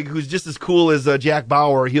Ballweg, who's just as cool as Jack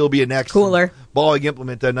Bauer, he'll be next. Cooler. Ballweg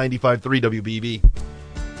Implement 95.3 WBEV.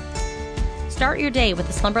 Start your day with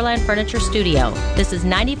the Slumberland Furniture Studio. This is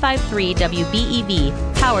 95.3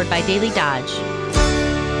 WBEV, powered by Daily Dodge.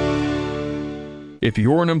 If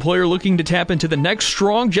you're an employer looking to tap into the next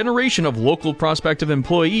strong generation of local prospective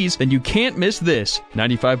employees, then you can't miss this.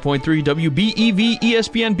 95.3 WBEV,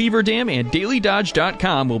 ESPN Beaver Dam, and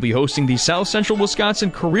DailyDodge.com will be hosting the South Central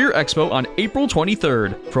Wisconsin Career Expo on April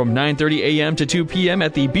 23rd. From 9:30 a.m. to 2 p.m.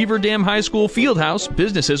 at the Beaver Dam High School Fieldhouse,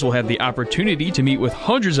 businesses will have the opportunity to meet with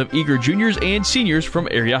hundreds of eager juniors and seniors from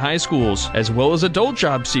area high schools, as well as adult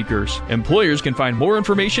job seekers. Employers can find more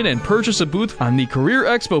information and purchase a booth on the Career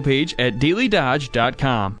Expo page at DailyDodge.com.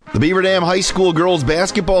 The Beaver Dam High School girls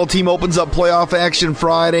basketball team opens up playoff action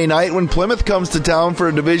Friday night when Plymouth comes to town for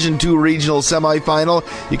a Division II regional semifinal.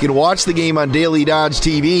 You can watch the game on Daily Dodge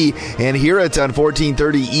TV and hear it on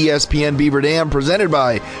 1430 ESPN Beaver Dam, presented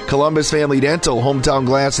by Columbus Family Dental, Hometown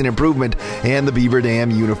Glass and Improvement, and the Beaver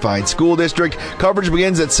Dam Unified School District. Coverage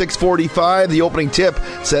begins at 6:45. The opening tip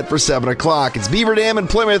set for 7 o'clock. It's Beaver Dam and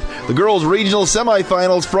Plymouth, the girls regional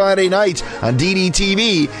semifinals Friday night on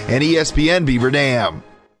DDTV and ESPN Beaver Dam.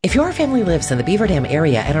 If your family lives in the Beaver Dam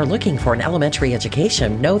area and are looking for an elementary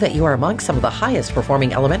education, know that you are among some of the highest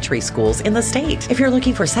performing elementary schools in the state. If you're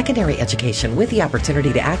looking for secondary education with the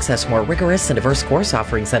opportunity to access more rigorous and diverse course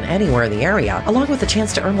offerings than anywhere in the area, along with the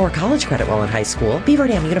chance to earn more college credit while in high school, Beaver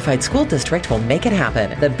Dam Unified School District will make it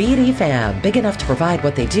happen. The BD Fam, big enough to provide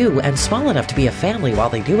what they do and small enough to be a family while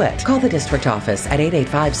they do it. Call the district office at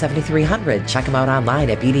 885-7300. Check them out online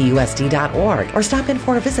at bdusd.org or stop in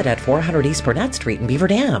for a visit at 400 East Burnett Street in Beaver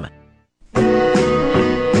Dam.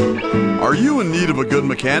 Are you in need of a good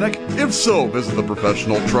mechanic? If so, visit the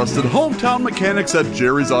professional, trusted hometown mechanics at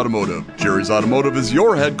Jerry's Automotive. Jerry's Automotive is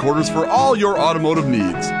your headquarters for all your automotive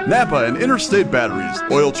needs. Napa and interstate batteries,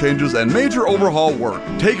 oil changes, and major overhaul work.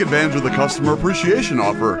 Take advantage of the customer appreciation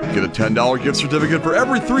offer. Get a $10 gift certificate for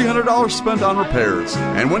every $300 spent on repairs.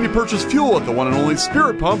 And when you purchase fuel at the one and only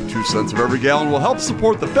Spirit Pump, 2 cents of every gallon will help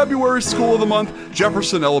support the February School of the Month,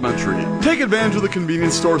 Jefferson Elementary. Take advantage of the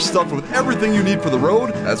convenience store stuffed with everything you need for the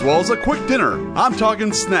road, as well as a quick dinner. I'm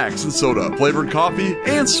talking snacks and soda, flavored coffee,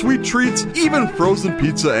 and sweet treats, even frozen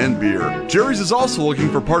pizza and beer. Jerry's is also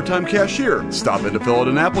looking for part-time cashier. Stop in to fill out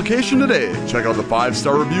an application today. Check out the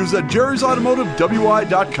 5-star reviews at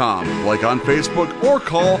jerry'sautomotivewi.com. Like on Facebook or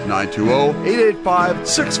call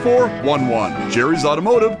 920-885-6411. Jerry's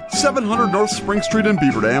Automotive, 700 North Spring Street in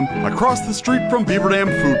Beaver Dam, across the street from Beaver Dam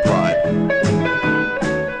Food Pride.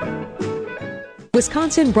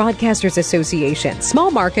 Wisconsin Broadcasters Association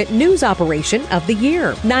Small Market News Operation of the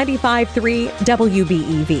Year. 95.3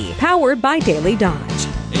 WBEV, powered by Daily Dodge.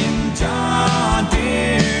 In John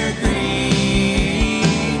Deere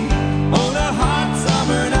Green, on a hot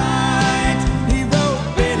summer night, he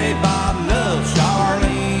wrote Billy Bob loves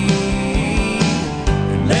Charlene,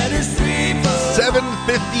 and let her sleep.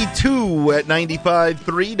 7:52 at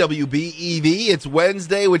 95.3 WBEV. It's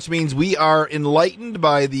Wednesday, which means we are enlightened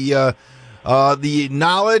by the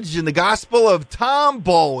knowledge and the gospel of Tom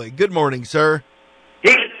Ballweg. Good morning, sir.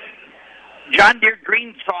 Hey, John Deere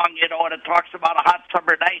Green song, and it talks about a hot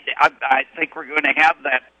summer night. I think we're going to have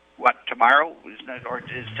that, tomorrow? Or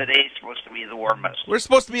is today supposed to be the warmest? We're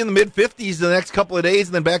supposed to be in the mid-50s the next couple of days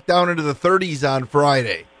and then back down into the 30s on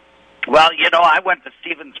Friday. Well, I went to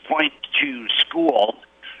Stevens Point to school,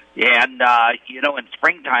 and, in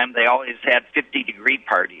springtime they always had 50-degree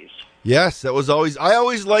parties. Yes, that was I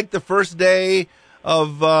always liked the first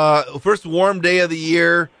warm day of the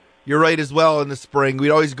year. You're right as well, in the spring. We'd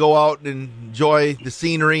always go out and enjoy the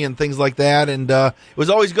scenery and things like that, and it was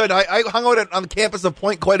always good. I hung out on the campus of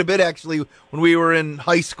Point quite a bit, actually, when we were in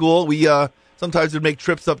high school. We sometimes would make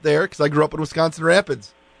trips up there because I grew up in Wisconsin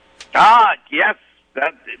Rapids. Ah, yes,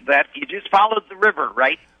 that you just followed the river,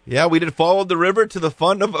 right? Yeah, we did follow the river to the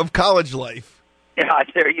fun of college life. Yeah,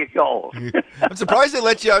 there you go. I'm surprised they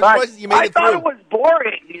let you. I'm surprised you made it through. I thought it was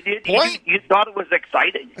boring. You thought it was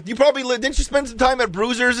exciting. You probably didn't you spend some time at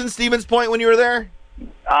Bruisers in Stevens Point when you were there?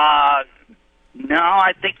 No,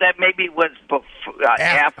 I think that maybe was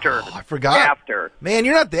after. Oh, I forgot. After. Man,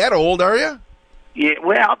 you're not that old, are you? Yeah,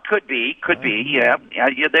 well, could be. Yeah.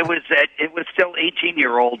 There was it was still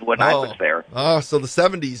 18-year-old when I was there. Oh, so the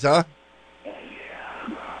 70s, huh?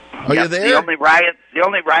 Are you there? The only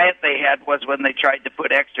riot they had was when they tried to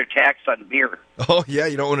put extra tax on beer. Oh yeah,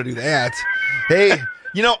 you don't want to do that. Hey,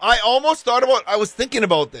 I almost I was thinking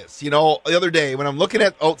about this, the other day when I'm looking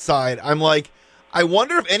at outside, I'm like, I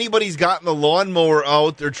wonder if anybody's gotten the lawnmower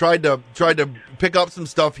out or tried to pick up some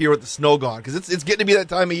stuff here with the snow gone, because it's getting to be that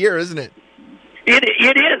time of year, isn't it?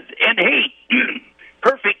 It is, and hey,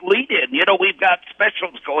 perfect lead-in. We've got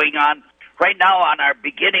specials going on right now on our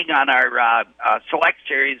Select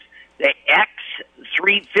Series. the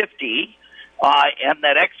X350, and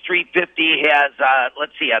that X350 has,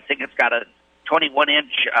 let's see, I think it's got a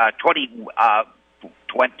 21.5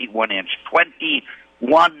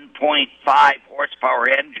 horsepower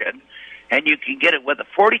engine, and you can get it with a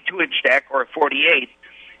 42-inch deck or a 48,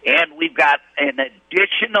 and we've got an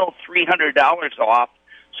additional $300 off.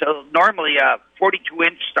 So normally a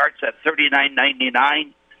 42-inch starts at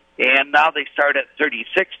 $39.99, and now they start at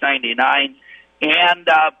 $36.99, and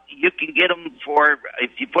you can get them for,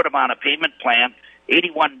 if you put them on a payment plan,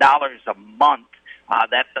 $81 a month.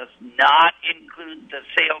 That does not include the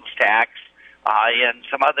sales tax and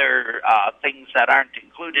some other things that aren't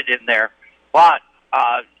included in there. But,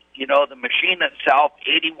 the machine itself,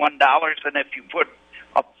 $81, and if you put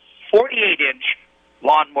a 48-inch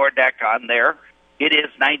lawnmower deck on there, it is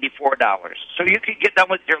 $94. So you can get done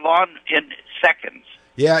with your lawn in seconds.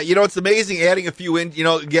 Yeah, it's amazing adding a few in,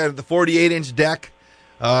 again, the 48-inch deck.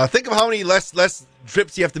 Think of how many less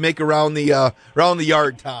trips you have to make around the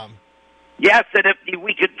yard, Tom. Yes, and if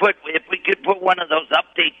we could put one of those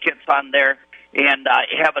update kits on there and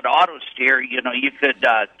have an auto steer, you could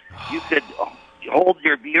hold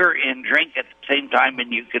your beer and drink at the same time,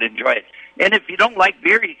 and you could enjoy it. And if you don't like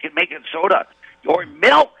beer, you can make it soda or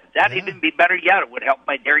milk. That'd even be better yet. It would help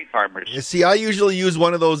my dairy farmers. You see, I usually use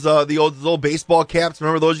one of those the old baseball caps.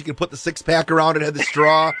 Remember those? You can put the 6-pack around it, had the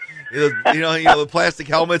straw, the plastic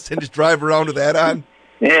helmets, and just drive around with that on.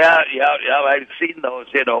 Yeah, I've seen those.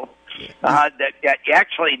 That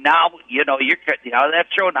actually now that's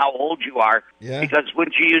showing how old you are. Yeah. Because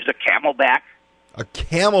wouldn't you use a Camelback? A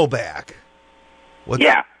Camelback.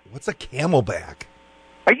 What's a Camelback?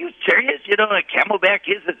 Are you serious? You know what a Camelback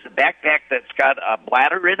is? It's a backpack that's got a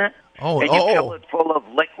bladder in it, and you fill it full of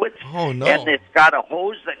liquids. Oh, no. And it's got a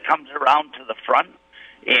hose that comes around to the front,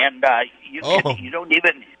 and you just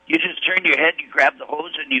turn your head, you grab the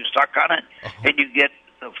hose, and you suck on it, and you get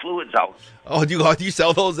the fluids out. Oh, do you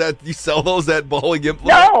sell those at Ballweg Implement?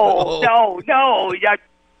 No. Yeah.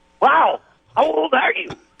 Wow. How old are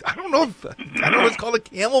you? I don't know. It's called a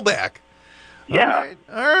Camelback. Yeah.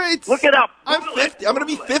 All right. Look it up. I'm 50. I'm going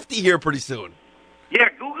to be 50 here pretty soon. Yeah,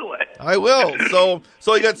 Google it. I will. So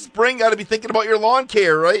you got spring. Got to be thinking about your lawn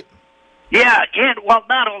care, right? Yeah, and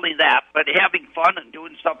not only that, but having fun and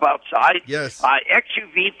doing stuff outside. Yes.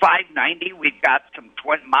 XUV 590. We've got some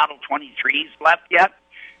Model 23s left yet,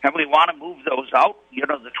 and we want to move those out. The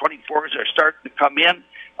 24s are starting to come in.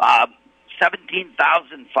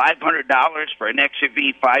 $17,500 for an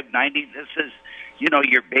XUV 590. This is,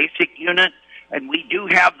 your basic unit. And we do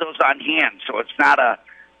have those on hand, so it's not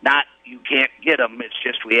you can't get them. It's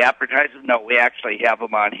just we advertise them. No, we actually have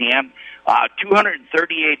them on hand.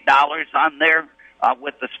 $238 on there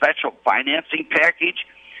with the special financing package.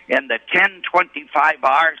 And the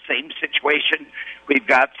 1025R, same situation. We've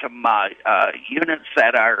got some units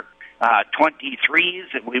that are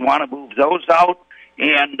 23s, and we want to move those out.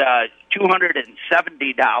 And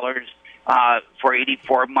 $270 for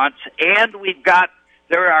 84 months. And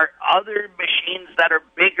there are other machines that are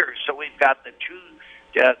bigger. So we've got the 2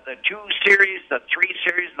 series, the 3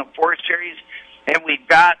 series, and the 4 series, and we've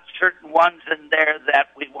got certain ones in there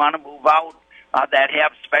that we want to move out that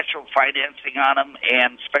have special financing on them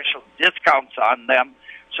and special discounts on them,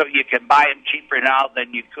 so you can buy them cheaper now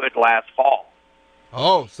than you could last fall.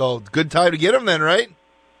 Oh, so good time to get them then, right?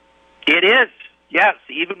 It is, yes.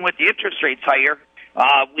 Even with the interest rates higher,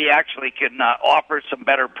 we actually can offer some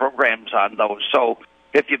better programs on those. So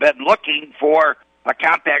if you've been looking for a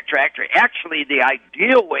compact tractor, actually the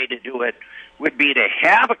ideal way to do it would be to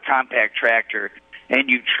have a compact tractor and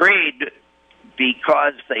you trade,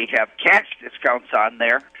 because they have cash discounts on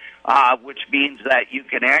there, which means that you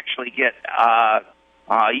can actually get up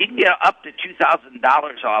to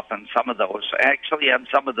 $2,000 off on some of those. Actually, on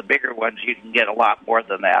some of the bigger ones, you can get a lot more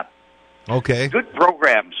than that. Okay. Good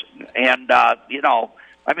programs. And, as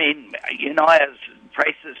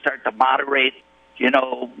prices start to moderate,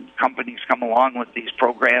 companies come along with these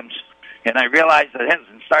programs. And I realize it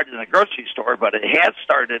hasn't started in the grocery store, but it has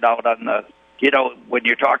started out on the, when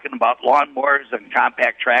you're talking about lawnmowers and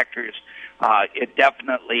compact tractors, it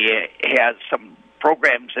definitely has some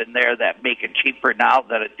programs in there that make it cheaper now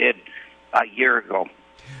than it did a year ago.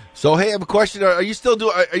 So, hey, I have a question. Are you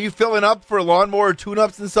filling up for lawnmower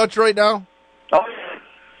tune-ups and such right now? Oh,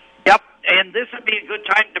 yep. And this would be a good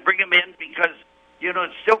time to bring them in because,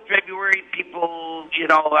 it's still February. People,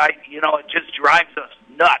 it just drives us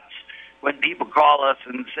nuts when people call us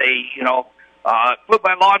and say, put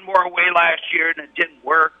my lawnmower away last year and it didn't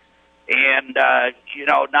work. And,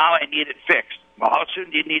 now I need it fixed. Well, how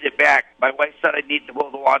soon do you need it back? My wife said I need to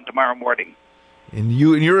mow the lawn tomorrow morning. And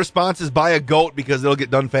your response is buy a goat because it'll get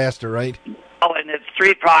done faster, right? Oh, and it's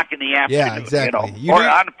 3 o'clock in the afternoon. Yeah, exactly. Or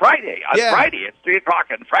on Friday. On Friday, it's 3 o'clock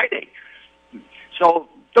on Friday. So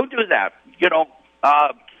don't do that. Get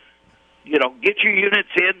your units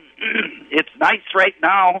in. It's nice right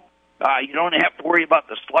now. You don't have to worry about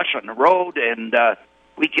the slush on the road, and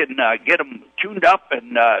we can get them tuned up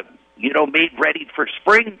and made ready for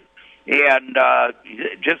spring. And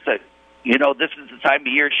this is the time of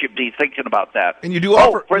year you should be thinking about that. And you do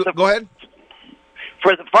offer. Go ahead.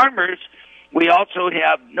 For the farmers, we also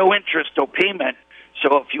have no interest, no payment.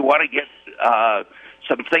 So if you want to get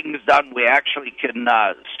some things done, we actually can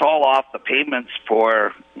stall off the payments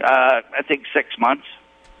for I think 6 months.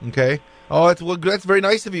 Okay. Oh, that's very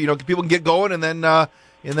nice of you. People can get going and then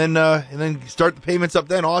start the payments up.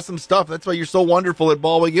 Then awesome stuff. That's why you're so wonderful at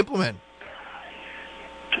Ballweg Implement.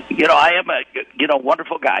 I am a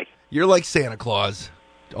wonderful guy. You're like Santa Claus,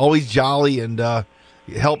 always jolly and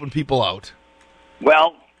helping people out.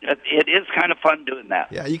 Well, it is kind of fun doing that.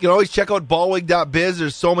 Yeah, you can always check out ballweg.biz.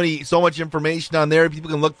 There's so much information on there. People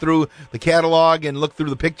can look through the catalog and look through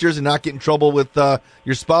the pictures and not get in trouble with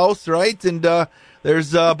your spouse, right? And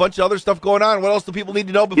there's a bunch of other stuff going on. What else do people need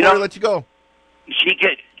to know before I let you go?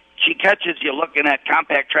 She catches you looking at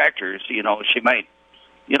compact tractors. She might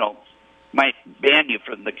ban you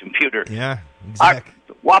from the computer. Yeah, exactly.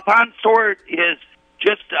 Our Waupun store is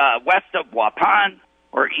just west of Waupun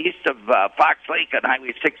or east of Fox Lake on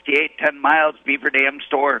Highway 68, 10 miles. Beaver Dam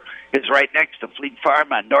store is right next to Fleet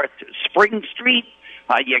Farm on North Spring Street.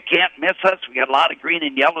 You can't miss us. We got a lot of green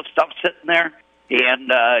and yellow stuff sitting there.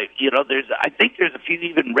 And, I think there's a few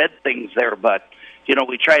even red things there, but,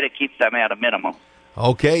 we try to keep them at a minimum.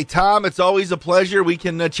 Okay, Tom, it's always a pleasure. We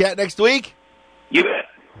can chat next week? You bet.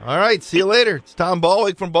 All right, see you later. It's Tom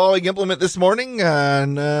Ballweg from Ballweg Implement this morning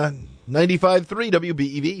on 95.3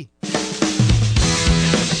 WBEV.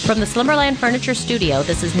 From the Slumberland Furniture Studio,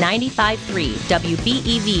 this is 95.3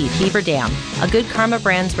 WBEV Beaver Dam, a Good Karma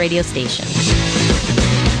Brands radio station.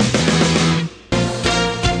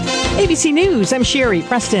 ABC News, I'm Sheri.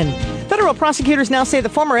 Preston. Federal prosecutors now say the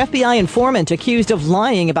former FBI informant accused of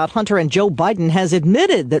lying about Hunter and Joe Biden has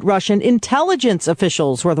admitted that Russian intelligence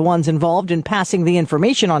officials were the ones involved in passing the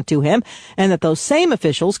information on to him, and that those same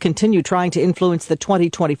officials continue trying to influence the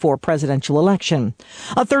 2024 presidential election.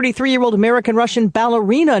 A 33-year-old American-Russian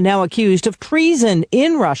ballerina now accused of treason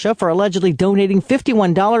in Russia for allegedly donating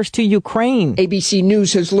 $51 to Ukraine. ABC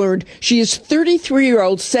News has learned she is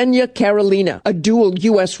 33-year-old Ksenia Karolina, a dual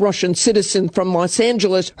U.S.-Russian citizen from Los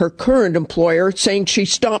Angeles. Her current employer saying she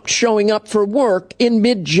stopped showing up for work in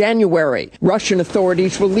mid-January. Russian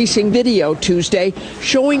authorities releasing video Tuesday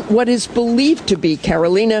showing what is believed to be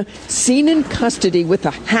Karolina seen in custody with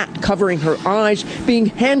a hat covering her eyes, being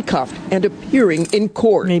handcuffed and appearing in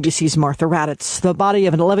court. ABC's Martha Raddatz. The body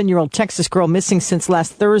of an 11-year-old Texas girl missing since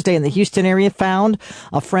last Thursday in the Houston area found.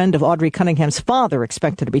 A friend of Audrey Cunningham's father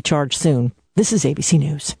expected to be charged soon. This is ABC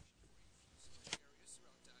News.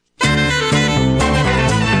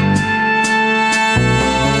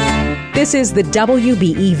 This is the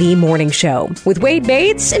WBEV Morning Show with Wade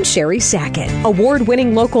Bates and Sheri Sackett.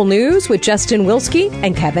 Award-winning local news with Justin Wilski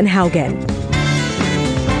and Kevin Haugen.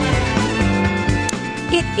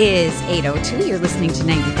 It is 8:02. You're listening to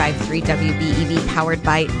 95.3 WBEV, powered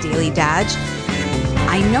by Daily Dodge.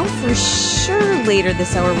 I know for sure later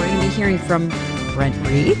this hour we're going to be hearing from Brent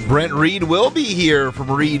Reed. Brent Reed will be here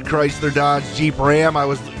from Reed Chrysler Dodge Jeep Ram. I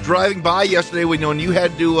was driving by yesterday when you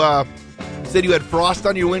had to... said you had frost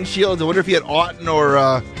on your windshield. I wonder if you had Auten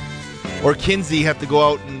or Kinsey have to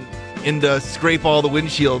go out and scrape all the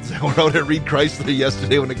windshields that were out at Reed Chrysler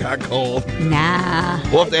yesterday when it got cold. Nah.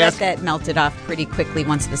 We'll have to ask. That melted off pretty quickly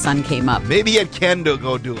once the sun came up. Maybe he had Ken to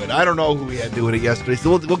go do it. I don't know who he had doing it yesterday.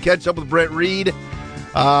 So we'll catch up with Brent Reed.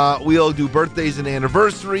 We'll do birthdays and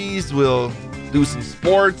anniversaries. We'll do some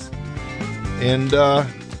sports. And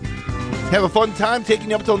have a fun time taking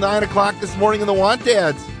you up till 9 o'clock this morning in the Want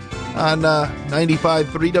Dads on 95.3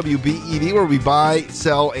 WBEV, where we buy,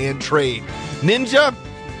 sell, and trade. Ninja,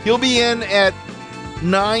 he'll be in at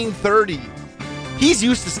 9:30. He's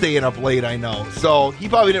used to staying up late, I know. So he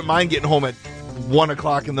probably didn't mind getting home at 1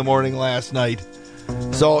 o'clock in the morning last night.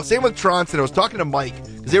 So same with Tronson. I was talking to Mike,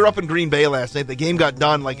 because they were up in Green Bay last night. The game got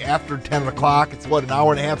done like after 10 o'clock. It's an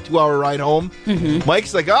hour and a half, 2-hour ride home. Mm-hmm.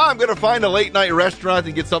 Mike's like, I'm going to find a late night restaurant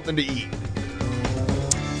and get something to eat.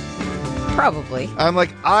 Probably. I'm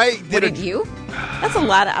like, Wouldn't you? That's a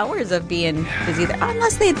lot of hours of being busy there.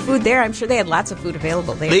 Unless they had food there. I'm sure they had lots of food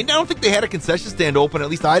available there. I don't think they had a concession stand open. At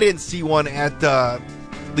least I didn't see one at the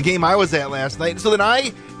game I was at last night. So then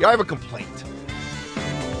I have a complaint.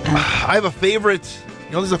 I have a favorite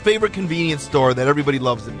there's a favorite convenience store that everybody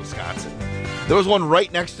loves in Wisconsin. There was one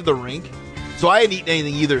right next to the rink. So I hadn't eaten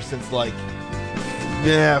anything either since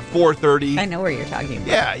 4:30. I know where you're talking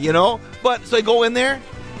about. Yeah, But so I go in there.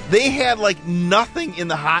 They had nothing in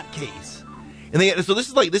the hot case. And so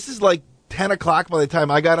this is like 10 o'clock by the time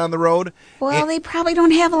I got on the road. Well, they probably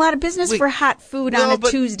don't have a lot of business for hot food on a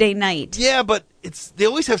Tuesday night. Yeah, but they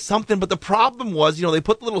always have something. But the problem was, they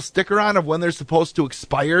put the little sticker on of when they're supposed to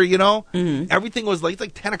expire, Mm-hmm. Everything was it's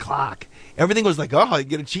like 10 o'clock. Everything was like, I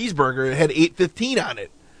get a cheeseburger. It had 8:15 on it.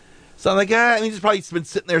 So I'm like, it's probably been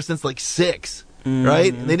sitting there since 6,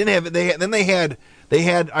 right? And they didn't have it. They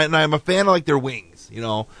had, and I'm a fan of their wings,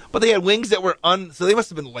 but they had wings that were so they must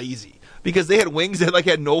have been lazy. Because they had wings that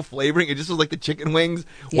had no flavoring. It just was like the chicken wings.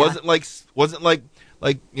 Yeah. Wasn't like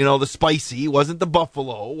the spicy. Wasn't the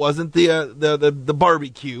buffalo. Wasn't the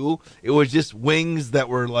barbecue. It was just wings that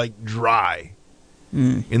were dry.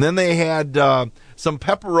 And then they had some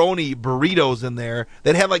pepperoni burritos in there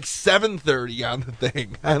that had 730 on the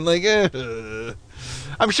thing. I'm like,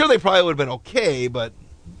 I'm sure they probably would have been okay, but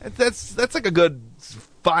that's a good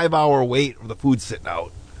 5-hour wait for the food sitting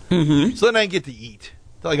out. Mm-hmm. So then I get to eat.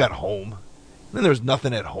 Until I got home. Then there was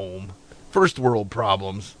nothing at home. First world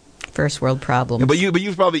problems. Yeah, but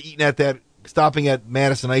you've probably eaten stopping at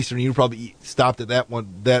Madison Icer, and you probably stopped at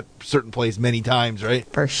that certain place many times, right?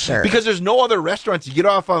 For sure. Because there's no other restaurants. You get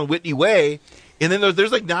off on Whitney Way, and then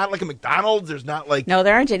there's not a McDonald's. There's not No,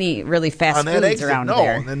 there aren't any really fast foods around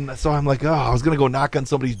there. And then, so I'm like, I was going to go knock on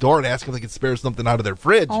somebody's door and ask if they could spare something out of their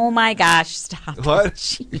fridge. Oh my gosh, stop. What?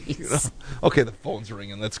 Jeez. Okay, the phone's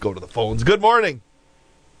ringing. Let's go to the phones. Good morning.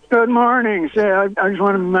 Good morning. Say, I just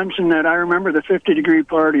want to mention that I remember the 50-degree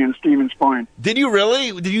party in Stevens Point. Did you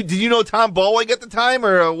really? Did you know Tom Ballweg at the time,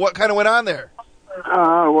 or what kind of went on there?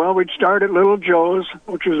 Well, we'd start at Little Joe's,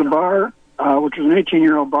 which was a bar, which was an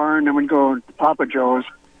 18-year-old bar, and then we'd go to Papa Joe's,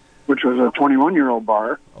 which was a 21-year-old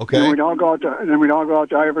bar. Okay. And we'd all go out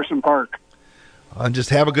to Iverson Park. And just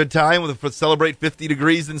have a good time celebrate 50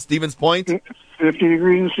 degrees in Stevens Point. 50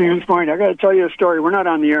 degrees in Stevens Point. I got to tell you a story. We're not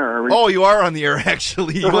on the air, are we? Oh, you are on the air,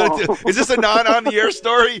 actually. Is this a non-on-the-air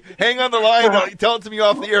story? Hang on the line. Tell it to me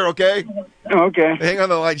off the air, okay? Okay. Hang on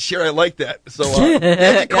the line. Sheri, I like that. So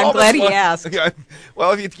I'm glad he asked.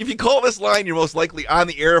 Well, if you call this line, you're most likely on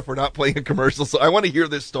the air if we're not playing a commercial. So I want to hear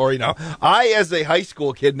this story now. I, as a high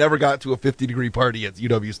school kid, never got to a 50-degree party at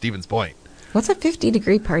UW Stevens Point. What's a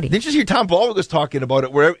 50-degree party? Didn't you hear Tom Ballweg was talking about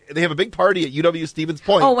it, where they have a big party at UW Stevens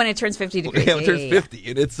Point? Oh, when it turns 50 degrees. Yeah, it turns 50,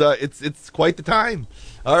 and it's quite the time.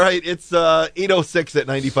 All right, it's 8:06 at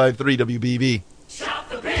 95.3 WBEV.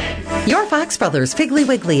 Your Fox Brothers Piggly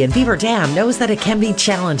Wiggly in Beaver Dam knows that it can be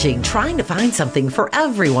challenging trying to find something for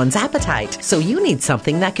everyone's appetite. So you need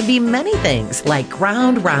something that can be many things, like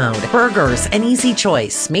Ground Round, burgers, an easy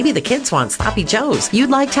choice. Maybe the kids want Sloppy Joes. You'd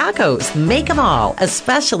like tacos. Make them all,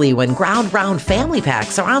 especially when Ground Round family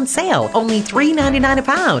packs are on sale. Only $3.99 a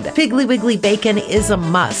pound. Piggly Wiggly bacon is a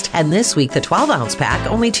must. And this week, the 12-ounce pack,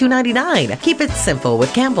 only $2.99. Keep it simple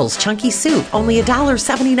with Campbell's Chunky Soup, only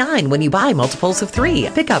 $1.79 when you buy multiples of 3.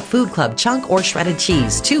 Pick up Food Club chunk or shredded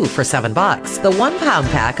cheese, 2 for $7. The 1-pound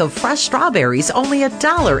pack of fresh strawberries, only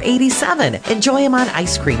 $1.87. Enjoy them on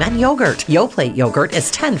ice cream and yogurt. YoPlate yogurt is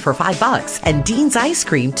 10 for $5. And Dean's ice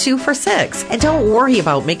cream, 2 for $6. And don't worry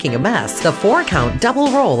about making a mess. The 4-count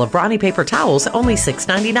double roll of Brawny paper towels, only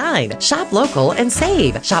 $6.99. Shop local and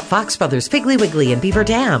save. Shop Fox Brothers Piggly Wiggly in Beaver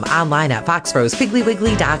Dam. Online at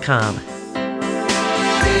foxbrospigglywiggly.com.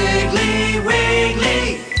 Piggly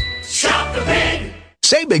Wiggly, shop the pig.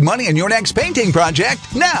 Save big money on your next painting project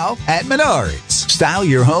now at Menards. Style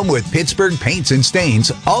your home with Pittsburgh Paints and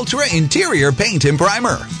Stains Ultra Interior Paint and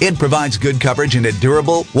Primer. It provides good coverage and a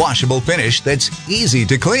durable, washable finish that's easy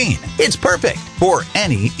to clean. It's perfect for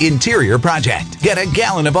any interior project. Get a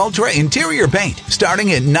gallon of Ultra Interior Paint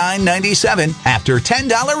starting at $9.97 after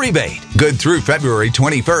 $10 rebate. Good through February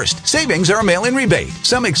 21st. Savings are a mail-in rebate.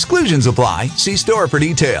 Some exclusions apply. See store for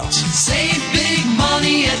details. Save big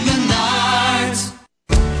money at Menards.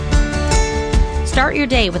 Start your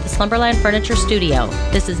day with the Slumberland Furniture Studio.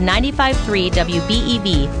 This is 95.3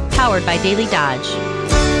 WBEV, powered by Daily Dodge.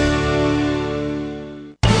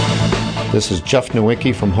 This is Jeff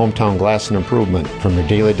Nowicki from Hometown Glass and Improvement. From your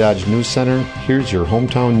Daily Dodge News Center, here's your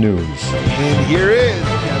hometown news. And here is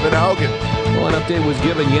Kevin Haugen. Well, an update was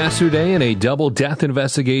given yesterday in a double death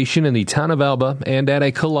investigation in the town of Elba and at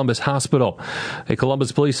a Columbus hospital. A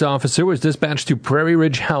Columbus police officer was dispatched to Prairie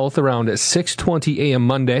Ridge Health around 6:20 a.m.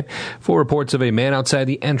 Monday for reports of a man outside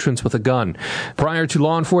the entrance with a gun. Prior to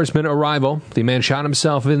law enforcement arrival, the man shot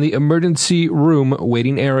himself in the emergency room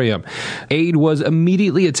waiting area. Aid was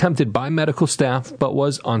immediately attempted by medical staff but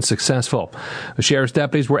was unsuccessful. The sheriff's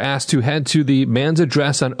deputies were asked to head to the man's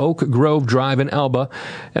address on Oak Grove Drive in Elba,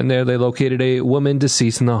 and there they located a woman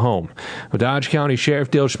deceased in the home. Dodge County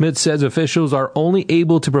Sheriff Dale Schmidt says officials are only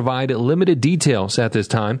able to provide limited details at this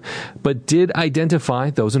time, but did identify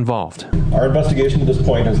those involved. Our investigation to this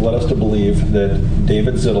point has led us to believe that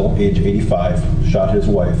David Zittel, age 85, shot his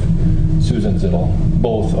wife, Susan Zittel,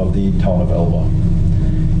 both of the town of Elba.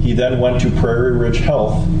 He then went to Prairie Ridge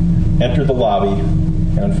Health, entered the lobby,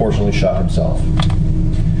 and unfortunately shot himself.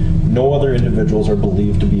 No other individuals are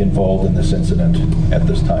believed to be involved in this incident at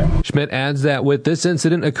this time. Schmidt adds that with this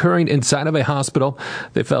incident occurring inside of a hospital,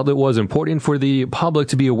 they felt it was important for the public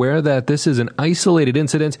to be aware that this is an isolated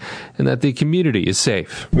incident and that the community is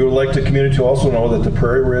safe. We would like the community to also know that the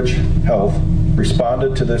Prairie Ridge Health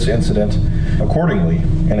responded to this incident accordingly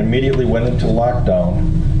and immediately went into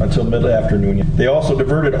lockdown until mid-afternoon. They also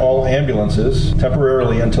diverted all ambulances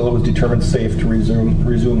temporarily until it was determined safe to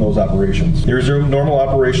resume those operations. They resumed normal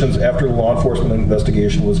operations after the law enforcement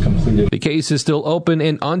investigation was completed. The case is still open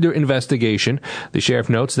and under investigation. The sheriff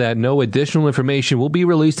notes that no additional information will be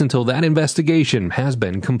released until that investigation has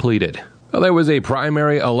been completed. Well, there was a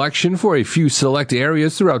primary election for a few select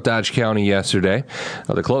areas throughout Dodge County yesterday.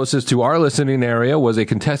 The closest to our listening area was a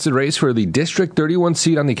contested race for the District 31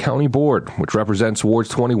 seat on the county board, which represents wards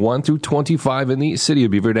 21 through 25 in the city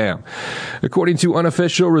of Beaver Dam. According to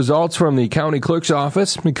unofficial results from the county clerk's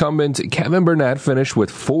office, incumbent Kevin Burnett finished with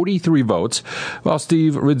 43 votes, while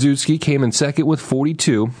Steve Radzewski came in second with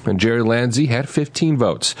 42, and Jerry Lanzi had 15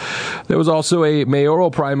 votes. There was also a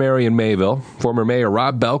mayoral primary in Mayville. Former Mayor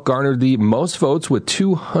Rob Belk garnered the most votes with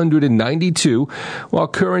 292, while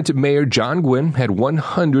current Mayor John Gwynn had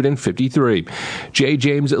 153. J.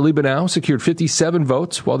 James Liebenow secured 57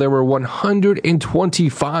 votes, while there were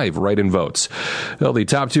 125 write-in votes. Well, the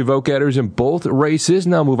top two vote-getters in both races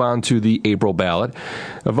now move on to the April ballot.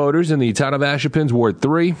 Voters in the town of Ashepin's Ward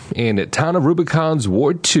 3 and town of Rubicon's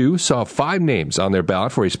Ward 2 saw 5 names on their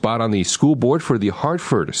ballot for a spot on the school board for the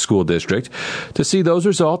Hartford School District. To see those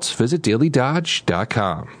results, visit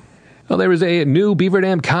dailydodge.com. Well, there is a new Beaver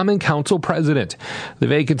Dam Common Council president. The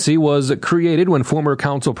vacancy was created when former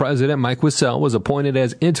council president Mike Wissell was appointed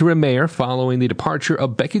as interim mayor following the departure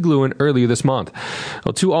of Becky Gluen earlier this month.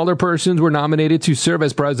 Well, 2 alderpersons were nominated to serve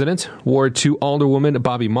as president, Ward 2 Alderwoman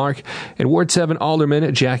Bobby Mark and Ward 7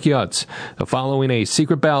 Alderman Jack Yutz. Following a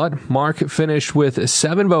secret ballot, Mark finished with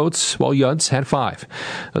 7 votes, while Yutz had 5.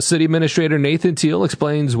 City Administrator Nathan Teal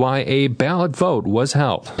explains why a ballot vote was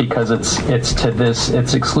held. Because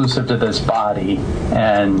it's exclusive to this body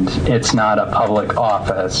and it's not a public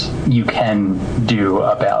office, you can do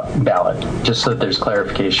a ballot, just so that there's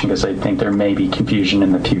clarification, because I think there may be confusion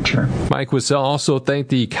in the future. Mike Wissell also thanked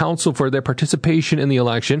the council for their participation in the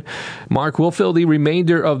election. Mark will fill the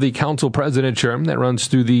remainder of the council president term that runs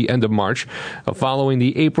through the end of March. Following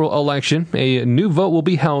the April election, a new vote will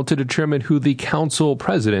be held to determine who the council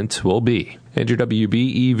president will be. And your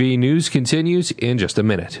WBEV News continues in just a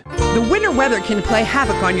minute. The winter weather can play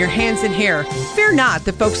havoc on your hands and hair. Fear not,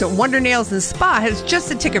 the folks at Wonder Nails and Spa has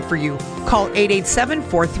just a ticket for you. Call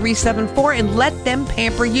 887-4374 and let them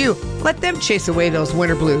pamper you. Let them chase away those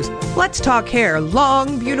winter blues. Let's talk hair.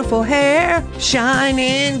 Long, beautiful hair,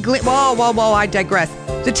 shining, Whoa, I digress.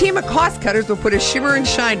 The team of cost cutters will put a shimmer and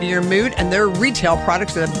shine to your mood, and their retail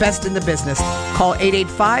products are the best in the business. Call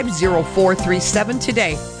 885-0437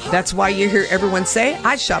 today. That's why you hear everyone say,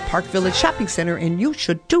 I shop Park Village Shopping Center, and you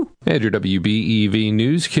should too. And your WBEV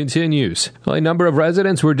News continues. Well, a number of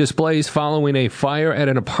residents were displaced following a fire at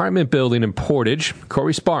an apartment building in Portage.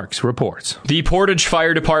 Corey Sparks reports. The Portage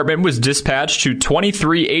Fire Department was dispatched to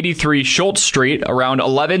 2383 Schultz Street around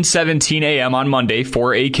 11:17 a.m. on Monday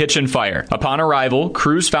for a kitchen fire. Upon arrival,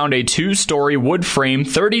 crews found a 2-story wood frame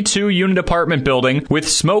 32-unit apartment building with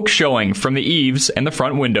smoke showing from the eaves and the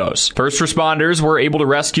front windows. First responders were able to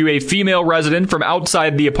rescue a female resident from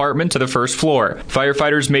outside the apartment to the first floor.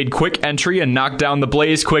 Firefighters made quick entry and knocked down the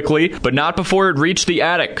blaze quickly, but not before it reached the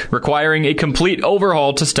attic, requiring a complete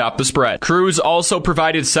overhaul to stop the spread. Crews also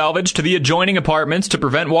provided salvage to the adjoining apartments to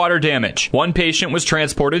prevent water damage. One patient was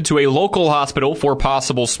transported to a local hospital for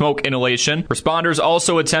possible smoke inhalation. Responders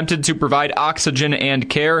also attempted to provide oxygen and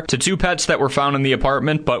care to 2 pets that were found in the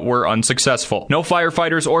apartment but were unsuccessful. No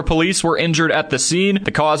firefighters or police were injured at the scene.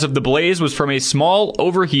 The cause of the blaze was from a small,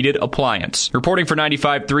 over overheated appliance. Reporting for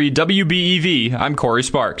 95.3 WBEV, I'm Corey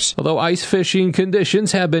Sparks. Although ice fishing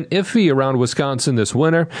conditions have been iffy around Wisconsin this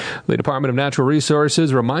winter, the Department of Natural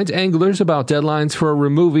Resources reminds anglers about deadlines for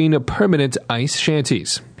removing permanent ice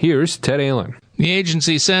shanties. Here's Ted Allen. The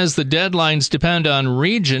agency says the deadlines depend on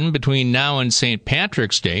region between now and St.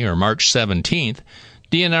 Patrick's Day, or March 17th.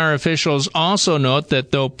 DNR officials also note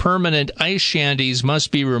that though permanent ice shanties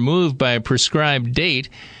must be removed by a prescribed date,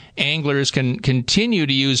 anglers can continue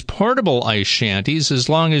to use portable ice shanties as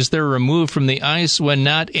long as they're removed from the ice when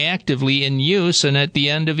not actively in use and at the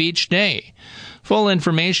end of each day. Full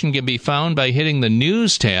information can be found by hitting the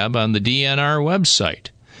News tab on the DNR website.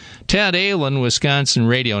 Ted Allen, Wisconsin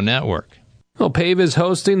Radio Network. Well, PAVE is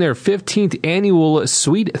hosting their 15th annual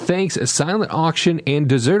Sweet Thanks silent auction and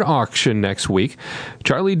dessert auction next week.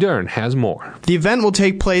 Charlie Dern has more. The event will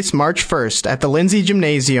take place March 1st at the Lindsay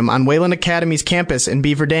Gymnasium on Wayland Academy's campus in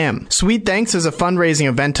Beaver Dam. Sweet Thanks is a fundraising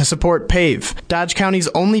event to support PAVE, Dodge County's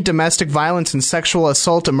only domestic violence and sexual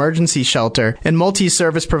assault emergency shelter and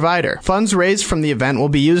multi-service provider. Funds raised from the event will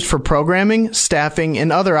be used for programming, staffing,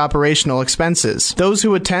 and other operational expenses. Those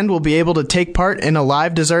who attend will be able to take part in a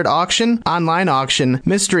live dessert auction, online auction,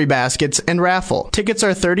 mystery baskets, and raffle. Tickets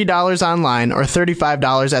are $30 online or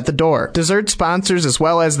 $35 at the door. Dessert sponsors as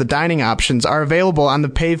well as the dining options are available on the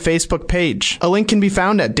PAVE Facebook page. A link can be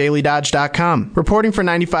found at dailydodge.com. Reporting for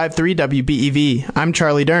 95.3 WBEV, I'm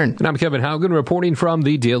Charlie Dern. And I'm Kevin Haugen reporting from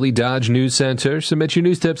the Daily Dodge News Center. Submit your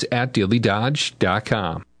news tips at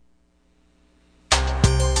dailydodge.com.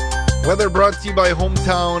 Weather brought to you by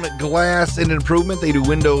Hometown Glass and Improvement. They do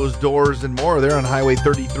windows, doors, and more. They're on Highway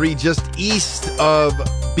 33, just east of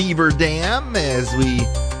Beaver Dam, as we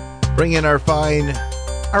bring in our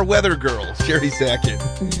weather girl, Sheri Sackett.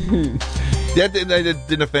 That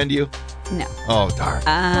didn't offend you? No. Oh, darn.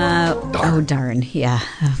 Oh, darn. Yeah,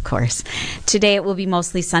 of course. Today it will be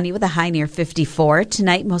mostly sunny with a high near 54.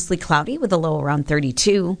 Tonight, mostly cloudy with a low around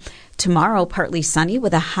 32. Tomorrow, partly sunny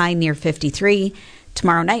with a high near 53.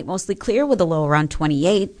 Tomorrow night, mostly clear with a low around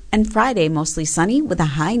 28. And Friday, mostly sunny with a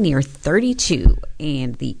high near 32.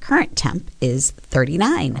 And the current temp is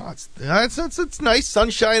 39. Oh, it's nice.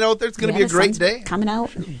 Sunshine out there. It's going to be a great day. Coming out.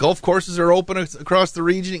 Golf courses are open across the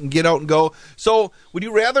region. You can get out and go. So, would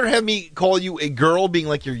you rather have me call you a girl, being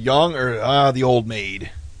like you're young, or the old maid?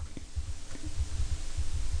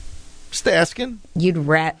 Just asking.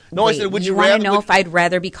 No, I said, would you rather know if I'd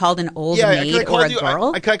rather be called an old maid or a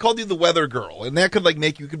girl? I called you the weather girl, and that could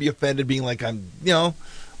make you could be offended, being like I'm,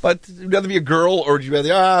 But would you rather be a girl, or would you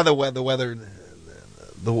rather the weather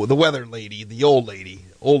lady, the old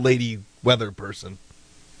lady weather person?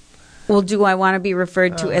 Well, do I want to be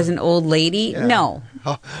referred to as an old lady? Yeah. No.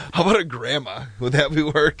 How about a grandma? Would that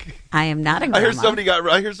work? I am not a grandma. I heard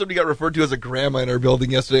somebody got referred to as a grandma in our building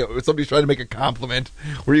yesterday. Somebody's trying to make a compliment.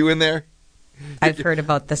 Were you in there? I've heard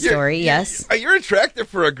about the story, yes. You're attractive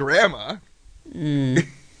for a grandma. Would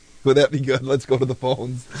that be good? Let's go to the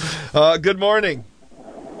phones. Good morning.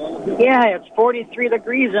 Yeah, it's 43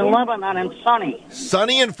 degrees in Lebanon and sunny.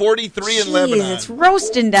 Sunny and 43 in Lebanon. It's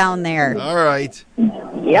roasting down there. All right.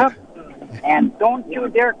 Yep. And don't you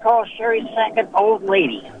dare call Sheri Sackett old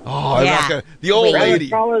lady. Oh, I'm not gonna. The old lady.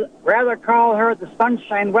 Rather call her the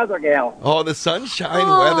sunshine weather gal. Oh, the sunshine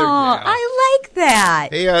weather gal. I like that.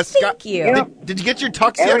 Hey, Scott, thank you. Did you get your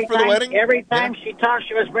tux yet for the wedding? Every time she talks,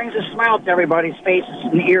 she always brings a smile to everybody's faces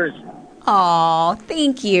and ears. Oh,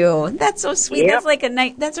 thank you. That's so sweet. Yep.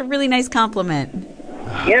 That's a really nice compliment.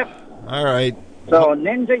 Yep. All right. So,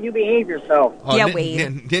 Ninja, you behave yourself. Oh, yeah, Wade.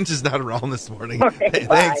 Ninja's not around this morning. Okay,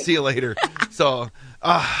 thanks. See you later. So, you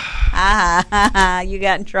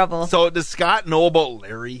got in trouble. So, does Scott know about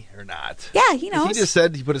Larry or not? Yeah, he knows. He just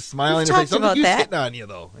said he put a smile on your face. I don't think he was hitting on you,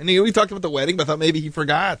 though. And we talked about the wedding, but I thought maybe he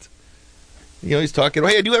forgot. He's talking.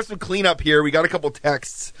 Hey, I do have some cleanup here. We got a couple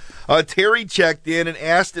texts. Terry checked in and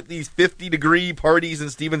asked if these 50-degree parties in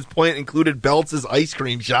Stevens Point included Beltz's ice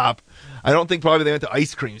cream shop. I don't think probably they went to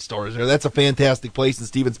ice cream stores there. That's a fantastic place in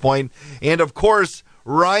Stevens Point. And, of course,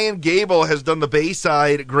 Ryan Gable has done the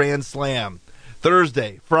Bayside Grand Slam.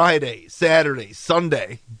 Thursday, Friday, Saturday,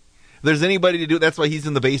 Sunday. If there's anybody to do it, that's why he's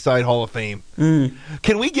in the Bayside Hall of Fame.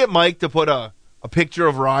 Can we get Mike to put a picture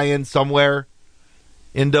of Ryan somewhere?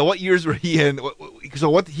 And what years were he in?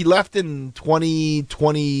 So he left in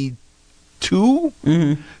 2022?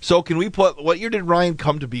 So can we put, what year did Ryan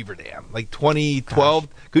come to Beaver Dam? Like 2012?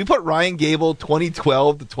 Gosh. Can we put Ryan Gable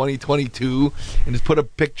 2012 to 2022 and just put a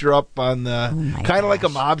picture up on the, kind of like a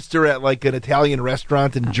mobster at like an Italian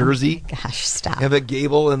restaurant in Jersey? Gosh, stop. Have a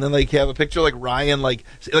Gable and then have a picture like Ryan, like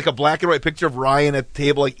a black and white picture of Ryan at the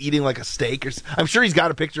table, like eating like a steak. I'm sure he's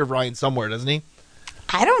got a picture of Ryan somewhere, doesn't he?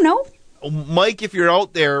 I don't know. Mike, if you're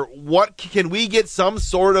out there, what can we get some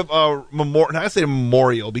sort of a memorial? Not say a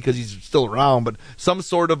memorial because he's still around, but some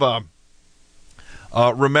sort of a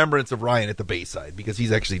remembrance of Ryan at the Bayside because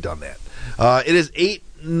he's actually done that. It is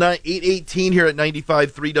 8:18 here at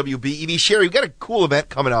 95.3 WBEV. Sheri, we've got a cool event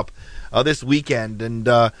coming up this weekend, and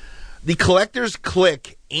the Collector's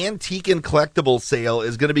Click Antique and Collectible Sale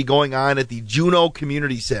is going to be going on at the Juneau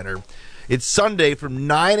Community Center. It's Sunday from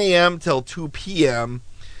 9 a.m. till 2 p.m.,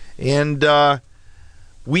 and I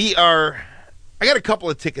got a couple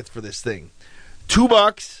of tickets for this thing.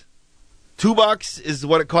 $2 is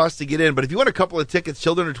what it costs to get in, but if you want a couple of tickets,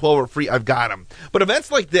 children under 12 are free, I've got them. But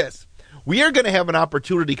events like this, we are going to have an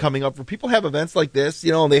opportunity coming up where people have events like this,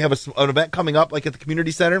 and they have an event coming up like at the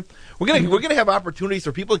community center. We're going to have opportunities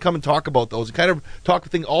for people to come and talk about those and kind of talk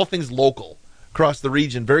all things local across the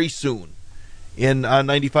region very soon in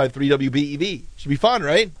 95.3 WBEV. Should be fun,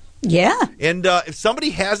 right? Yeah. And if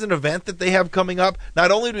somebody has an event that they have coming up,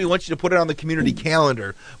 not only do we want you to put it on the community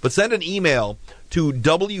calendar, but send an email to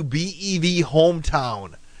WBEV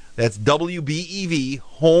Hometown. That's WBEV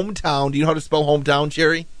Hometown. Do you know how to spell hometown,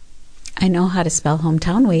 Sheri? I know how to spell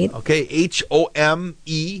hometown, Wade. Okay, HOMETOWN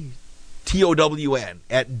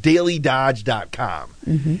at dailydodge.com.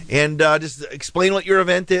 Mm-hmm. And just explain what your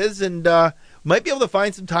event is, and might be able to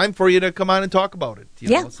find some time for you to come on and talk about it.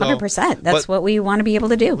 Yeah, 100%. That's what we want to be able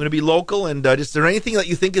to do. We're going to be local, and is there anything that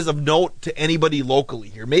you think is of note to anybody locally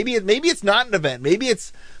here? Maybe it's not an event. Maybe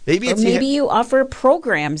you offer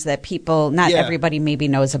programs that not everybody maybe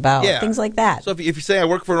knows about. Yeah. Things like that. So if you say I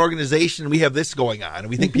work for an organization and we have this going on, and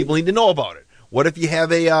we think people need to know about it. What if you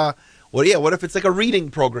have what if it's like a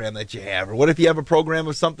reading program that you have, or what if you have a program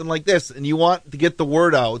of something like this and you want to get the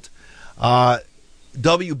word out?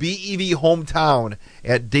 WBEV Hometown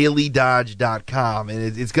at dailydodge.com.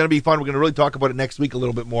 And it's going to be fun. We're going to really talk about it next week a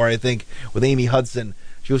little bit more, I think, with Amy Hudson.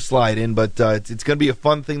 She'll slide in, but it's going to be a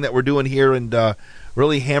fun thing that we're doing here and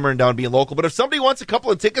really hammering down being local. But if somebody wants a couple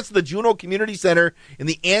of tickets to the Juneau Community Center in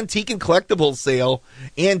the Antique and Collectibles Sale,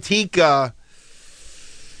 I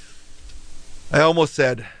almost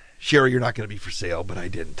said, Sheri, you're not going to be for sale, but I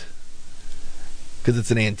didn't. Because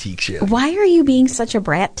it's an antique sale. Why are you being such a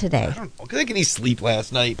brat today? I don't know. Because I didn't get any sleep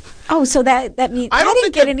last night. Oh, so that means I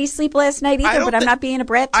didn't get any sleep last night either, but I'm not being a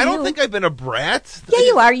brat to you. I don't think I've been a brat. Yeah,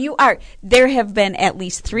 you are. You are. There have been at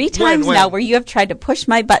least 3 times now where you have tried to push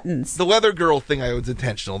my buttons. The leather girl thing, I was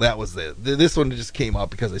intentional. That was this one just came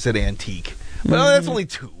up because I said antique. Well, that's only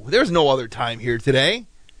 2. There's no other time here today.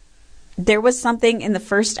 There was something in the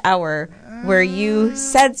first hour where you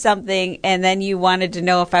said something and then you wanted to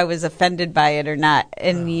know if I was offended by it or not,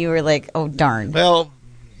 and you were like, "Oh darn." Well,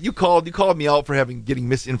 you called me out for getting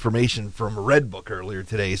misinformation from a Red Book earlier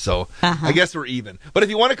today, so I guess we're even. But if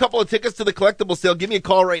you want a couple of tickets to the collectible sale, give me a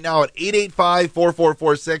call right now at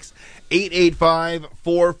 885-4446,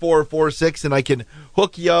 885-4446, and I can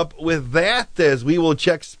hook you up with that as we will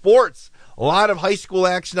check sports. A lot of high school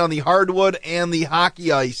action on the hardwood and the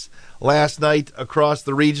hockey ice last night across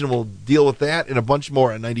the region. We'll deal with that and a bunch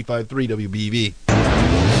more on 95.3 WBEV.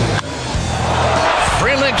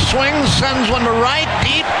 Freeling swings, sends one to right,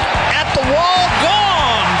 deep at the wall,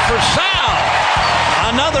 gone for Sal.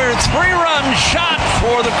 Another 3-run shot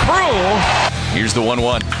for the Crew. Here's the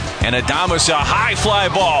 1-1. And Adames, a high fly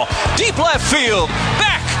ball. Deep left field.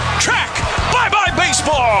 Back, track, bye-bye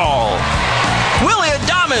baseball. Willie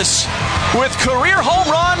Adames with career home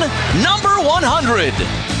run number 100.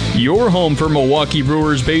 Your home for Milwaukee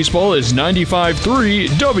Brewers baseball is 95.3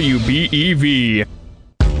 WBEV.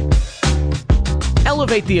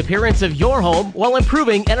 Elevate the appearance of your home while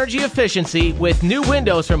improving energy efficiency with new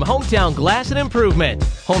windows from Hometown Glass and Improvement.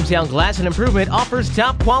 Hometown Glass and Improvement offers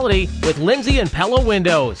top quality with Lindsay and Pello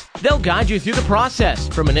windows. They'll guide you through the process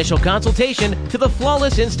from initial consultation to the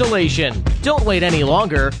flawless installation. Don't wait any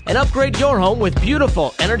longer and upgrade your home with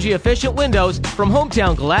beautiful energy efficient windows from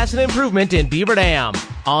Hometown Glass and Improvement in Beaver Dam.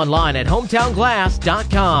 Online at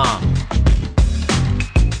hometownglass.com.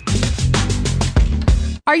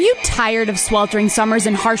 Are you tired of sweltering summers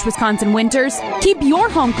and harsh Wisconsin winters? Keep your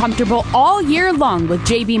home comfortable all year long with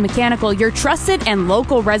JB Mechanical, your trusted and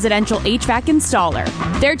local residential HVAC installer.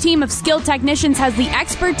 Their team of skilled technicians has the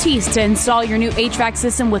expertise to install your new HVAC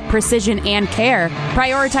system with precision and care,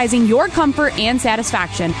 prioritizing your comfort and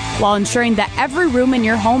satisfaction while ensuring that every room in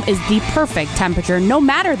your home is the perfect temperature no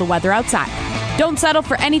matter the weather outside. Don't settle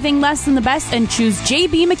for anything less than the best and choose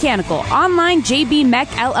JB Mechanical. Online,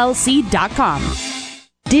 jbmechllc.com.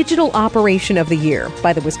 Digital Operation of the Year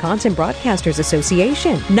by the Wisconsin Broadcasters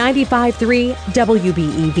Association. 95.3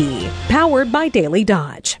 WBEV. Powered by Daily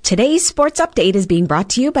Dodge. Today's sports update is being brought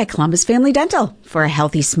to you by Columbus Family Dental. For a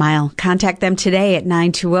healthy smile, contact them today at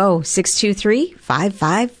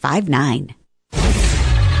 920-623-5559.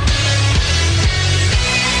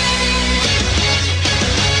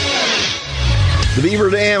 The Beaver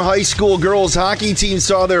Dam High School girls hockey team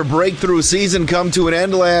saw their breakthrough season come to an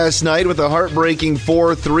end last night with a heartbreaking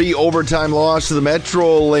 4-3 overtime loss to the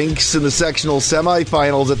Metro Lynx in the sectional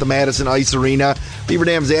semifinals at the Madison Ice Arena. Beaver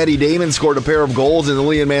Dam's Addie Damon scored a pair of goals, and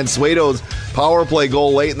Lillian Mansueto's power play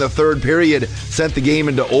goal late in the third period sent the game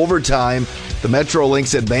into overtime. The Metro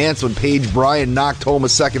Lynx advanced when Paige Bryan knocked home a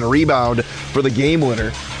second rebound for the game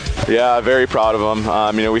winner. Yeah, very proud of them.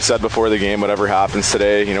 We said before the game, whatever happens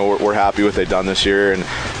today, we're happy with what they've done this year. And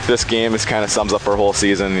this game kind of sums up our whole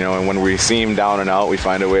season, and when we seem down and out, we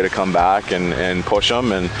find a way to come back and push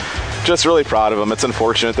them. And just really proud of them. It's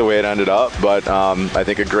unfortunate the way it ended up, but I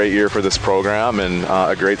think a great year for this program and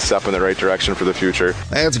a great step in the right direction for the future.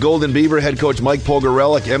 That's Golden Beaver head coach Mike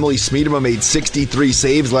Pogorelic. Emily Smeedema made 63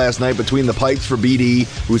 saves last night between the pipes for BD,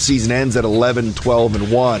 whose season ends at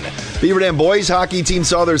 11-12-1. Beaver Dam boys hockey team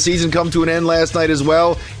saw their season come to an end last night as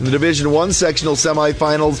well in the Division I sectional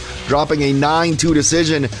semifinals, dropping a 9-2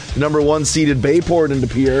 decision to number 1 seeded Bayport in De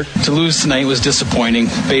Pere. To lose tonight was disappointing.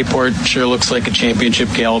 Bayport sure looks like a championship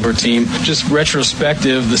caliber team. Just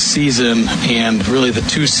retrospective, the season and really the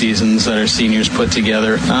 2 seasons that our seniors put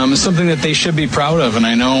together is something that they should be proud of, and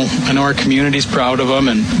I know our community's proud of them,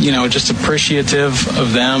 and just appreciative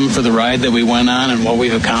of them for the ride that we went on and what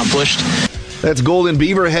we've accomplished. That's Golden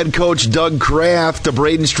Beaver head coach Doug Kraft.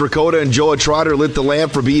 Braden Strakota and Joa Trotter lit the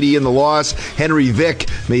lamp for BD in the loss. Henry Vick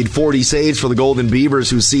made 40 saves for the Golden Beavers,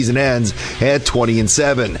 whose season ends at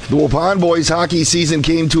 20-7. The Waupun boys hockey season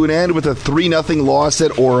came to an end with a 3-0 loss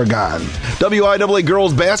at Oregon. WIAA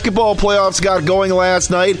girls basketball playoffs got going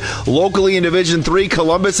last night. Locally in Division III,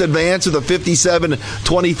 Columbus advanced with a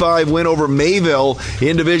 57-25 win over Mayville.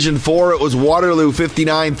 In Division IV, it was Waterloo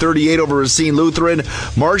 59-38 over Racine Lutheran.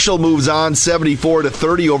 Marshall moves on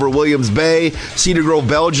 74-30 over Williams Bay. Cedar Grove,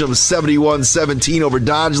 Belgium 71-17 over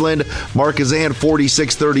Dodgeland. Marquezan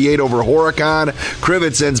 46-38 over Horicon.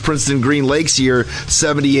 Crivets ends Princeton Green Lakes here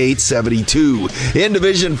 78-72. In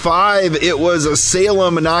Division 5, it was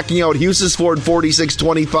Salem knocking out Husisford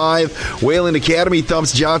 46-25. Wayland Academy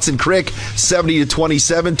thumps Johnson Crick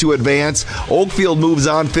 70-27 to advance. Oakfield moves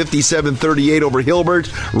on 57-38 over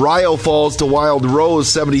Hilbert. Rio falls to Wild Rose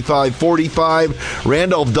 75-45.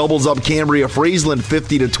 Randolph doubles up Cambria Friesland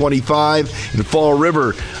 50-25. In Fall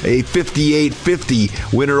River, a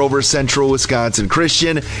 58-50 winner over Central Wisconsin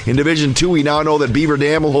Christian. In Division 2, we now know that Beaver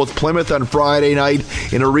Dam will host Plymouth on Friday night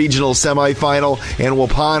in a regional semifinal, and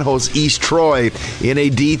Waupun hosts East Troy in a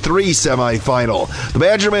D3 semifinal. The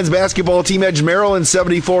Badger men's basketball team edged Maryland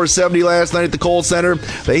 74-70 last night at the Kohl Center.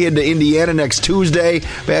 They head to Indiana next Tuesday.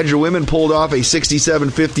 Badger women pulled off a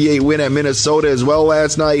 67-58 win at Minnesota as well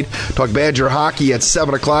last night. Talk Badger hockey at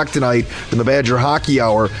 7 o'clock tonight in the Badger Hockey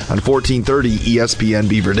Hour on 1430 ESPN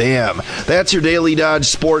Beaver Dam. That's your Daily Dodge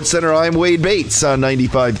Sports Center. I'm Wade Bates on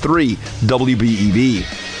 95.3 WBEV.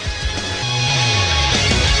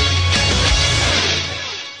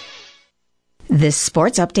 This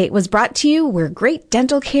sports update was brought to you where great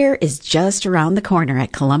dental care is just around the corner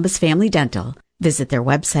at Columbus Family Dental. Visit their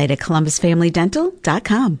website at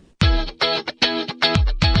columbusfamilydental.com.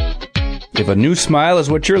 If a new smile is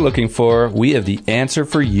what you're looking for, we have the answer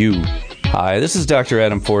for you. Hi, this is Dr.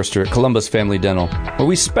 Adam Forster at Columbus Family Dental, where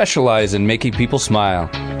we specialize in making people smile.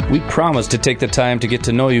 We promise to take the time to get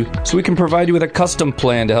to know you so we can provide you with a custom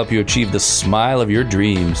plan to help you achieve the smile of your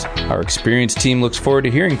dreams. Our experienced team looks forward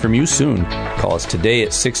to hearing from you soon. Call us today at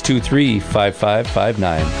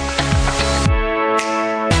 623-5559.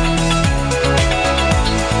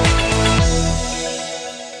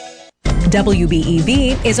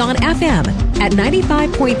 WBEV is on FM at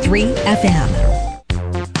 95.3 FM.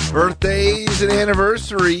 Birthdays and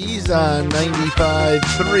anniversaries on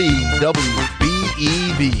 95.3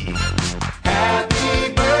 WBEV.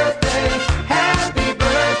 Happy birthday, happy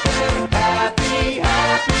birthday,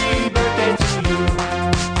 happy birthday to you.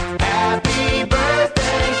 Happy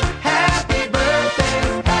birthday, happy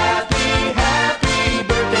birthday, happy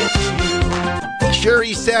birthday to you.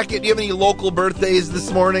 Sheri Sackett, do you have any local birthdays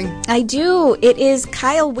this morning? I do. It is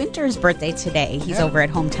Kyle Winter's birthday today. He's over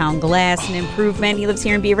at Hometown Glass and Improvement. He lives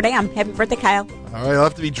here in Beaver Dam. Happy birthday, Kyle. All right, I'll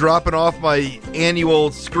have to be dropping off my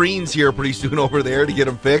annual screens here pretty soon over there to get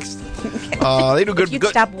them fixed. They do good. If you'd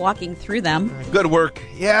stop walking through them. Good work.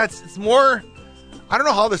 Yeah, it's more. I don't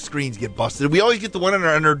know how the screens get busted. We always get the one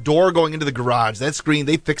on our door going into the garage. That screen,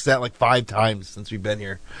 they fixed that like 5 times since we've been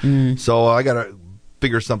here. So I got to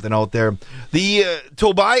figure something out there. The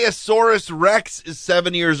Tobiasaurus Rex is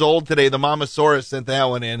 7 years old today. The Mamasaurus sent that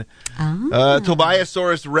one in.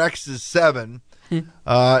 Tobiasaurus Rex is 7.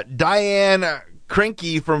 Diane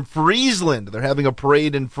Krinke from Friesland. They're having a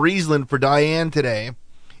parade in Friesland for Diane today.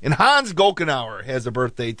 And Hans Golkenauer has a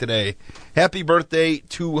birthday today. Happy birthday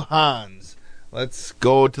to Hans. Let's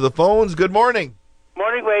go to the phones. Good morning.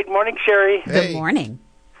 Morning, Wade. Morning, Sheri. Good morning.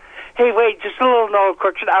 Hey, Wade, just a little note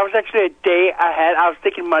correction. I was actually a day ahead. I was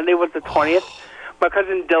thinking Monday was the 20th. My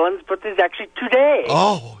cousin Dylan's birthday is actually today.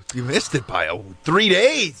 Oh, you missed it by 3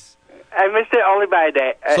 days. I missed it only by a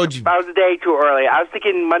day. So I was a day too early. I was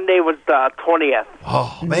thinking Monday was the 20th.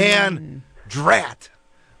 Oh, man. Drat.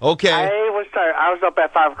 Okay. I was tired. I was up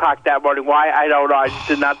at 5 o'clock that morning. Why? I don't know. I just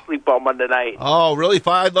did not sleep all Monday night. Oh, really?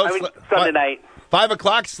 Sunday night. 5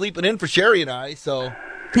 o'clock sleeping in for Sheri and I, so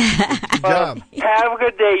good job. Have a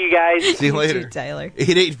good day, you guys. See you later. You too, Tyler.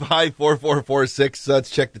 885-4446. Let's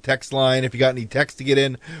check the text line if you got any text to get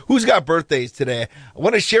in. Who's got birthdays today?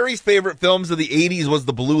 One of Sheri's favorite films of the 80s was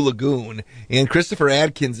The Blue Lagoon, and Christopher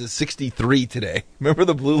Adkins is 63 today. Remember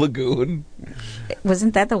The Blue Lagoon?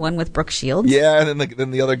 Wasn't that the one with Brooke Shields? Yeah, and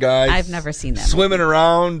then the other guy. I've never seen that. Swimming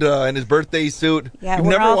around in his birthday suit. Yeah, You've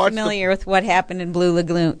we're never all watched familiar with what happened in Blue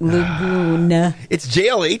Lagoon. It's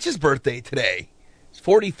JLH's birthday today.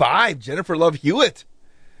 45, Jennifer Love Hewitt.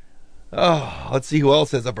 Oh, let's see who else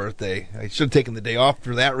has a birthday. I should have taken the day off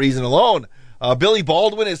for that reason alone. Billy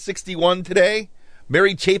Baldwin is 61 today.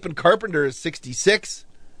 Mary Chapin Carpenter is 66.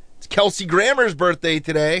 It's Kelsey Grammer's birthday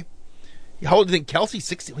today. How old do you think Kelsey's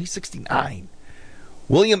 60? He's 69.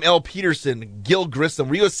 William L. Peterson, Gil Grissom.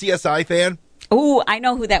 Were you a CSI fan? Oh, I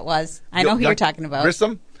know who that was. I know who you're talking about.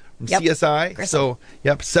 Grissom? From CSI? Grissom.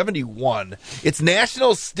 So, 71. It's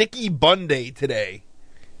National Sticky Bun Day today.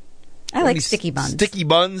 I like sticky buns. Sticky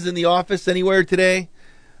buns in the office anywhere today?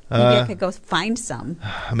 Maybe I could go find some.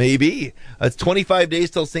 Maybe. It's 25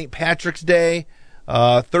 days till St. Patrick's Day,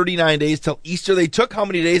 39 days till Easter. They took how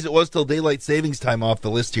many days it was till daylight savings time off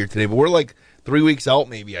the list here today, but we're like 3 weeks out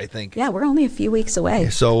maybe, I think. Yeah, we're only a few weeks away.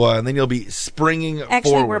 So and then you'll be springing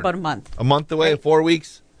Actually, forward. we're about a month. A month away, 4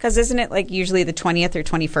 weeks? Because isn't it like usually the 20th or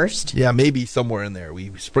 21st? Yeah, maybe somewhere in there.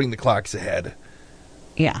 We spring the clocks ahead.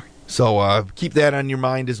 Yeah. So keep that on your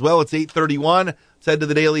mind as well. It's 8:31. Let's head to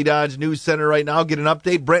the Daily Dodge News Center right now. Get an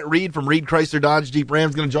update. Brent Reed from Reed Chrysler Dodge Jeep Ram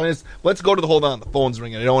is going to join us. Let's go to hold on. The phone's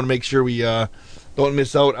ringing. I don't want to make sure we don't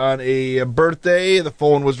miss out on a birthday. The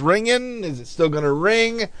phone was ringing. Is it still going to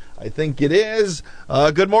ring? I think it is.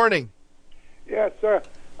 Good morning. Yes, sir.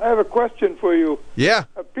 I have a question for you. Yeah.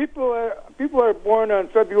 People are born on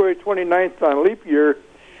February 29th on leap year.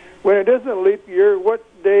 When it isn't leap year, what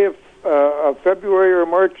day of February or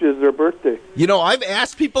March is their birthday? You know, I've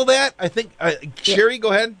asked people that. I think, Sheri,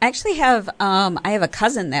 go ahead. I actually have I have a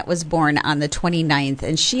cousin that was born on the 29th,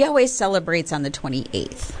 and she always celebrates on the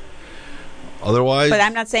 28th. Otherwise? But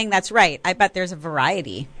I'm not saying that's right. I bet there's a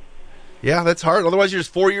variety. Yeah, that's hard. Otherwise, you're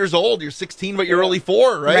just 4 years old. You're 16, but you're only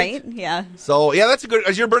 4, right? Right, yeah. So, yeah, that's a good...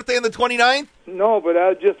 Is your birthday on the 29th? No, but I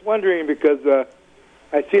was just wondering because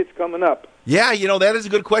I see it's coming up. Yeah, you know, that is a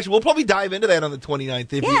good question. We'll probably dive into that on the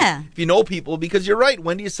 29th if you know people, because you're right.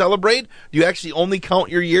 When do you celebrate? Do you actually only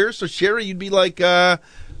count your years? So, Sheri, you'd be like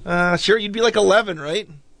 11, right?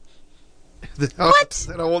 What?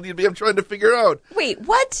 How old you'd be? I'm trying to figure out. Wait,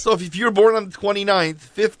 what? So if you were born on the 29th,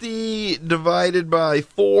 50 divided by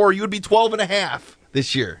 4, you would be 12 and a half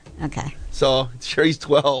this year. Okay. So Sheri's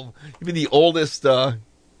 12. You'd be the oldest. You'd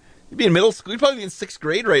be in middle school. You'd probably be in 6th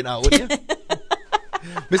grade right now, wouldn't you?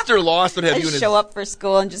 Mr. Lost would have you in his... show up for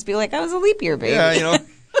school and just be like, I was a leap year baby. Yeah, you know.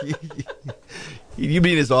 You'd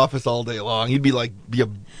be in his office all day long. You'd be like the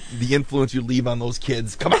influence you leave on those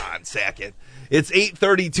kids. Come on, sack it. It's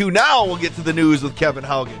 8:32 now. We'll get to the news with Kevin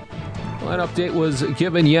Haugen. Well, an update was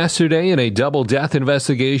given yesterday in a double death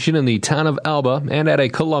investigation in the town of Alba and at a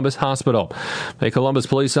Columbus hospital. A Columbus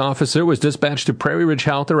police officer was dispatched to Prairie Ridge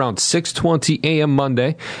Health around 6:20 a.m.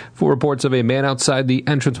 Monday for reports of a man outside the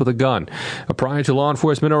entrance with a gun. Prior to law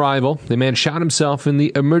enforcement arrival, the man shot himself in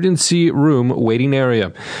the emergency room waiting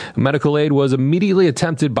area. Medical aid was immediately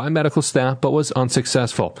attempted by medical staff but was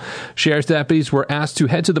unsuccessful. Sheriff's deputies were asked to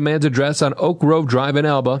head to the man's address on Oak Grove Drive in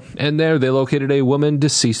Alba, and there they located a woman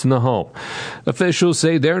deceased in the home. Officials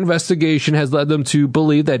say their investigation has led them to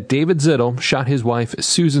believe that David Zittel shot his wife,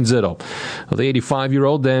 Susan Zittel. The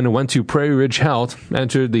 85-year-old then went to Prairie Ridge Health,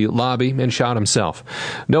 entered the lobby, and shot himself.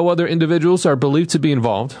 No other individuals are believed to be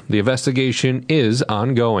involved. The investigation is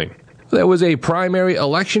ongoing. There was a primary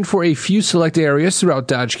election for a few select areas throughout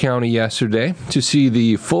Dodge County yesterday. To see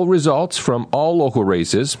the full results from all local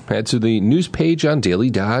races, head to the news page on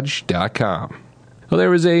dailydodge.com. Well,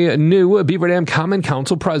 there is a new Beaver Dam Common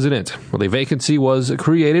Council president. Well, the vacancy was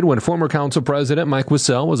created when former council president Mike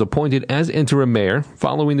Wissell was appointed as interim mayor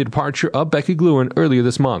following the departure of Becky Gluen earlier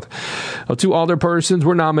this month. Two alderpersons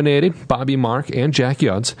were nominated, Bobby Mark and Jack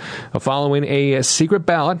Yutz. Following a secret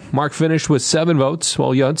ballot, Mark finished with 7 votes,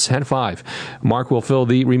 while Yutz had 5. Mark will fill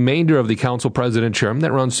the remainder of the council president term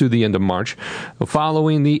that runs through the end of March.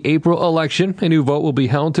 Following the April election, a new vote will be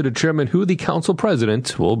held to determine who the council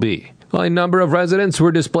president will be. Well, a number of residents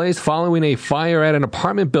were displaced following a fire at an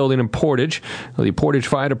apartment building in Portage. The Portage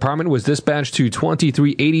Fire Department was dispatched to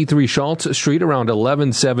 2383 Schultz Street around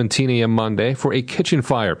 11:17 a.m. Monday for a kitchen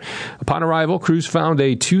fire. Upon arrival, crews found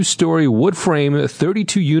a 2-story wood frame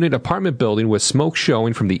 32-unit apartment building with smoke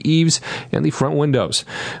showing from the eaves and the front windows.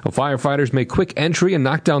 Firefighters made quick entry and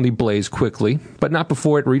knocked down the blaze quickly, but not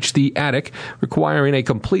before it reached the attic, requiring a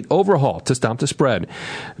complete overhaul to stop the spread.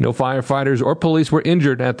 No firefighters or police were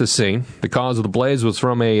injured at the scene. The cause of the blaze was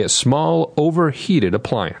from a small overheated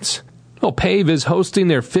appliance. Well, PAVE is hosting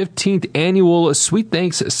their 15th annual Sweet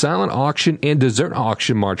Thanks Silent Auction and Dessert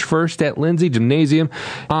Auction March 1st at Lindsay Gymnasium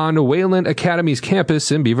on Wayland Academy's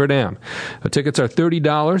campus in Beaver Dam. Tickets are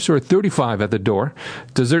 $30 or $35 at the door.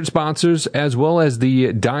 Dessert sponsors as well as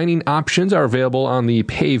the dining options are available on the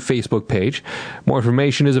PAVE Facebook page. More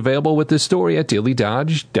information is available with this story at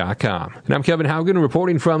dailydodge.com. And I'm Kevin Haugen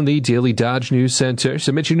reporting from the Daily Dodge News Center.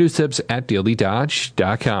 Submit your news tips at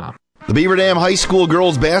dailydodge.com. The Beaver Dam High School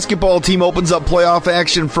girls basketball team opens up playoff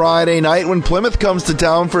action Friday night when Plymouth comes to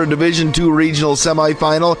town for a Division II regional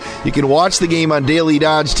semifinal. You can watch the game on Daily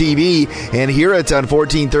Dodge TV and hear it on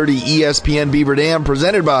 1430 ESPN Beaver Dam,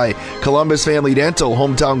 presented by Columbus Family Dental,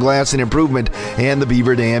 Hometown Glass and Improvement, and the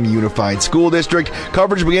Beaver Dam Unified School District.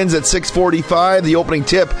 Coverage begins at 6:45. The opening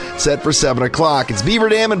tip set for 7 o'clock. It's Beaver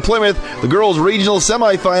Dam and Plymouth, the girls regional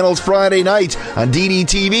semifinals Friday night on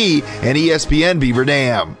DDTV and ESPN Beaver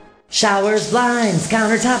Dam. Showers, blinds,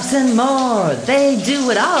 countertops, and more. They do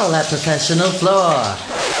it all at Professional Floor.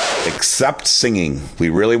 Except singing. We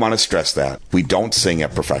really want to stress that. We don't sing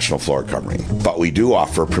at Professional Floor Covering, but we do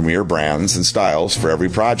offer premier brands and styles for every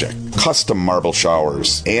project. Custom marble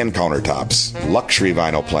showers and countertops, luxury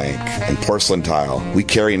vinyl plank, and porcelain tile. We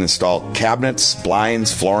carry and install cabinets,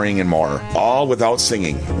 blinds, flooring, and more, all without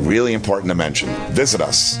singing. Really important to mention. Visit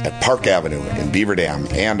us at Park Avenue in Beaver Dam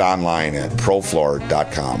and online at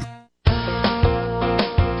profloor.com.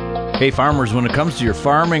 Hey farmers, when it comes to your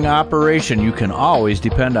farming operation, you can always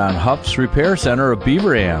depend on Huff's Repair Center of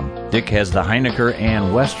Beaver Dam. Dick has the Heinecker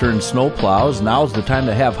and Western snow plows. Now's the time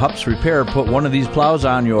to have Huff's Repair put one of these plows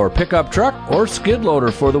on your pickup truck or skid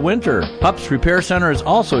loader for the winter. Huff's Repair Center is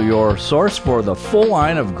also your source for the full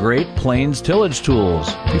line of Great Plains tillage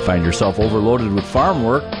tools. If you find yourself overloaded with farm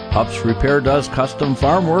work, Huff's Repair does custom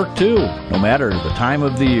farm work too, no matter the time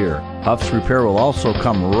of the year. Huff's Repair will also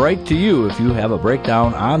come right to you if you have a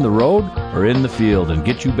breakdown on the road or in the field and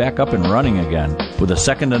get you back up and running again. With a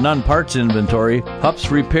second-to-none parts inventory, Huff's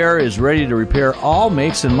Repair is ready to repair all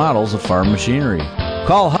makes and models of farm machinery.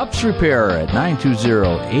 Call Huff's Repair at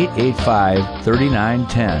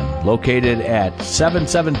 920-885-3910, located at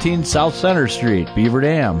 717 South Center Street, Beaver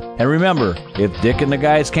Dam. And remember, if Dick and the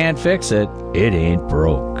guys can't fix it, it ain't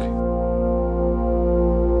broke.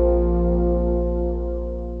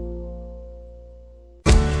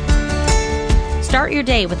 Start your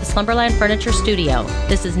day with the Slumberland Furniture Studio.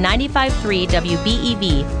 This is 95.3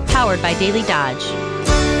 WBEV, powered by Daily Dodge.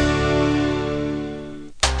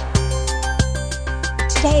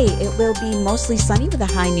 Today, it will be mostly sunny with a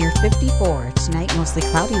high near 54. Tonight, mostly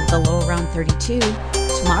cloudy with a low around 32.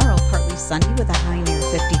 Tomorrow, partly sunny with a high near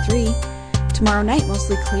 53. Tomorrow night,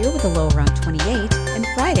 mostly clear with a low around 28. And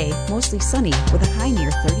Friday, mostly sunny with a high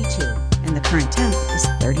near 32. And the current temp is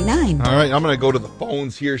 39. All right, I'm going to go to the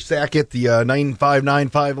phones here. Sackett, the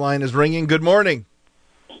 9595 line is ringing. Good morning.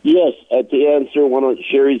 Yes, to answer one of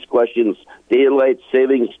Sheri's questions, daylight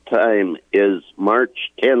savings time is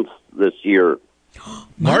March 10th this year.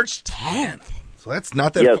 March 10th? So that's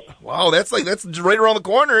not that... Yes. Wow, that's right around the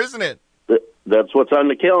corner, isn't it? That's what's on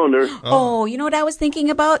the calendar. Oh, you know what I was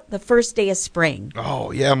thinking about? The first day of spring.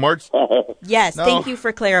 Oh, yeah, March... Yes, No. Thank you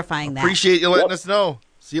for clarifying that. Appreciate you letting us know.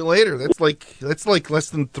 See you later. That's like less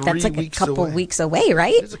than 3 weeks away. That's like a couple weeks away,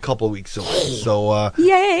 right? It's a couple weeks away. So,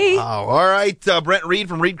 yay! All right. Brent Reed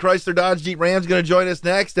from Reed Chrysler Dodge Jeep Ram is going to join us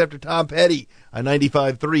next after Tom Petty on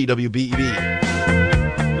 95.3 WBEV.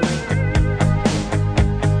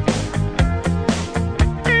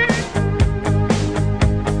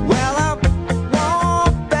 Well, I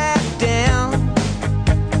walked back down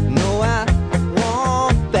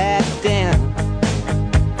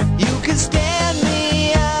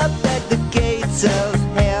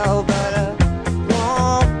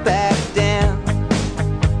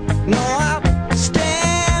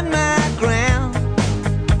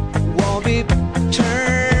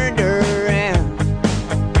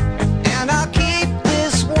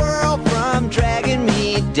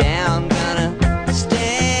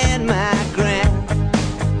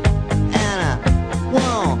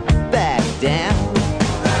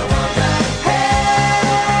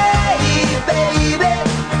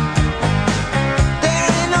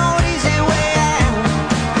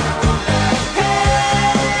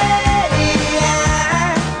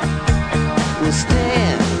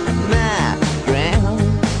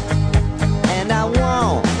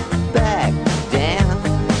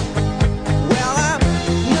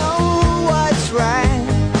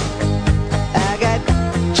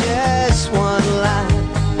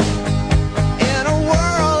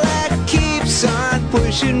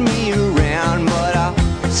pushing me around, but I'll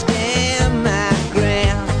stand my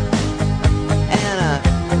ground, and I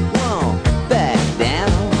won't back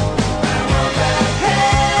down.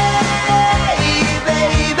 Hey,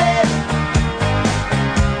 baby,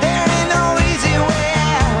 there ain't no easy way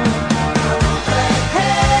out.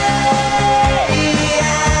 Hey,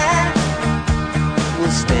 I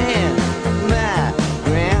will stand my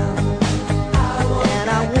ground, and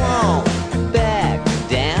I won't back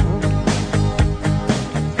down.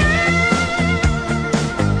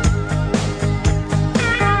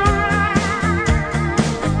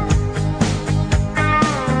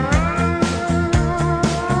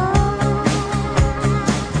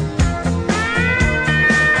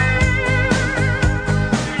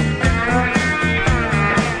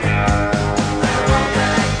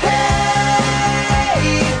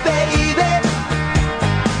 Hey, baby,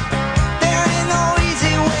 there ain't no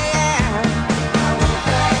easy way out.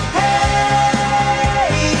 Hey,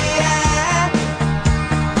 I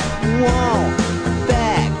won't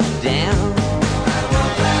back down.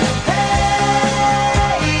 Hey,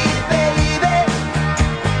 baby,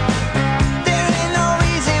 there ain't no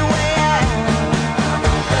easy way out.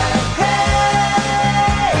 Hey,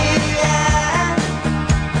 I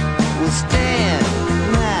will stand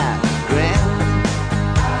my ground,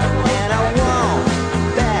 and I won't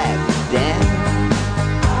back down.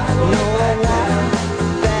 No, I won't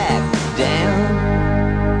back down.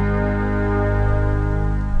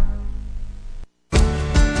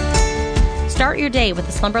 Start your day with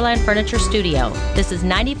the Slumberland Furniture Studio. This is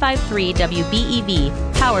 95.3 WBEV,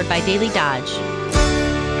 powered by Daily Dodge.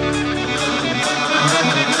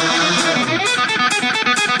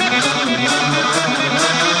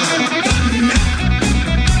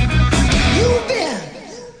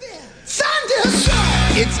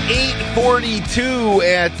 It's 8:42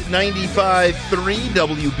 at 95.3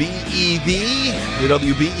 WBEV, the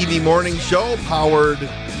WBEV Morning Show, powered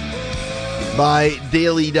by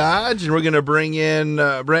Daily Dodge. And we're going to bring in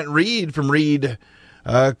Brent Reed from Reed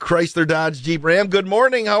Chrysler Dodge Jeep Ram. Good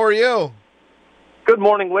morning. How are you? Good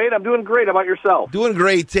morning, Wade. I'm doing great. How about yourself? Doing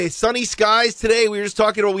great. Hey, sunny skies today. We were just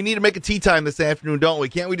talking about we need to make a tea time this afternoon, don't we?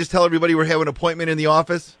 Can't we just tell everybody we're having an appointment in the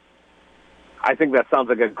office? I think that sounds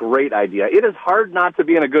like a great idea. It is hard not to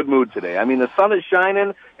be in a good mood today. I mean, the sun is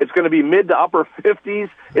shining. It's going to be mid to upper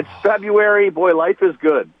 50s. It's February. Boy, life is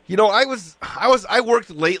good. You know, I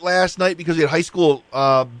worked late last night because we had high school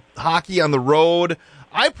hockey on the road.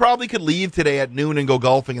 I probably could leave today at noon and go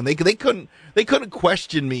golfing, and they couldn't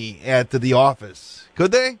question me at the office,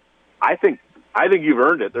 could they? I think you've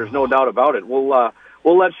earned it. There's no doubt about it.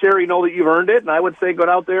 We'll let Sheri know that you've earned it, and I would say go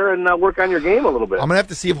out there and work on your game a little bit. I'm going to have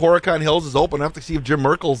to see if Horicon Hills is open. I have to see if Jim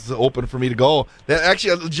Merkel's open for me to go.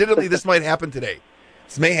 Actually, legitimately, this might happen today.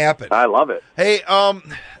 This may happen. I love it. Hey, so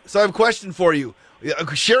I have a question for you.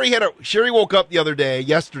 Sheri woke up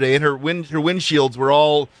yesterday, and her windshields were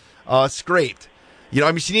all scraped. You know,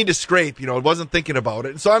 I mean, she needed to scrape. You know, I wasn't thinking about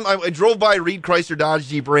it. And so I drove by Reed Chrysler Dodge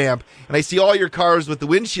Jeep Ramp, and I see all your cars with the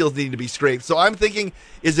windshields needing to be scraped. So I'm thinking,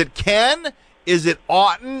 is it Ken? Is it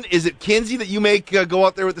Otten? Is it Kinsey that you make go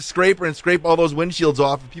out there with the scraper and scrape all those windshields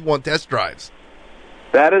off if people want test drives?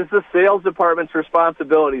 That is the sales department's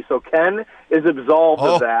responsibility. So Ken is absolved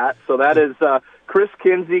of that. So that is Chris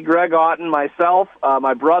Kinsey, Greg Otten, myself,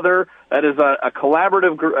 my brother. That is a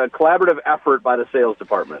collaborative effort by the sales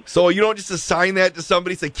department. So you don't just assign that to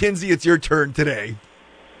somebody, say, Kinsey, it's your turn today.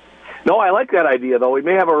 No, I like that idea, though. We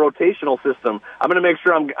may have a rotational system. I'm going to make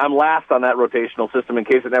sure I'm last on that rotational system in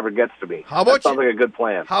case it never gets to me. That sounds like a good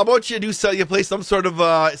plan. How about you play some sort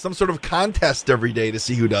of contest every day to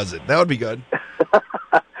see who does it? That would be good.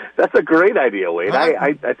 That's a great idea, Wade.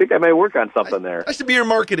 I think I may work on something there. I should be your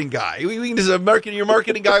marketing guy. We can just your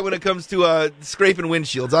marketing guy when it comes to scraping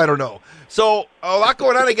windshields. I don't know. So a lot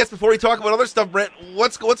going on, I guess. Before we talk about other stuff, Brent,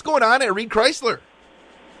 what's going on at Reed Chrysler?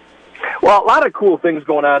 Well, a lot of cool things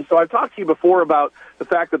going on. So I've talked to you before about the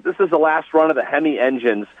fact that this is the last run of the Hemi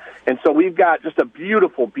engines, and so we've got just a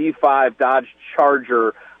beautiful B5 Dodge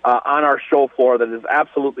Charger on our show floor that is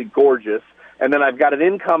absolutely gorgeous. And then I've got an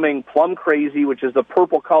incoming Plum Crazy, which is the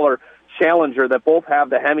purple color Challenger that both have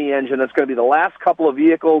the Hemi engine. That's going to be the last couple of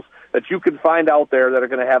vehicles that you can find out there that are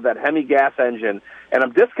going to have that Hemi gas engine. And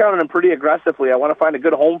I'm discounting them pretty aggressively. I want to find a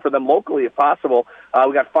good home for them locally if possible.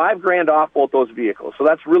 We got $5,000 off both those vehicles. So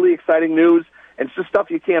that's really exciting news. And it's just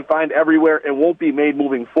stuff you can't find everywhere and won't be made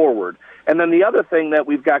moving forward. And then the other thing that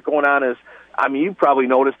we've got going on is, I mean, you've probably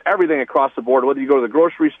noticed everything across the board, whether you go to the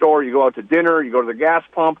grocery store, you go out to dinner, you go to the gas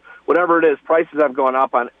pump, whatever it is, prices have gone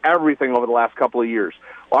up on everything over the last couple of years.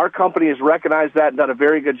 Our company has recognized that and done a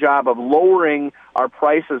very good job of lowering our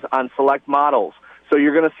prices on select models. So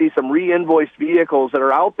you're going to see some re-invoiced vehicles that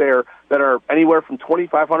are out there that are anywhere from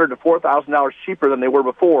 $2,500 to $4,000 cheaper than they were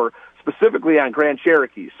before, specifically on Grand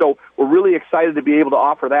Cherokee. So we're really excited to be able to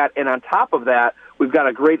offer that. And on top of that, we've got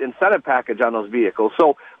a great incentive package on those vehicles.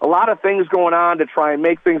 So a lot of things going on to try and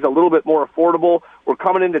make things a little bit more affordable. We're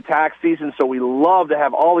coming into tax season, so we love to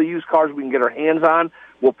have all the used cars we can get our hands on.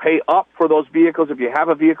 We'll pay up for those vehicles. If you have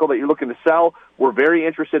a vehicle that you're looking to sell, we're very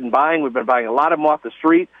interested in buying. We've been buying a lot of them off the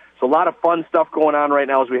street. So a lot of fun stuff going on right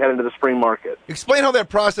now as we head into the spring market. Explain how that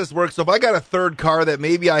process works. So if I got a third car that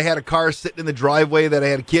maybe I had a car sitting in the driveway that I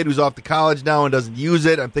had a kid who's off to college now and doesn't use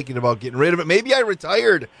it, I'm thinking about getting rid of it. Maybe I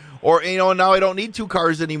retired or, now I don't need two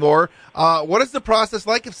cars anymore. What is the process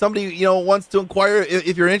like if somebody, wants to inquire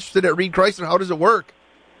if you're interested at Reed Chrysler? How does it work?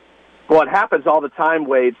 Well, it happens all the time,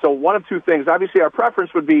 Wade. So one of two things. Obviously, our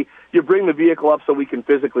preference would be you bring the vehicle up so we can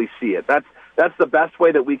physically see it. That's the best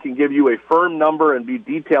way that we can give you a firm number and be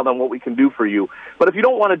detailed on what we can do for you. But if you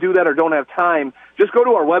don't want to do that or don't have time, just go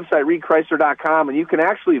to our website, reedchrysler.com, and you can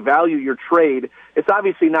actually value your trade. It's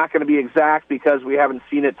obviously not going to be exact because we haven't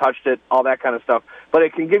seen it, touched it, all that kind of stuff. But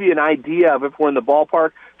it can give you an idea of if we're in the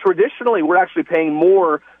ballpark. Traditionally, we're actually paying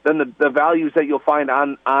more than the values that you'll find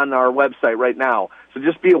on our website right now. So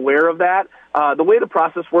just be aware of that. The way the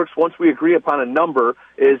process works once we agree upon a number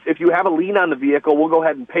is if you have a lien on the vehicle, we'll go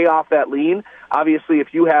ahead and pay off that lien. Obviously, if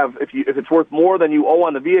it's worth more than you owe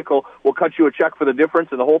on the vehicle, we'll cut you a check for the difference,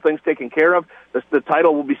 and the whole thing's taken care of. The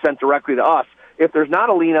title will be sent directly to us. If there's not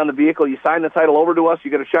a lien on the vehicle, you sign the title over to us, you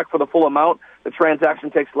get a check for the full amount. The transaction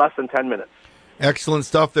takes less than 10 minutes. Excellent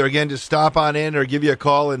stuff there. Again, just stop on in or give you a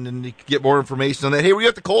call and get more information on that. Hey, were you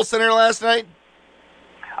at the Kohl Center last night?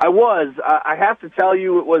 I was. I have to tell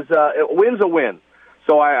you, it was a win's a win.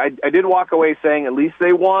 So I did walk away saying at least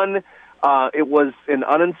they won. It was an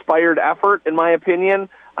uninspired effort, in my opinion.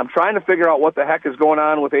 I'm trying to figure out what the heck is going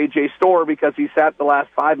on with A.J. Storr because he sat the last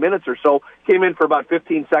 5 minutes or so, came in for about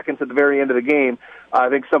 15 seconds at the very end of the game. I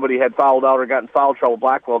think somebody had fouled out or got in foul trouble,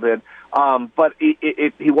 Blackwell did. But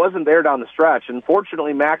he wasn't there down the stretch.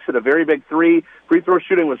 Unfortunately, Max hit a very big three. Free throw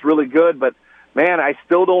shooting was really good, but man, I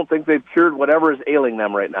still don't think they've cured whatever is ailing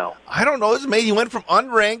them right now. I don't know. This is amazing. You went from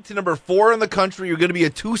unranked to number 4 in the country. You're going to be a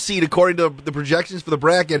 2 seed according to the projections for the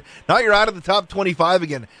bracket. Now you're out of the top 25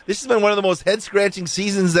 again. This has been one of the most head-scratching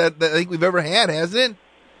seasons that I think we've ever had, hasn't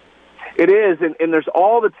it? It is, and there's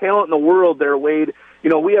all the talent in the world there, Wade.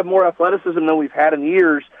 We have more athleticism than we've had in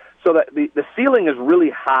years, so that the ceiling is really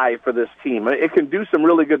high for this team. It can do some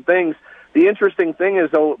really good things. The interesting thing is,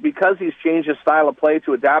 though, because he's changed his style of play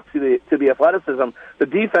to adapt to the athleticism, the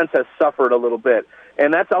defense has suffered a little bit,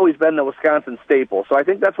 and that's always been the Wisconsin staple. So I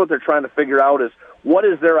think that's what they're trying to figure out is what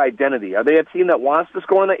is their identity? Are they a team that wants to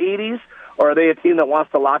score in the 80s, or are they a team that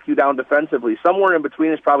wants to lock you down defensively? Somewhere in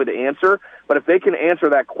between is probably the answer, but if they can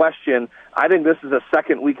answer that question, I think this is a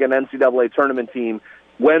second weekend NCAA tournament team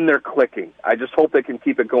when they're clicking. I just hope they can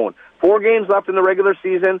keep it going. 4 games left in the regular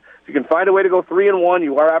season. If you can find a way to go 3-1,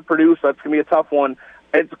 you are at Purdue, so that's going to be a tough one.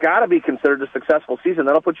 It's got to be considered a successful season.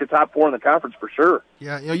 That'll put you top 4 in the conference for sure.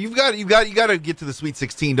 Yeah, you got to get to the Sweet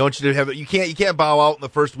 16, don't you? To have it, you can't bow out in the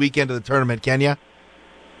first weekend of the tournament, can you?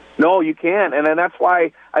 No, you can't, and then that's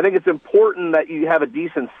why I think it's important that you have a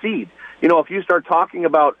decent seed. If you start talking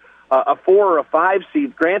about a 4 or a 5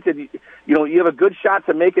 seed, granted, you have a good shot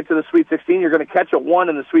to make it to the Sweet 16. You're going to catch a 1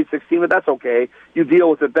 in the Sweet 16, but that's okay. You deal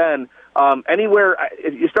with it then. Anywhere,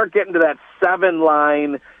 if you start getting to that 7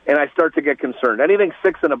 line, and I start to get concerned. Anything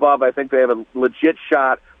 6 and above, I think they have a legit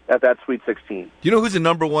shot at that Sweet 16. Do you know who's the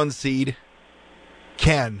number 1 seed?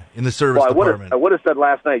 Ken in the service department. I would have said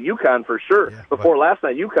last night UConn for sure. Yeah, before last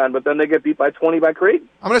night UConn, but then they get beat by 20 by Creighton.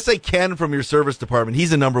 I'm going to say Ken from your service department. He's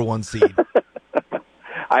the number 1 seed.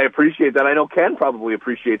 I appreciate that. I know Ken probably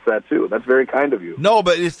appreciates that, too. That's very kind of you. No,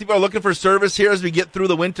 but if people are looking for service here as we get through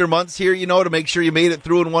the winter months here, to make sure you made it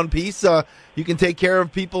through in one piece, you can take care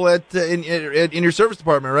of people in your service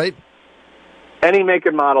department, right? Any make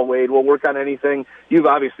and model, Wade. We'll work on anything. You've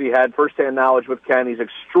obviously had firsthand knowledge with Ken. He's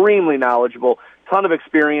extremely knowledgeable, ton of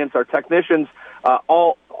experience. Our technicians,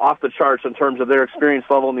 all off the charts in terms of their experience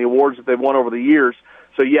level and the awards that they've won over the years.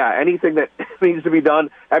 So, yeah, anything that needs to be done,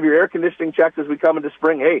 have your air conditioning checked as we come into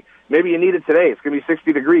spring. Hey, maybe you need it today. It's going to be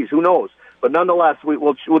 60 degrees. Who knows? But nonetheless,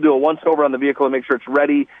 we'll do a once-over on the vehicle and make sure it's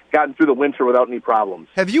ready, gotten through the winter without any problems.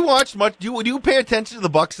 Have you watched much? Do you pay attention to the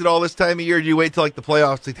Bucks at all this time of year, or do you wait till the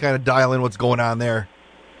playoffs to kind of dial in what's going on there?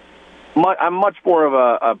 I'm much more of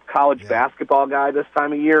a college basketball guy this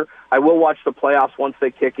time of year. I will watch the playoffs once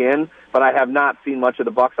they kick in, but I have not seen much of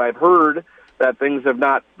the Bucks. I've heard that things have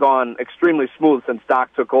not gone extremely smooth since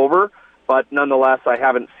Doc took over, but nonetheless, I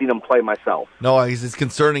haven't seen him play myself. No, it's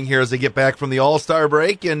concerning here as they get back from the All-Star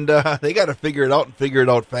break, and they got to figure it out and figure it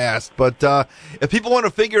out fast. But if people want to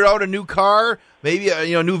figure out a new car, maybe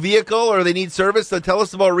a new vehicle, or they need service, tell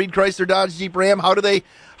us about Reed Chrysler Dodge Jeep Ram. How do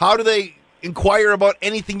they inquire about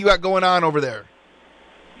anything you got going on over there?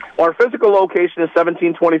 Well, our physical location is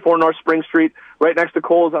 1724 North Spring Street, right next to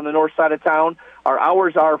Kohl's on the north side of town. Our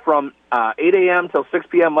hours are from 8 a.m. till 6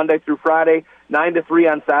 p.m. Monday through Friday, 9 to 3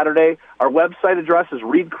 on Saturday. Our website address is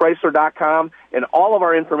reedchrysler.com, and all of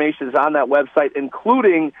our information is on that website,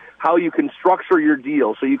 including how you can structure your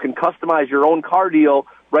deal. So you can customize your own car deal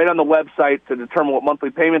right on the website to determine what monthly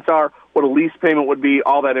payments are, what a lease payment would be,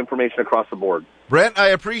 all that information across the board. Brent, I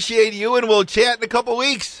appreciate you, and we'll chat in a couple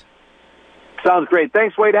weeks. Sounds great.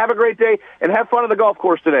 Thanks, Wade. Have a great day, and have fun on the golf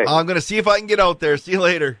course today. I'm going to see if I can get out there. See you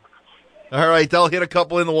later. All right, I'll hit a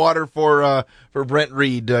couple in the water for Brent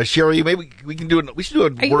Reed. Sheri, maybe we can do it. We should do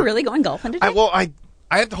it. Are you really going golfing today? I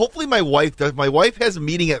have to. Hopefully, my wife does. My wife has a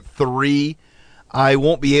meeting at 3. I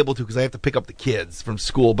won't be able to because I have to pick up the kids from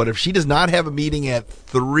school. But if she does not have a meeting at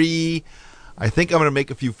 3, I think I'm going to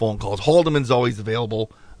make a few phone calls. Haldeman's always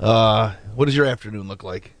available. What does your afternoon look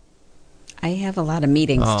like? I have a lot of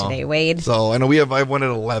meetings today, Wade. So I know I have one at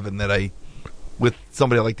 11 that with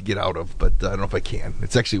somebody I like to get out of, but I don't know if I can.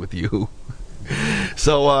 It's actually with you.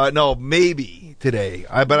 So no, maybe today.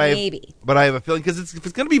 But I have a feeling because if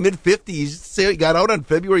it's going to be mid-50s. Say it got out on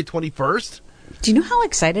February 21st. Do you know how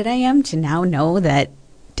excited I am to now know that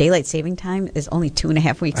daylight saving time is only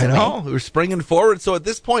 2.5 weeks away? I know. We're springing forward. So at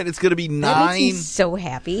this point, it's going to be 9. That makes me so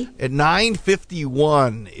happy. At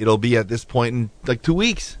 9:51, it'll be at this point in like 2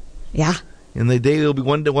 weeks. Yeah. And the day will be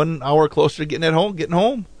 1 hour closer to getting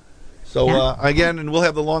home. So, again, and we'll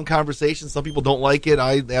have the long conversation. Some people don't like it.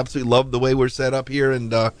 I absolutely love the way we're set up here,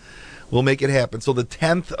 and we'll make it happen. So the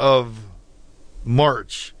 10th of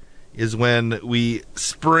March is when we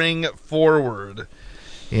spring forward.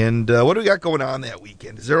 And what do we got going on that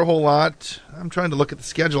weekend? Is there a whole lot? I'm trying to look at the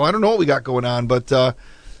schedule. I don't know what we got going on, but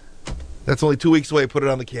that's only 2 weeks away. Put it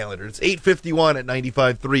on the calendar. It's 8:51 at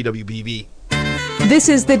 95.3 WBEV. This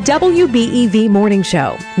is the WBEV Morning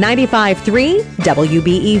Show, 95.3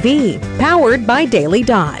 WBEV, powered by Daily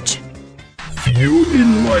Dodge. Few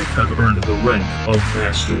in life have earned the rank of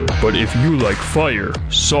master. But if you like fire,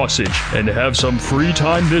 sausage, and have some free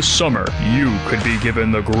time this summer, you could be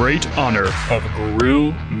given the great honor of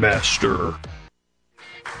Grill Master.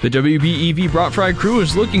 The WBEV Brat Fry crew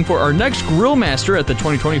is looking for our next grill master at the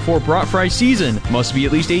 2024 Brat Fry season. Must be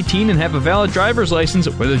at least 18 and have a valid driver's license.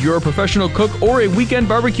 Whether you're a professional cook or a weekend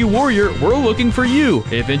barbecue warrior, we're looking for you.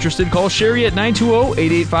 If interested, call Sheri at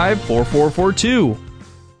 920-885-4442.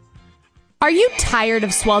 Are you tired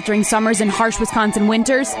of sweltering summers and harsh Wisconsin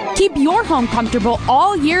winters? Keep your home comfortable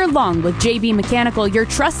all year long with JB Mechanical, your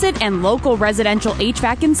trusted and local residential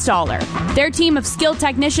HVAC installer. Their team of skilled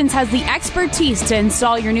technicians has the expertise to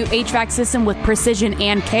install your new HVAC system with precision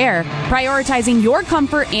and care, prioritizing your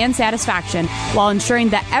comfort and satisfaction while ensuring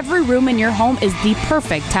that every room in your home is the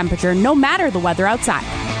perfect temperature no matter the weather outside.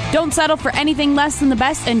 Don't settle for anything less than the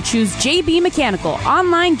best and choose JB Mechanical.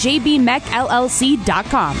 Online,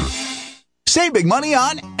 jbmechllc.com. Save big money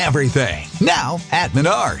on everything now at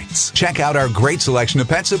Menards. Check out our great selection of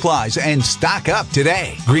pet supplies and stock up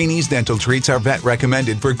today. Greenie's Dental Treats are vet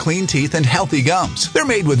recommended for clean teeth and healthy gums. They're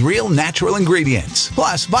made with real natural ingredients,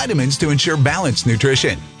 plus vitamins to ensure balanced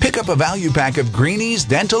nutrition. Pick up a value pack of Greenie's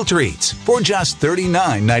Dental Treats for just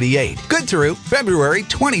 $39.98. Good through February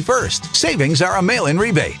 21st. Savings are a mail-in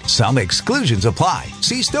rebate. Some exclusions apply.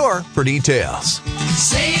 See store for details.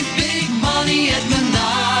 Save big money at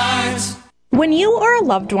Menards. When you or a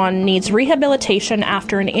loved one needs rehabilitation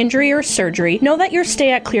after an injury or surgery, know that your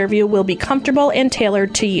stay at Clearview will be comfortable and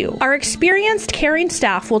tailored to you. Our experienced, caring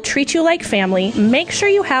staff will treat you like family, make sure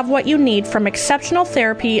you have what you need from exceptional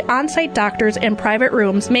therapy, on-site doctors, and private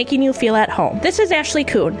rooms, making you feel at home. This is Ashley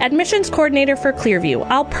Kuhn, admissions coordinator for Clearview.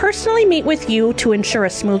 I'll personally meet with you to ensure a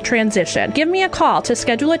smooth transition. Give me a call to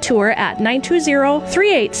schedule a tour at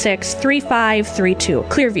 920-386-3532.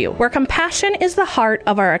 Clearview, where compassion is the heart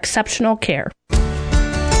of our exceptional care.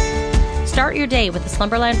 Start your day with the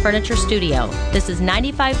Slumberland Furniture Studio. This is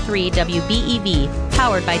 95.3 WBEV,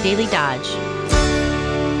 powered by Daily Dodge.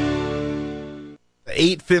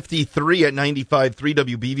 8:53 at 95.3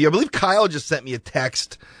 WBEV. I believe Kyle just sent me a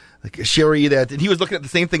text, Sheri, that he was looking at the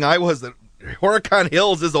same thing I was, that Horicon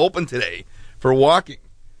Hills is open today for walking.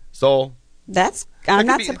 So I'm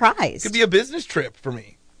not surprised. Could be a business trip for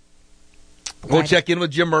me. We'll check in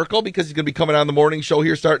with Jim Merkel because he's going to be coming on the morning show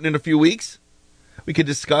here starting in a few weeks. We could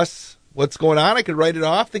discuss what's going on. I could write it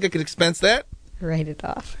off. Think I could expense that. Write it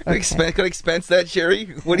off. Could I expense that,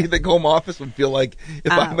 Sheri? What do you think home office would feel like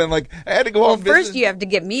if I've been like, I had to go home? First you have to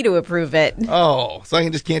get me to approve it. Oh, so I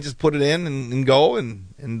can't just put it in and go and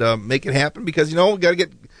make it happen because we got to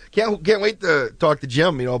can't wait to talk to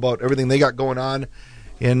Jim about everything they got going on,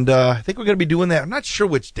 and I think we're going to be doing that. I'm not sure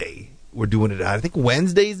which day we're doing it on. I think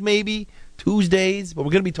Wednesdays, maybe Tuesdays, but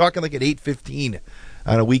we're going to be talking like at 8:15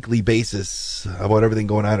 on a weekly basis about everything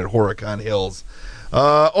going on at Horicon Hills.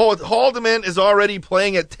 Haldeman is already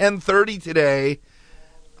playing at 10:30 today.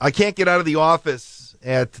 I can't get out of the office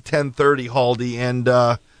at 10:30, Haldy,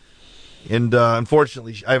 and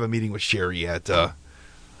unfortunately, I have a meeting with Sheri at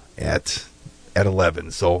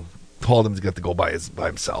 11. So Haldeman's got to go by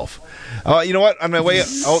himself. You know what? On my way out,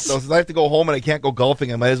 since I have to go home and I can't go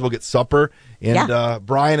golfing, I might as well get supper. And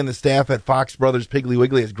Brian and the staff at Fox Brothers Piggly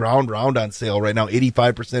Wiggly has ground round on sale right now.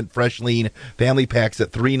 85% fresh lean family packs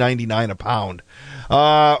at $3.99 a pound.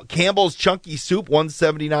 Campbell's Chunky Soup,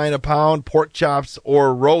 $1.79 a pound. Pork chops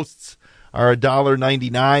or roasts are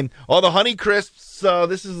 $1.99. The Honey Crisps,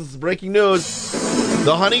 this is breaking news.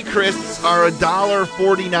 The Honey Crisps are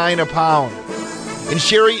 $1.49 a pound. And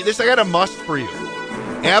Sheri, I got a must for you.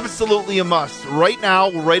 Absolutely a must. Right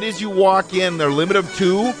now, right as you walk in, they're limit of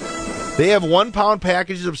 2. They have 1 pound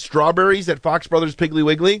packages of strawberries at Fox Brothers Piggly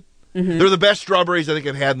Wiggly. Mm-hmm. They're the best strawberries I think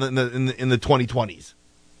I've had in the 2020s.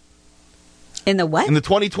 In the what? In the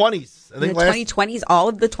 2020s. I think 2020s? All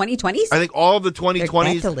of the 2020s? I think all of the 2020s.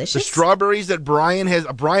 They're that delicious? The strawberries that Brian has.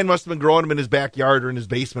 Brian must have been growing them in his backyard or in his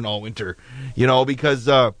basement all winter. Because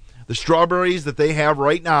the strawberries that they have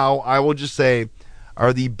right now, I will just say,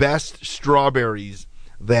 are the best strawberries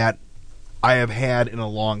that I have had in a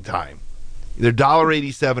long time. They're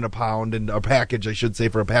 $1.87 a pound, and a package, I should say,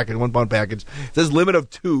 for a package, 1 pound package. It says limit of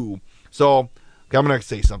 2. So, I'm going to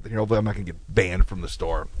say something here. Hopefully I'm not going to get banned from the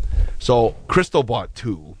store. So, Crystal bought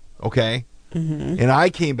 2, okay? Mm-hmm. And I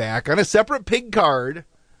came back on a separate pig card.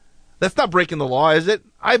 That's not breaking the law, is it?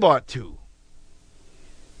 I bought 2.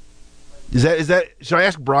 Is that? Should I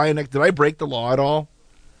ask Brian, did I break the law at all?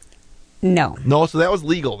 No. No, so that was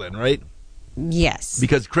legal then, right? Yes.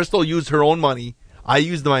 Because Crystal used her own money. I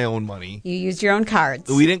used my own money. You used your own cards.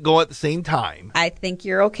 We didn't go at the same time. I think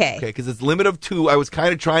you're okay. Okay, because it's limit of 2. I was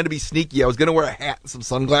kind of trying to be sneaky. I was going to wear a hat and some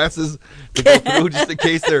sunglasses to go through just in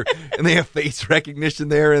case and they have face recognition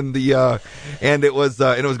there, and it was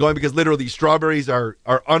going because literally these strawberries are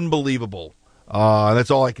unbelievable.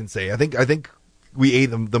 That's all I can say. I think we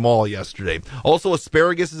ate them all yesterday. Also,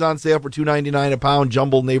 asparagus is on sale for $2.99 a pound.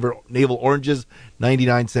 Jumbo navel oranges,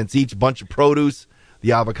 99 cents each. Bunch of produce. The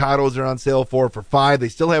avocados are on sale for $5. They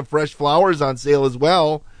still have fresh flowers on sale as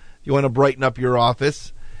well if you want to brighten up your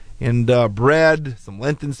office. And bread, some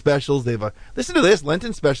Lenten specials. Listen to this,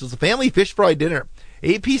 Lenten specials. A family fish fry dinner.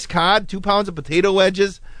 8-piece cod, 2 pounds of potato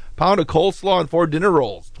wedges, pound of coleslaw, and 4 dinner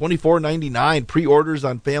rolls. $24.99. Pre-orders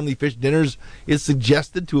on family fish dinners is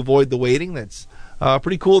suggested to avoid the waiting. That's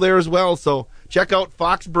pretty cool there as well. So check out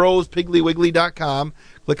foxbrospigglywiggly.com.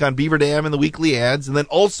 Click on Beaver Dam in the weekly ads. And then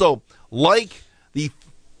also like the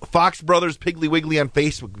Fox Brothers Piggly Wiggly on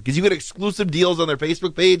Facebook, because you get exclusive deals on their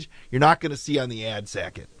Facebook page you're not going to see on the ad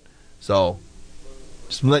sacket. So,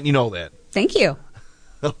 just letting you know that. Thank you.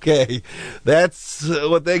 Okay, that's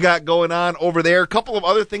what they got going on over there. A couple of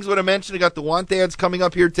other things I want to mention. I got the Want ads coming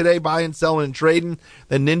up here today, buying, selling, and trading.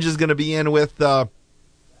 Then Ninja's going to be in with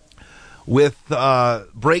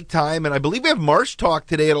break time, and I believe we have Marsh Talk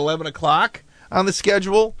today at 11 o'clock on the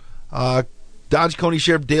schedule. Dodge County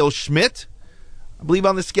Sheriff Dale Schmidt, I believe,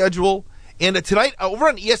 on the schedule. And tonight, over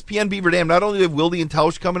on ESPN Beaver Dam, not only do we have Wilde and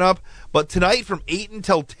Tausch coming up, but tonight from 8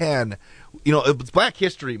 until 10, it's Black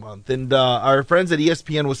History Month, and our friends at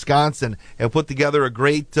ESPN Wisconsin have put together a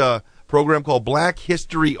great program called Black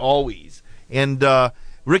History Always. And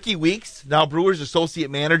Ricky Weeks, now Brewers associate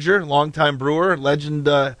manager, longtime Brewer, legend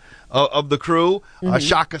of the crew. Mm-hmm.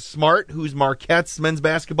 Shaka Smart, who's Marquette's men's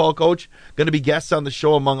basketball coach, going to be guests on the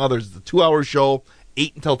show, among others. The 2-hour show,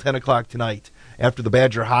 8 until 10 o'clock tonight, after the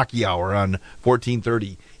Badger Hockey Hour on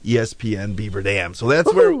 1430 ESPN Beaver Dam. So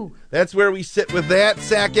that's where we sit with that,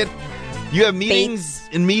 Sackett. You have meetings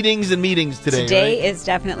and meetings and meetings today. Today right? is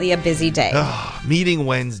definitely a busy day. Meeting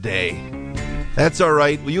Wednesday. That's all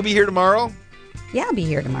right. Will you be here tomorrow? Yeah, I'll be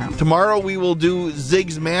here tomorrow. Tomorrow we will do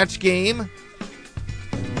Zig's match game.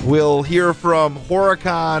 We'll hear from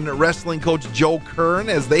Horicon wrestling coach Joe Kern,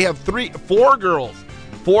 as they have 4 girls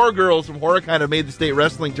from Horicon have made the state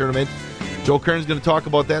wrestling tournament. Joe Kern's going to talk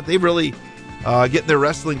about that. They really getting their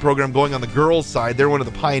wrestling program going on the girls' side. They're one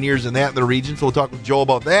of the pioneers in that in the region, so we'll talk with Joe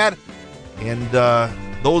about that. And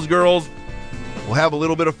those girls will have a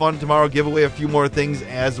little bit of fun tomorrow, give away a few more things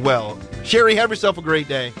as well. Sheri, have yourself a great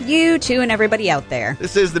day. You too and everybody out there.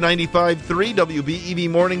 This is the 95.3 WBEV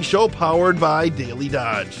Morning Show, powered by Daily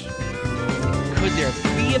Dodge. Could there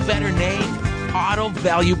be a better name? Auto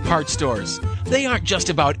Value Parts Stores. They aren't just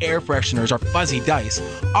about air fresheners or fuzzy dice.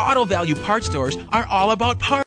 Auto Value Parts Stores are all about parts.